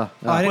that. Yeah.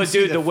 I didn't But see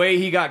dude, the- the way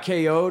he got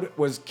KO'd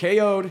was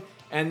KO'd,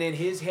 and then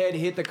his head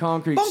hit the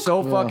concrete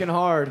so fucking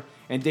hard,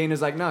 and Dana's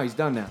like, no, he's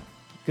done now.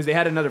 Because they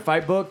had another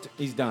fight booked,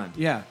 he's done.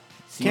 Yeah.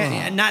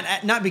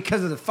 Not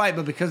because of the fight,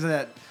 but because of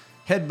that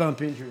head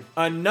bump injury.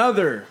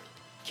 Another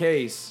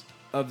case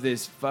of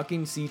this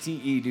fucking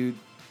CTE, dude.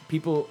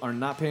 People are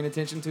not paying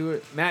attention to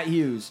it. Matt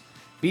Hughes,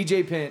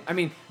 BJ Penn. I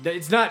mean,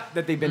 it's not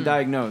that they've been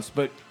diagnosed,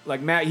 but like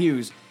Matt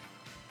Hughes,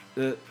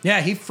 the Yeah,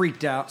 he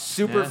freaked out.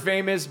 super Yeah.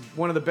 famous,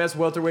 one of the best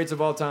welterweights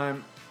of all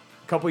time,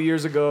 a couple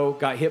years ago,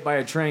 got hit by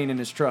a train in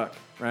his truck,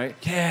 right?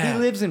 Yeah. He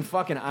lives in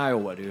fucking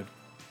Iowa, dude.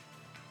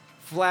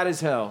 Flat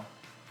as hell.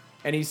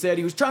 And he said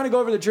he was trying to go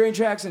over the train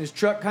tracks and his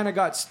truck kind of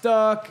got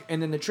stuck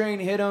and then the train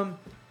hit him.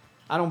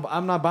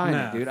 I'm not buying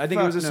Nah, it, dude. I think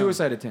it was a fuck no.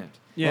 suicide attempt.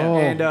 Yeah. Oh,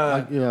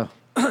 And,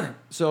 yeah.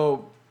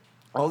 So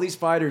all these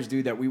fighters,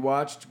 dude, that we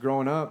watched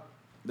growing up,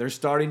 they're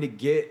starting to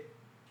get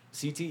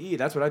CTE.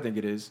 That's what I think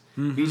it is.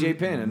 BJ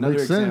Penn, another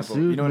Makes sense, example.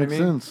 dude. You know what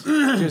Makes I mean?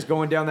 sense. Just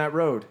going down that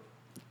road.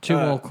 Two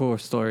more cool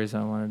stories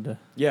I wanted to.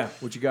 Yeah,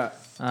 what you got?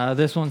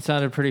 This one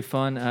sounded pretty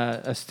fun.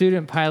 A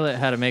student pilot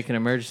had to make an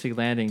emergency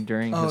landing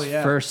during Oh, his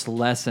yeah. first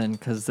lesson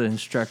because the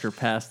instructor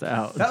passed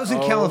out. That was in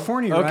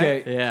California, right?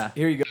 Okay. Yeah.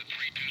 Here you go.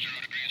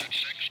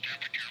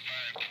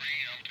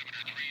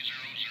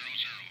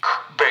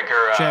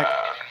 Baker, Check.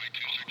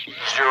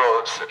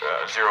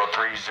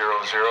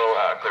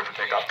 0300, clear for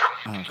takeoff.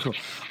 Oh, cool.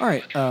 All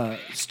right,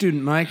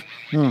 student Mike.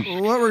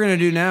 What we're gonna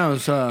do now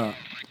is, I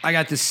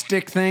got this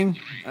stick thing.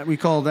 We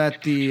call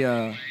that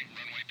the.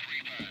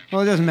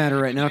 Well, it doesn't matter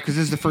right now because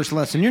this is the first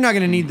lesson. You're not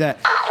gonna need that.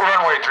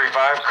 Runway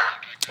 35.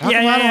 How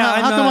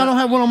come I don't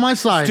have one on my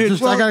side? Dude,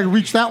 Just well- I gotta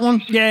reach that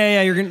one.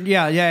 Yeah. You're gonna.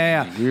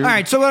 Yeah. All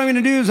right. So what I'm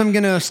gonna do is I'm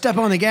gonna step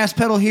on the gas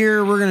pedal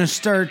here. We're gonna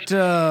start.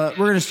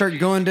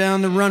 Going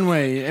down the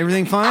runway.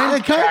 Everything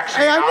fine?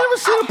 Hey, I've never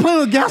seen a plane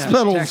with gas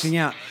pedals. Taxing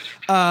out.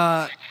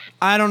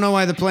 I don't know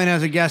why the plane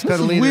has a gas This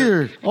pedal is either.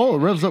 weird. Oh, it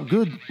revs up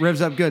good.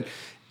 Revs up good.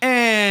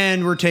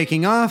 And we're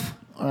taking off.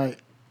 All right.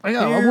 I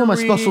Here wore my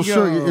we special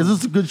shirt. go. Is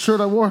this a good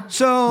shirt I wore?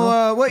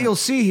 So what you'll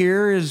see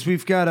here is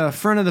we've got a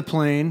front of the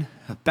plane,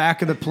 a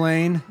back of the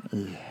plane.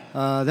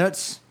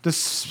 That's the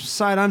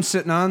side I'm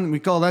sitting on. We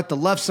call that the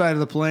left side of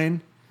the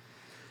plane.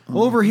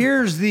 Over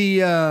here is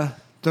the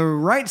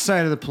right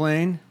side of the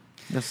plane.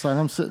 That's the side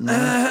I'm sitting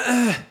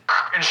on.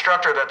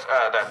 Instructor,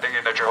 that thing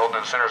that you're holding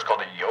in the center is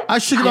called a yoke. I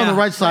should get on the Yeah,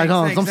 right side,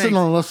 huh? thanks, I'm sitting thanks.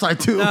 on the left side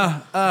too.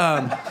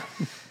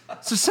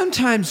 So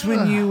sometimes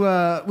when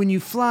you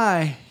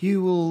fly,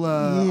 you will.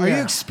 Are you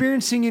Yeah.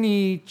 experiencing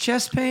any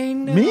chest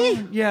pain?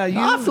 Me? Yeah, you.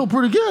 I feel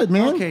pretty good,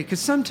 man. Okay, because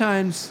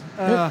sometimes.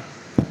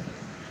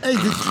 Hey,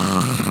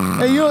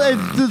 you know,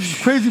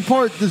 this crazy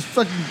part, this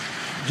fucking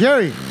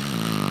Jerry,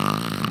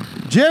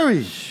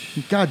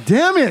 God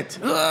damn it,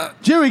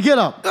 Jerry, get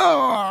up.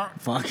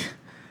 Fuck,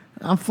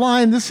 I'm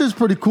flying. This is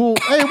pretty cool.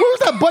 Hey, where was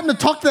that button to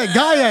talk to that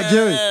guy at,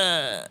 Jerry?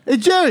 Hey,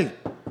 Jerry,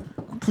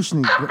 I'm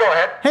pushing these. Go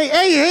ahead.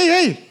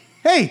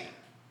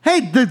 Hey,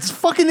 this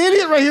fucking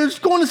idiot right here is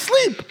going to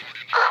sleep.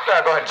 Go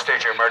ahead and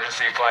state your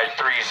emergency flight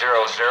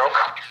 300.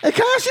 Hey,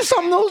 can I ask you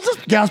something though? Does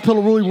this gas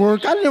pedal really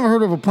work? I never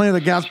heard of a plane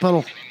with a gas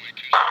pedal.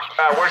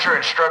 Where's your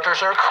instructor,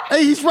 sir?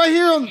 Hey, he's right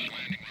here on.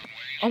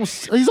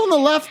 He's on the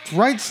left,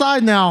 right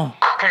side now.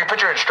 Can you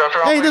put your instructor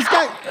on? Hey, please? this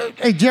guy.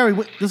 Hey, Jerry,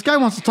 this guy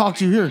wants to talk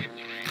to you here.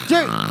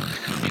 Jerry.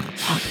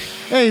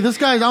 Hey, this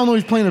guy. I don't know.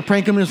 He's playing a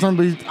prank on me or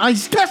something. But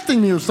he's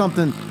testing me or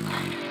something.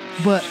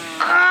 But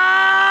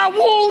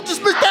whoa!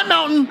 Just missed that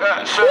mountain.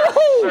 Sir,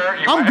 Woohoo! sir,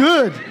 you I'm might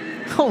good.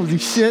 Holy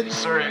shit.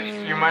 Sir,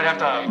 you might have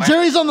to land.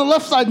 Jerry's on the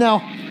left side now.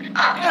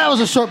 That was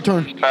a sharp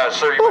turn.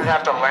 Sir, you might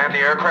have to land the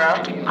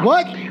aircraft.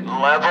 What?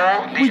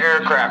 Level the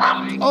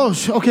aircraft. Oh,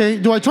 okay.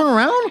 Do I turn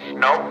around?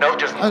 No,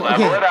 just level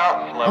okay. it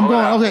out. Level I'm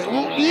going. it out.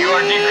 Okay. You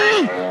are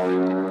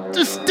decreasing.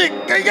 Just stick.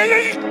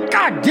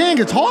 God dang,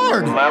 it's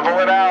hard. Level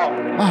it out.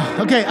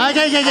 Okay. Pull What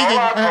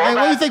do you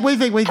back. think? What do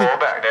you think? Pull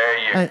back. There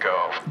you Hey,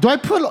 go. do I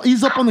put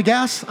ease up on the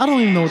gas? I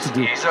don't even know what to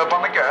do. Ease up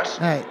on the gas.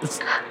 All right.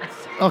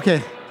 Okay.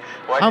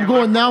 Why do I'm you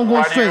going now. I'm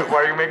going why do you- straight.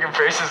 Why are you making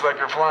faces like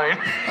you're flying?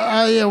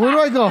 Yeah. Where do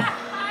I go?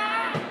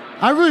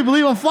 I really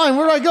believe I'm flying.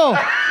 Where do I go?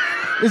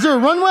 Is there a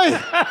runway?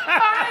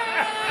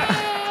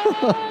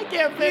 I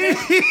can't finish.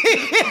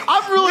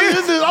 I'm really in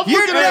this. I'm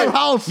looking at that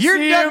house. You're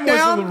ducked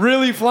down.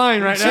 really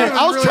flying right Shit,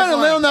 I was trying to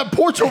land on that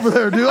porch over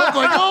there, dude. I was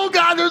like, oh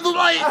God, there's a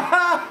light.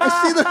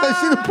 I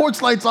see the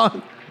porch lights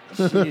on.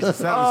 Jesus,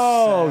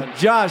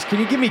 Josh, can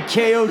you give me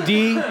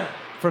KOD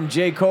from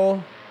J.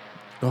 Cole?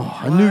 Oh,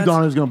 I knew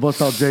Donnie was gonna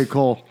bust out J.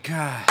 Cole.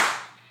 God.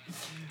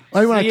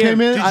 Like when I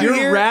came in, Did your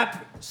hear-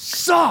 rap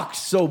sucked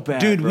so bad,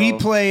 Dude, bro. we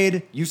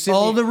played You sent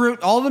all me-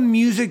 the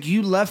music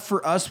you left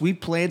for us. We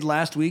played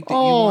last week that you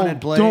oh,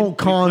 wanted played. don't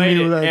con played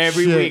me with it that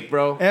every shit. week,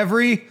 bro.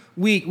 Every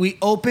week we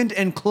opened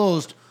and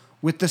closed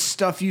with the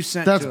stuff you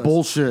sent. That's to us.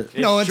 bullshit.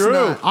 No, it's true.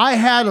 not. I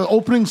had an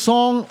opening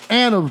song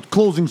and a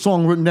closing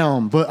song written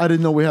down, but I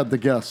didn't know we had the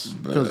guests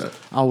because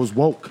I was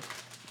woke.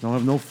 Don't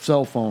have no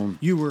cell phone.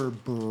 You were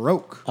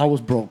broke. I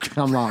was broke.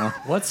 I'm lying.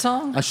 What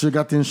song? I should have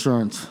got the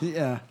insurance.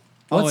 Yeah.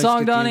 What Always song,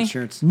 get the Donnie?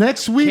 insurance.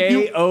 Next week,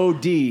 you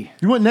KOD.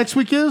 know what next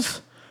week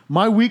is?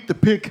 My week to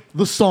pick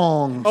the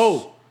songs.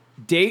 Oh,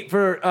 date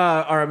for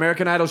our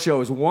American Idol show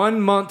is 1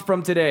 month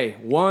from today.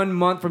 1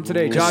 month from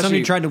today. Josh,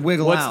 somebody tried to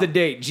wiggle what's out. the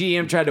date?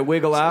 GM tried to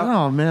wiggle out.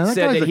 Oh, man, that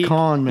Said guy's a he,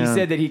 con, man. He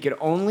said that he could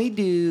only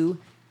do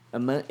a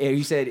month.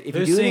 He said if Who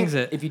you do sings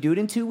it, it? if you do it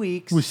in 2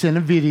 weeks, We sent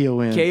a video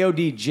in.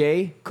 KOD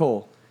J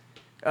Cole.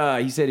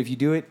 He said if you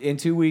do it in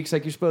 2 weeks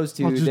like you're supposed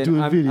to, I'll just then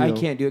do a video. I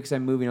can't do it because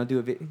I'm moving. I'll do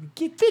a video.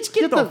 Get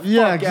the fuck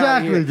yeah, out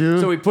exactly, here. dude.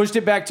 So we pushed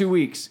it back 2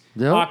 weeks.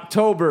 Yep.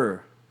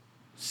 October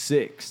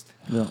 6th.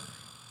 Yeah.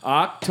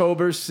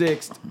 October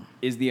 6th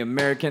is the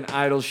American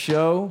Idol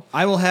show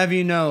I will have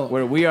you know,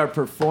 where we are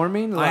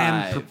performing live.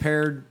 I am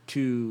prepared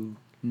to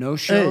no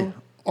show Hey,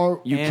 are,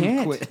 You and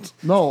can't. quit.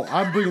 no,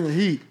 I'm bringing the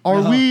heat.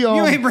 Are we?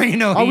 You ain't bringing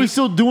no Are we heat.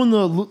 still doing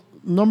the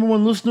number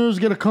one listeners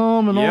get a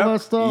come and Yep. all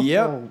that stuff?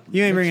 Yep. Oh,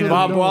 You ain't make bringing sure no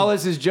Bob we know.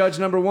 Wallace is judge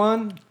number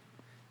 1.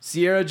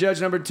 Sierra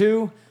judge number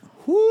 2.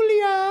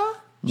 Julia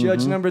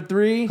judge number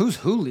 3. Who's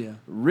Julia?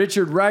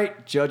 Richard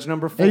Wright judge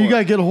number 4. Hey, you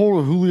gotta get a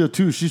hold of Julia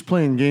too. She's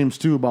playing games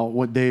too about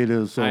what day it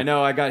is. So. I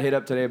know. I got hit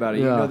up today about it.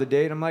 You Yeah. know the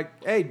date? I'm like,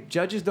 hey,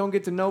 judges don't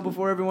get to know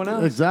before everyone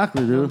else.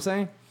 Exactly, You know what I'm dude.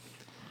 saying? I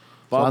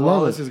Bob love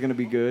Wallace it. is going to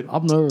be good.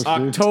 I'm nervous,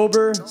 dude.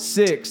 October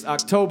 6th.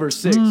 October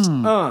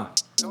 6th.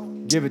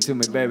 Give it to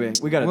me, baby.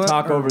 We got to What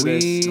talk are over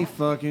we this.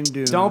 fucking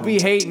doing? Don't be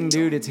hating,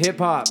 dude. It's hip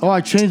hop. Oh,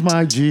 I changed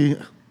my IG.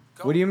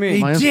 What do you He mean?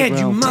 My did,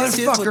 you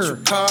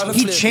Instagram. motherfucker.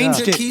 He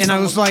changed it, and I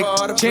was like,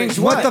 Changed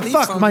what the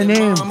fuck? My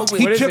name. He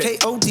What is took it?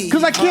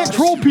 Because I can't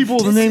troll people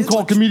with a name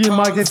called Comedian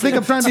Mike. They think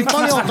I'm trying to be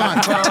funny all the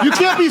time. You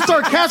can't be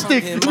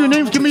sarcastic if your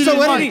name's Comedian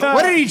So Mike.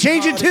 what did he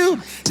change it to?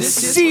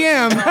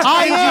 CM.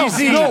 I am.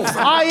 IGZ. No,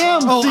 I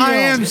am. Oh, CM. I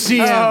am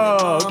CM.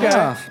 Oh, okay.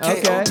 Yeah.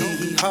 Okay.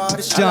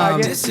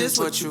 Dumb. it.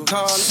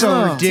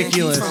 So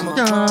ridiculous.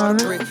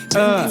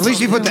 At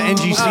least you put the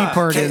NGC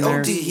part in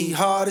there.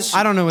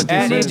 I don't know what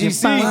At this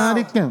is.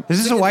 NGC.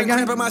 Is this a white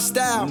guy?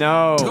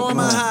 No.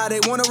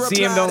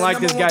 CM don't like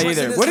this guy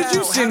either. What did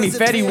you send me?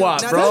 Fetty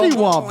Wap, bro. Fetty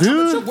Wap,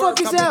 dude. What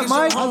the fuck is that,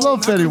 Mike? I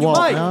love Fetty Wap,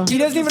 Mike, man. he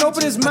doesn't even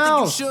open his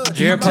mouth. Did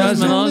you hear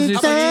Post Malone's new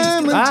CD?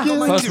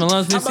 Post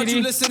Malone's new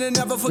CD?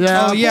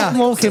 Yeah, Oh yeah. Post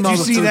Malone came Did out you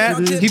with see the that?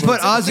 CD. He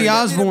put Ozzy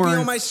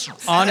Osbourne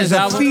On his as a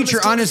album?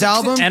 feature on his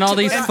album. And all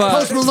these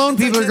Post Malone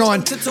people are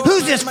going,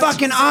 who's this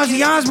fucking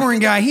Ozzy Osbourne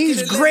guy?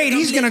 He's great.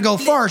 He's going to go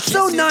far.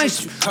 So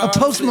nice of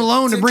Post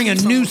Malone to bring a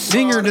new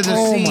singer to the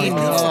scene.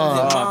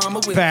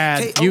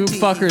 Bad. You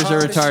fuckers are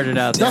retarded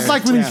out there. That's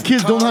like when these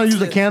kids don't know how to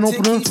use a can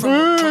opener.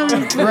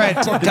 Right.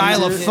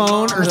 Dial a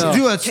phone or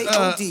do a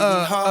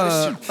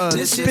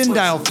spin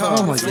dial phone.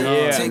 Oh my god.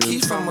 Yeah.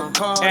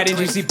 At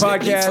NGC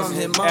Podcast.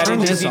 At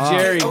NGC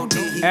Jerry.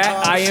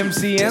 At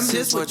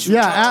IMCM.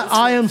 Yeah, at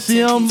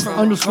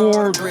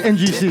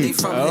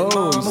IMCM_NGC.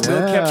 Oh, you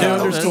still kept the Yeah.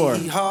 underscore.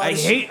 I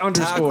hate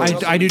underscores.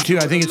 I do too.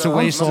 I think it's a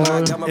waste of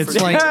sorry. time. It's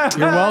like,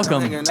 You're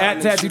welcome.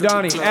 At Tattoo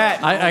Donnie.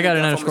 At I got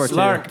an underscore too.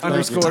 Lark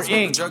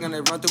 _Inc.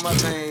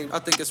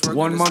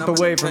 1 month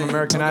away from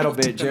American Idol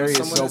bit. Jerry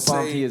is so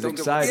pumped. He is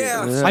excited.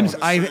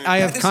 I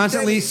have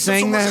constantly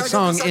sang that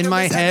song in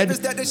my head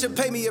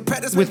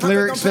with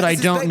lyrics that I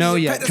don't know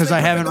yet because I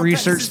haven't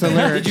researched the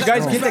lyrics. Did you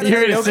guys get the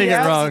You're gonna sing karaoke it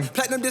app? wrong.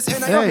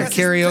 Hey,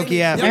 Karaoke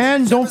app.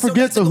 and don't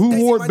forget the Who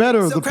Wore It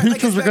Better. The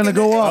pictures are gonna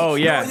go up. Oh,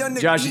 yeah.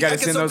 Josh, you got to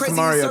send those to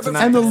Mario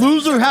tonight. And the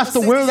loser has to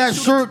wear that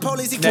shirt for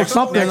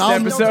something.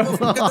 Next episode.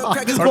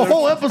 The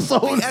whole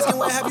episode.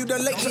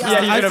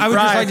 Yeah, you're I gonna would just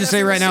fry. like to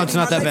say right now it's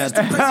not that bad.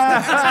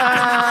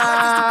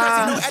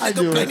 I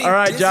do it. All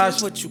right,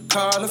 Josh.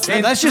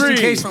 Hey, that's just in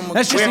case.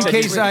 That's just in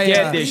case I.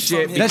 get this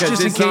shit. That's because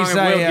just in this song case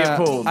will get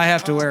pulled. I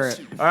have to wear it.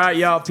 All right,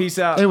 y'all. Peace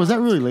out. Hey, was that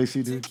really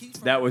Lacey, dude?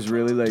 That was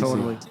really lazy.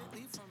 Totally.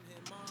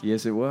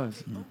 Yes, it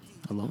was.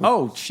 I love her.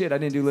 Oh shit! I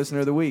didn't do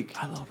listener of the week.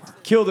 I love her.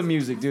 Kill the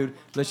music, dude.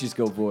 Let's just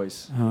go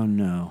voice. Oh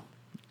no.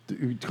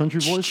 Country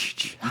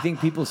voice? You think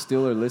people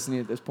still are listening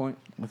at this point?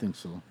 I think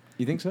so.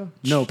 You think so?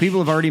 No, people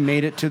have already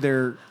made it to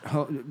their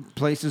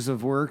places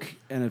of work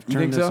and have You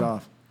turned think this so?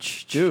 off.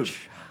 Dude,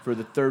 for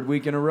the third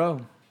week in a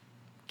row,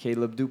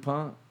 Caleb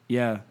DuPont.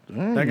 Yeah,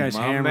 that guy's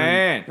my hammering.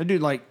 man. That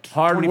dude like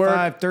Hard 25,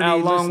 work, 30 Al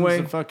listens Longway,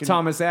 to fucking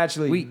Thomas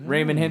Ashley,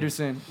 Raymond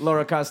Henderson,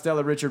 Laura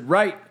Costello, Richard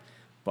Wright,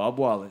 Bob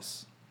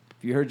Wallace.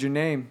 If you heard your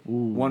name,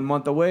 1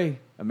 month away,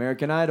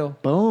 American Idol.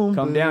 Boom.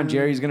 Come down.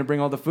 Jerry's going to bring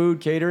all the food,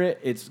 cater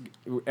it.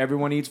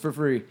 Everyone eats for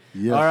free.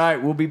 Yes. All right,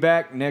 we'll be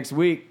back next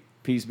week.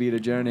 Peace be the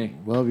journey.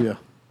 Love you.